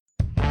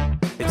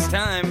 It's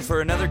time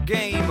for another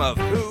game of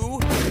Who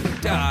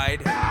Died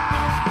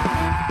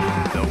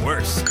the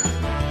Worst.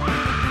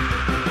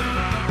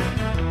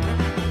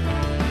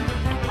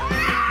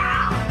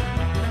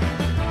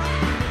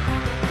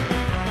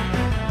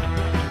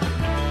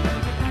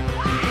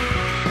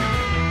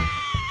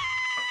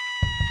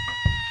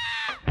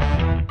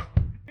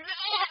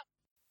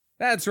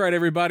 That's right,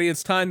 everybody.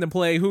 It's time to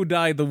play Who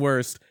Died the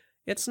Worst.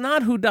 It's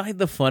not who died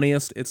the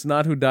funniest. It's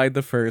not who died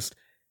the first.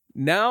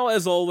 Now,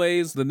 as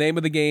always, the name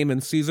of the game in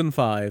Season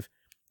 5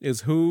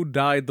 is Who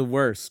Died the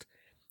Worst.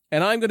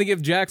 And I'm going to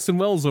give Jackson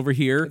Wells over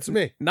here... It's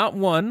me. Not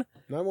one.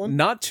 Not one?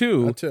 Not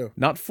two. Not two.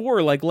 Not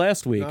four like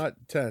last week. Not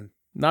 10.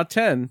 Not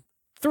 10.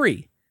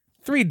 3.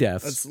 3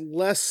 deaths. That's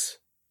less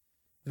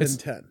than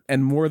 10.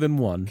 And more than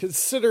 1.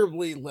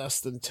 Considerably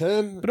less than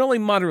 10. But only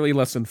moderately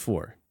less than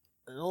 4.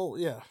 Oh,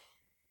 yeah.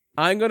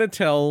 I'm going to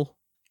tell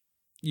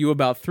you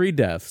about 3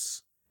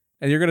 deaths,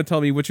 and you're going to tell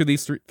me which of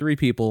these three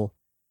people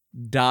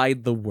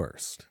died the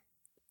worst.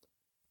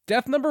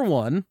 Death number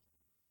 1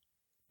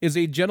 is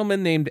a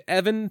gentleman named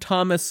Evan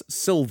Thomas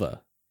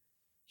Silva.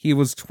 He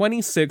was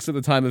 26 at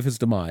the time of his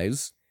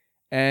demise,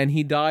 and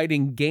he died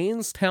in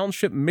Gaines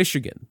Township,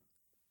 Michigan.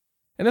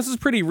 And this is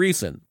pretty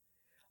recent.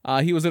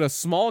 He was at a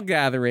small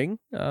gathering.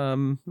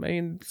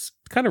 It's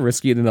kind of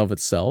risky in and of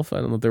itself. I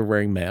don't know if they're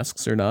wearing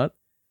masks or not.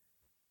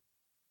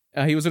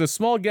 He was at a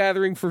small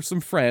gathering for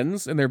some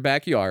friends in their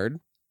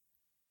backyard,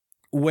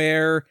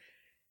 where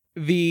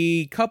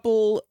the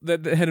couple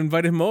that had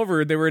invited him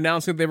over, they were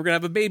announcing that they were going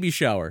to have a baby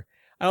shower.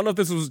 I don't know if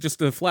this was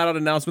just a flat-out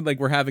announcement like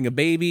we're having a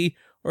baby,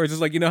 or it's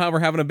just like, how we're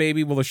having a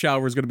baby? Well, the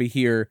shower is going to be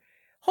here.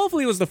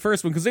 Hopefully it was the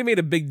first one, because they made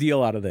a big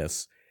deal out of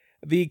this.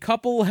 The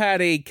couple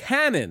had a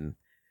cannon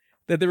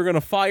that they were going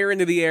to fire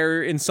into the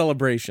air in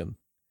celebration.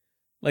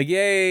 Like,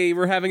 yay,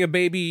 we're having a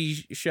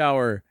baby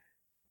shower.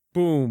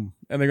 Boom.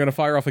 And they're going to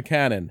fire off a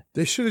cannon.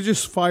 They should have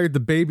just fired the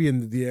baby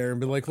into the air and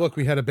been like, look,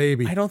 we had a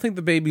baby. I don't think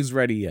the baby's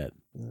ready yet.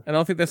 I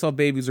don't think that's how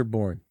babies are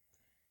born.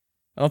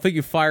 I don't think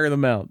you fire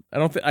them out.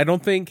 I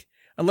don't think,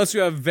 unless you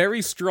have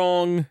very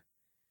strong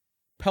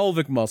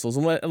pelvic muscles,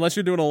 unless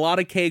you're doing a lot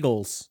of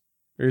Kegels.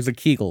 There's a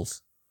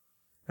Kegels.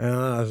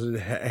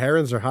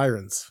 Heirens or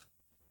Heirens?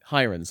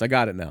 Heirens. I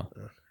got it now.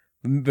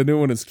 The new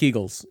one is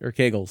Kegels or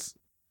Kegels.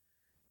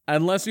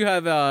 Unless you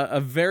have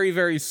a very,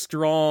 very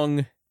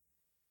strong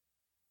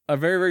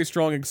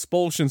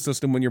expulsion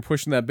system when you're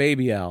pushing that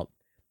baby out,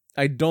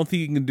 I don't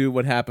think you can do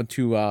what happened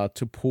to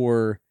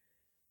poor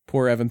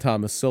Evan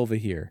Thomas Silva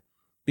here.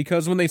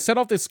 Because when they set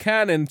off this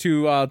cannon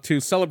to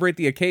celebrate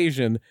the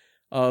occasion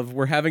of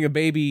we're having a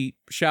baby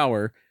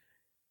shower,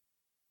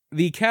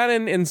 the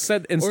cannon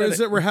instead or is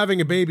it we're having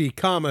a baby,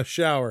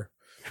 shower?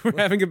 We're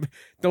having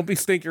don't be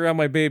stinking around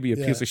my baby, you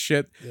piece of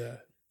shit. Yeah,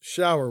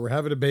 shower. We're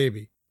having a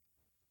baby.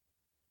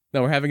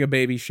 No, we're having a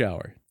baby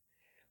shower.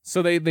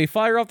 So they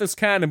fire off this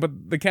cannon,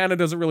 but the cannon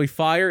doesn't really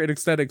fire. It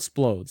instead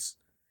explodes.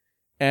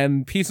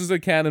 And pieces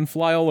of cannon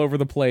fly all over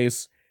the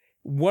place.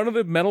 One of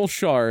the metal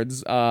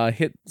shards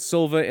hit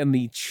Silva in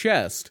the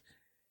chest,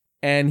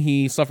 and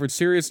he suffered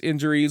serious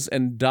injuries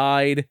and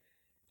died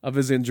of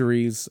his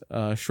injuries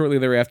shortly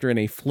thereafter in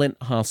a Flint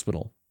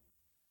hospital.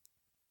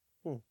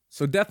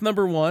 So death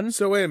number 1.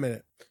 So wait a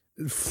minute.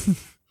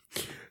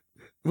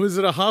 Was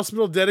it a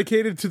hospital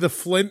dedicated to the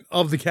Flint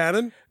of the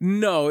cannon?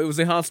 No, it was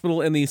a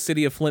hospital in the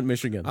city of Flint,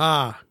 Michigan.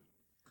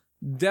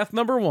 Death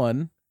number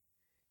 1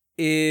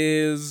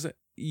 is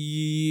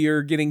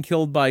you're getting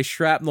killed by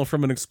shrapnel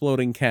from an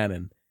exploding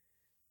cannon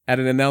at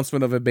an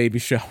announcement of a baby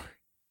shower.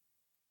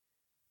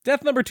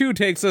 Death number 2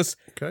 takes us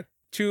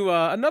to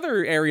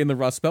another area in the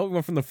Rust Belt. We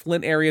went from the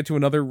Flint area to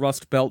another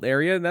Rust Belt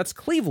area, and that's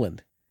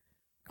Cleveland.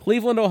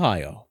 Cleveland,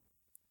 Ohio.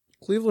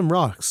 Cleveland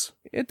rocks.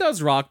 It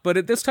does rock, but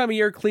at this time of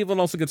year, Cleveland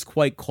also gets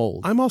quite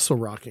cold. I'm also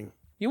rocking.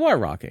 You are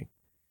rocking.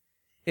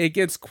 It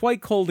gets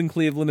quite cold in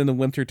Cleveland in the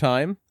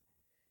wintertime,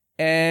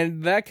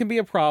 and that can be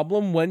a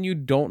problem when you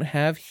don't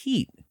have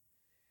heat.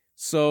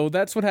 So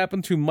that's what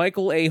happened to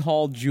Michael A.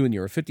 Hall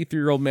Jr., a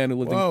 53-year-old man who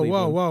lived in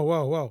Cleveland.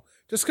 Whoa.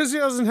 Just because he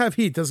doesn't have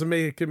heat doesn't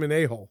make him an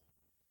a-hole.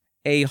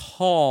 A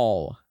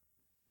Hall.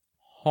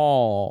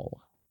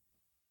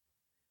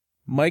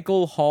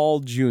 Michael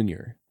Hall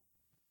Jr.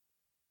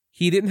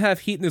 He didn't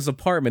have heat in his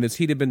apartment. His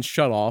heat had been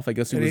shut off. I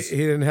guess he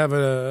didn't have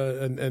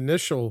an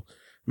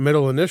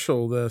middle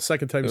initial the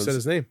second time he said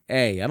his name.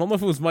 A. I don't know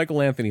if it was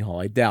Michael Anthony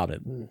Hall. I doubt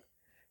it.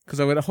 Because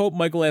I would hope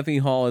Michael Anthony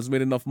Hall has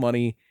made enough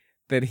money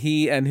that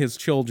he and his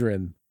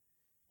children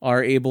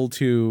are able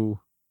to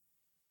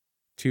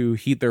to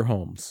heat their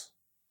homes.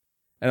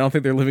 And I don't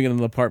think they're living in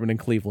an apartment in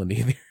Cleveland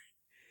either.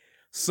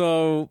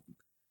 So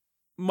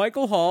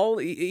Michael Hall,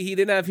 he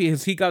didn't have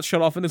his heat got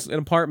shut off in his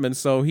apartment,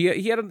 so he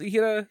had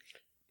an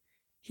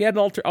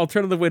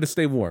alternative way to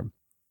stay warm.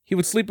 He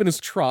would sleep in his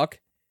truck,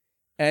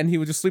 and he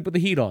would just sleep with the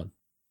heat on.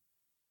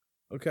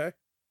 Okay.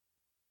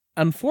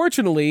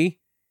 Unfortunately,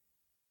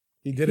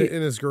 he did it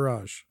in his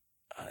garage.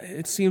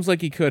 It seems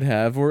like he could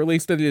have, or at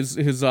least that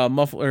his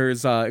muffler,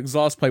 his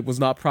exhaust pipe was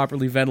not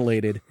properly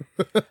ventilated.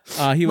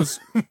 He was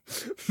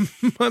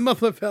my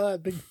muffler fell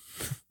out.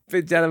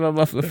 Big out of my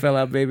muffler fell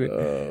out, baby.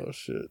 Oh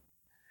shit.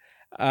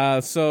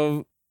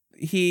 So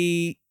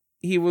he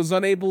was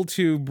unable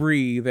to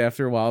breathe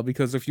after a while,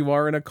 because if you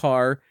are in a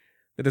car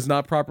that is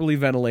not properly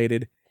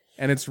ventilated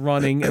and it's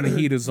running and the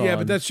heat is on, yeah,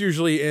 but that's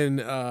usually in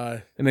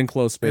an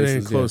enclosed space. In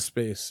an enclosed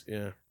space,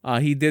 yeah.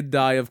 He did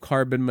die of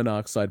carbon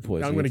monoxide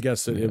poisoning. I'm going to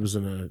guess that it was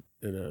in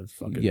a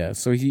fucking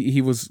So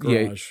he was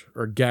garage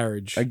or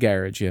garage. A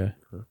garage, yeah.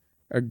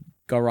 A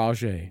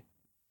garage.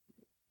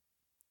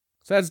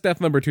 So that's death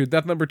number 2.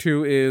 Death number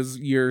 2 is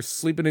you're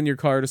sleeping in your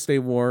car to stay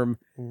warm,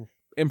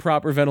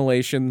 improper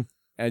ventilation,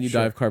 and you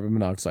die of carbon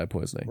monoxide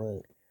poisoning.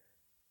 Right.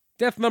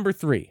 Death number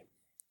 3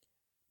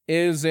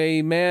 is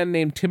a man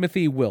named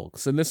Timothy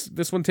Wilkes, and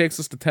this one takes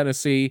us to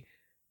Tennessee.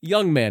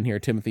 Young man here,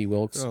 Timothy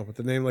Wilkes. Oh, with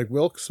a name like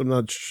Wilkes, I'm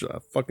not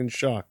fucking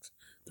shocked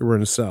that we're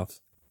in the South.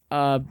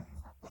 Don't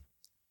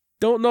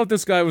know if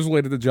this guy was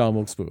related to John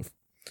Wilkes Booth.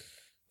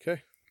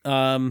 Okay.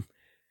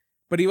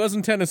 But he was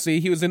in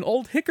Tennessee. He was in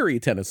Old Hickory,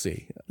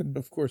 Tennessee.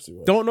 Of course he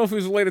was. Don't know if he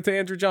was related to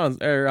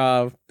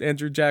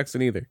Andrew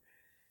Jackson either.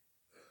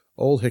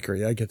 Old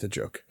Hickory, I get the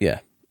joke. Yeah.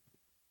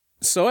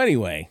 So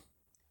anyway,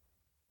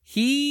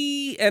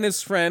 he and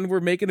his friend were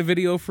making a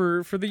video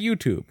for the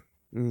YouTube.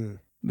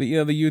 The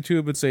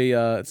YouTube, it's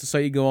a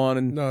site you go on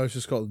and no, it's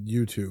just called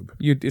YouTube.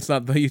 It's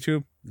not the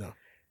YouTube. No.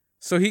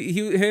 So he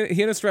and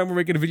his friend were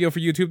making a video for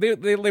YouTube.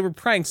 They were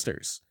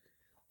pranksters.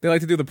 They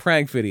like to do the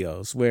prank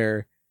videos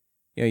where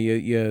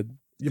you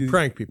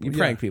prank people. You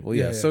prank people.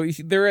 Yeah. So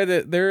they're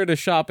at a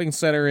shopping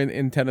center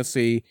in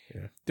Tennessee.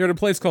 Yeah. They're at a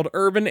place called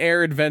Urban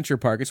Air Adventure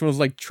Park. It's one of those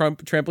like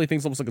trampoline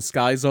things, almost like a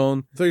Sky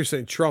Zone. I thought you were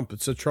saying Trump.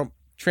 It's a Trump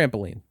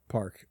trampoline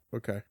park.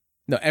 Okay.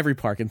 No, every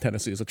park in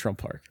Tennessee is a Trump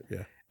park.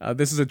 Yeah.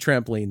 This is a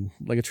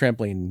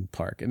trampoline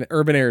park, an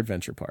urban air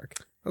adventure park.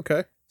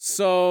 Okay.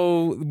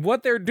 So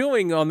what they're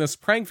doing on this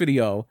prank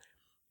video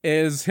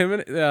is him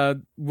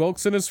and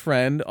Wilkes and his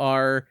friend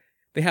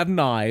they have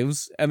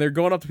knives and they're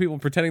going up to people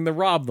pretending to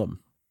rob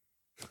them.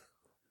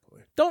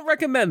 Don't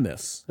recommend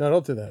this. No,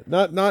 don't do that.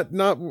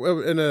 Not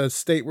in a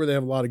state where they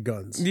have a lot of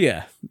guns.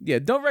 Yeah.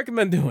 Don't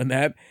recommend doing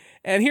that.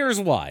 And here's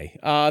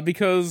why.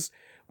 Because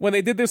when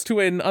they did this to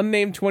an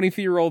unnamed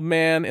 23-year-old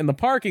man in the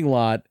parking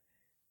lot,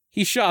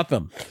 he shot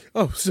them.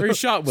 Oh, so he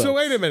shot Wilkes. So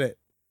wait a minute.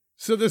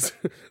 So this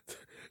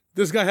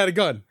guy had a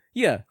gun.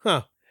 Yeah.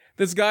 Huh.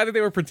 This guy that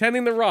they were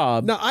pretending to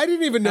rob. Now, I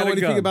didn't even know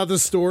anything about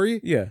this story.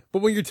 Yeah.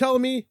 But when you're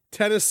telling me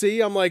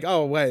Tennessee, I'm like,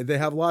 oh wait, they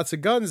have lots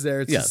of guns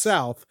there. It's the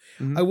South.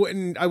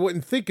 Mm-hmm. I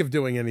wouldn't think of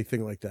doing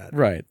anything like that.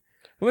 Right.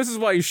 Well, this is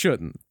why you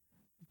shouldn't.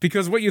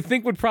 Because what you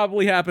think would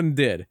probably happen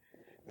did.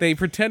 They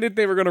pretended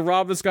they were going to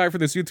rob this guy for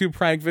this YouTube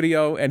prank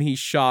video, and he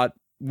shot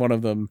one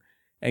of them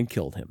and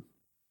killed him.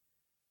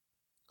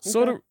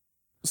 Okay.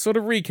 So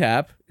to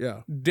recap,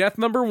 death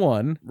number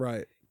 1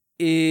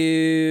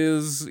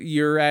 is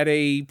you're at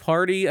a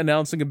party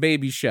announcing a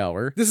baby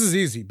shower. This is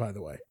easy, by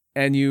the way.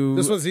 And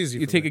this one's easy.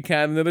 You take a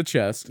cannon to the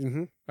chest,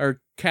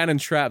 or cannon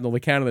shrapnel. The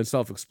cannon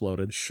itself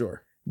exploded.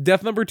 Sure.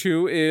 Death number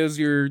 2 is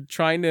you're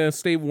trying to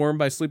stay warm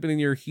by sleeping in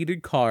your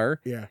heated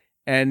car. Yeah.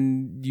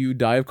 And you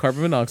die of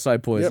carbon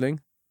monoxide poisoning.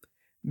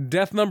 Yep.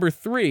 Death number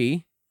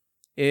 3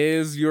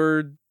 is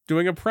you're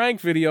doing a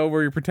prank video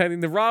where you're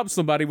pretending to rob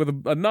somebody with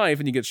a knife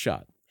and you get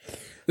shot.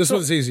 This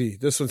one's easy.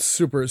 This one's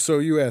super. So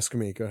you ask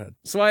me. Go ahead.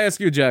 So I ask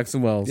you,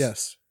 Jackson Wells.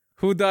 Yes.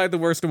 Who died the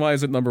worst and why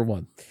is it number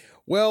 1?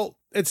 Well,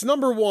 it's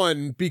number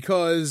 1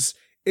 because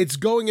it's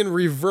going in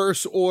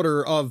reverse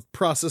order of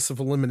process of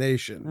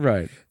elimination.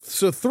 Right.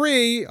 So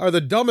 3 are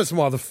the dumbest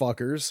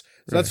motherfuckers.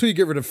 So that's who you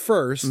get rid of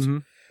first. Mm-hmm.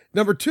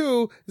 Number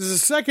 2 is the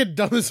second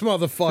dumbest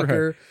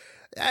motherfucker.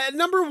 Right.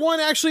 Number 1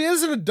 actually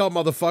isn't a dumb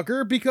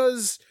motherfucker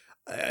because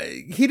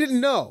he didn't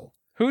know.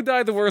 Who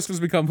died the worst has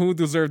become who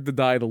deserved to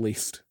die the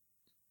least.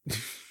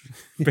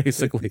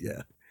 Basically.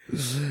 Yeah.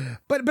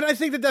 But I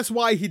think that's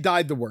why he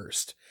died the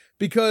worst.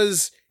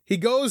 Because he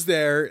goes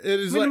there.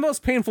 The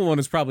most painful one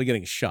is probably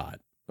getting shot.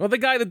 Well, the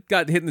guy that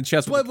got hit in the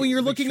chest. But when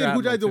you're looking at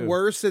who died the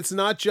worst, it's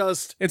not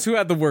just... It's who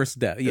had the worst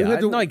death. Yeah,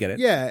 I get it.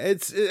 Yeah,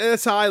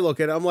 that's how I look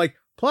at it. I'm like,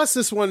 plus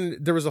this one,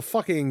 there was a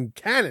fucking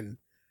cannon.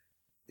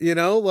 You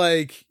know,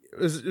 like,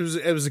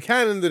 it was a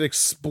cannon that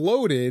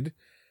exploded,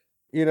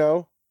 you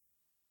know.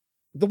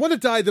 The one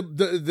that died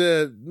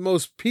the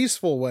most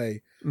peaceful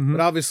way would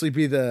obviously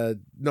be the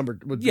number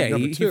 2.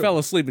 He fell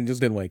asleep and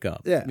just didn't wake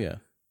up. Yeah.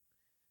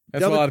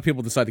 That's why a lot of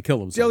people decide to kill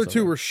themselves. The other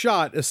 2 were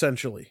shot,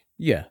 essentially.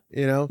 Yeah.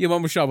 You know? Yeah,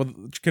 one was shot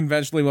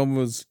conventionally, one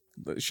was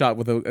shot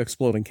with an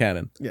exploding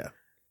cannon. Yeah.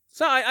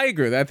 So I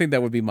agree with that. I think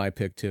that would be my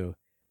pick, too.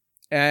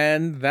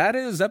 And that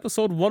is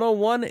episode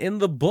 101 in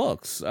the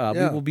books. We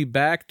will be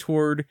back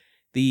toward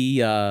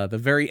the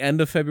very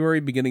end of February,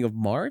 beginning of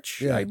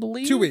March, I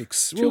believe. 2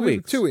 weeks. 2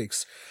 weeks. 2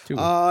 weeks.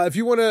 If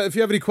you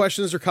have any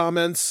questions or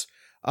comments,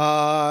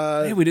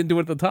 hey, we didn't do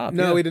it at the top.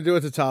 No, we didn't do it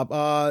at the top.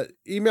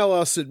 Email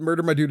us at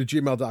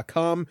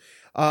murdermydude@gmail.com.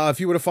 If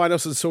you want to find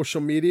us on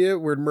social media,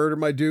 we're at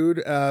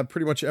murdermydude,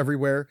 pretty much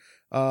everywhere.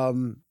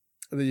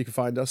 That you can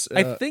find us.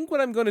 I think what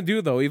I'm going to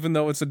do, though, even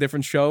though it's a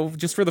different show,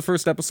 just for the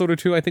first episode or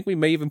two, I think we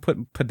may even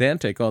put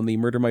Pedantic on the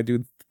Murder My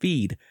Dude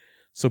feed,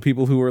 so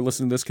people who are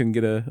listening to this can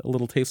get a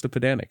little taste of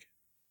Pedantic.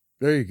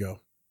 There you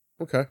go.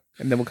 Okay.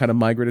 And then we'll kind of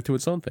migrate it to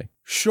its own thing.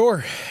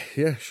 Sure.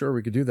 Yeah, sure.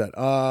 We could do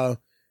that.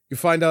 You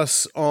find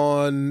us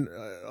on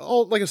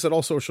like I said,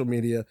 all social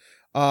media,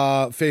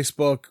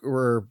 Facebook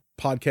or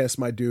Podcast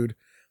My Dude.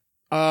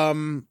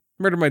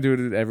 Murder My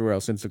Dude everywhere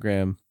else,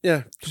 Instagram,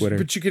 Twitter.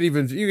 But you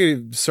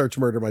could search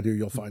Murder My Dude,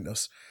 you'll find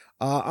us.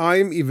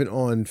 I'm even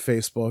on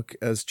Facebook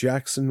as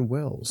Jackson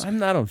Wells. I'm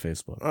not on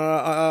Facebook.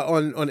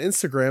 On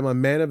Instagram,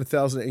 I'm Man of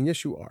 1,000, and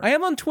yes, you are. I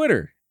am on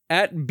Twitter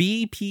at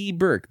BP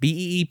Burke,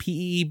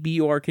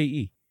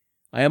 BEEPEBORKE.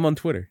 I am on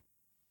Twitter.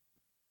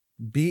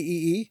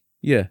 BEE?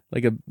 Yeah,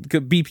 like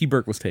BP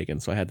Burke was taken,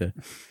 so I had to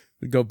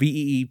go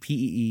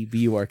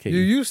BEEPEBURKE. You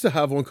used to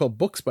have one called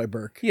Books by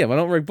Burke. Yeah, but I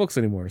don't write books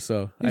anymore,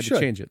 so I had to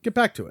change it. Get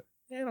back to it.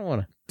 I don't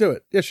want to. Do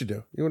it. Yes, you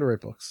do. You want to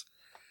write books.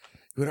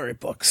 You want to write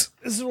books.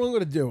 This is what I'm going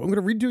to do. I'm going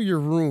to redo your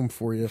room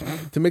for you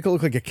to make it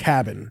look like a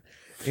cabin.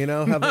 You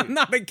know?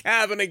 Not a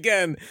cabin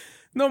again.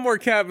 No more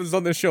cabins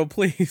on this show,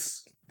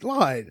 please.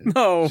 Lied.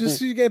 No.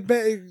 Just you get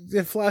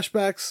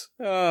flashbacks.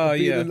 Oh,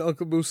 yeah. In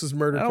Uncle Moose's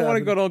murder cabin. I don't want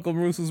to go to Uncle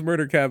Moose's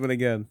murder cabin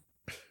again.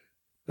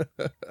 No.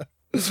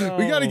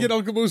 We got to get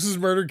Uncle Moose's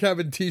murder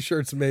cabin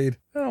t-shirts made.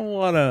 I don't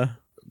want to.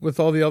 With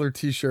all the other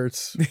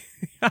t-shirts.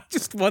 I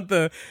just want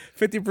the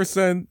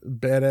 50%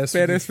 badass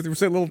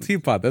 50% little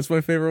teapot. That's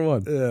my favorite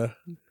one. Yeah.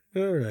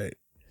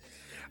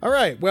 All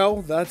right.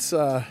 Well, that's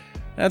our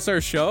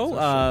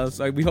show.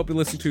 So we hope you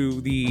listen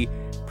to the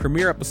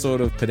premiere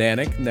episode of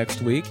Pedantic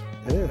next week.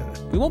 Yeah.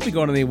 We won't be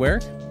going anywhere.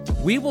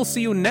 We will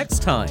see you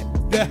next time.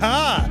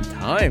 Yeah.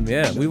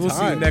 We will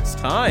see you next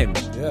time.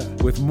 Yeah.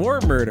 With more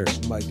Murder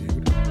My Dude.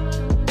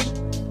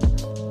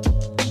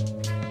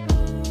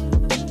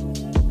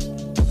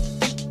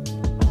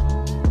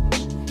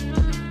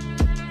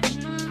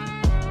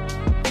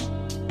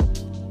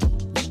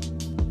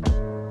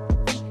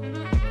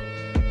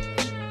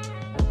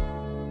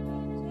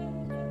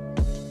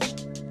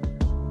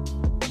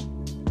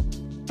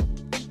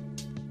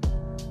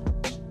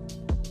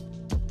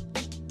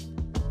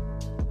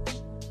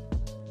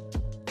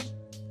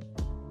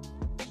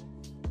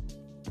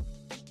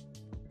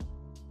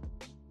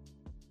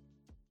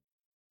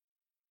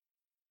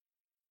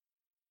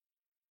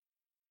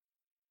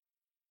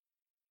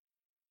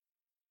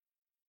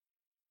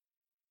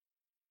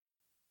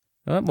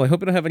 Well, I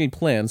hope you don't have any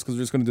plans, because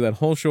we're just going to do that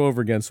whole show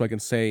over again so I can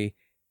say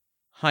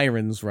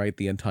Heirens right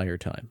the entire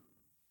time.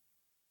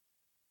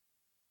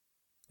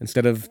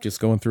 Instead of just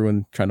going through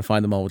and trying to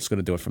find them all, we're just going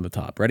to do it from the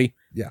top. Ready?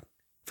 Yeah.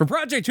 For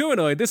Project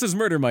Humanoid, this is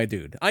Murder My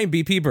Dude. I'm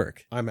BP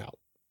Burke. I'm out.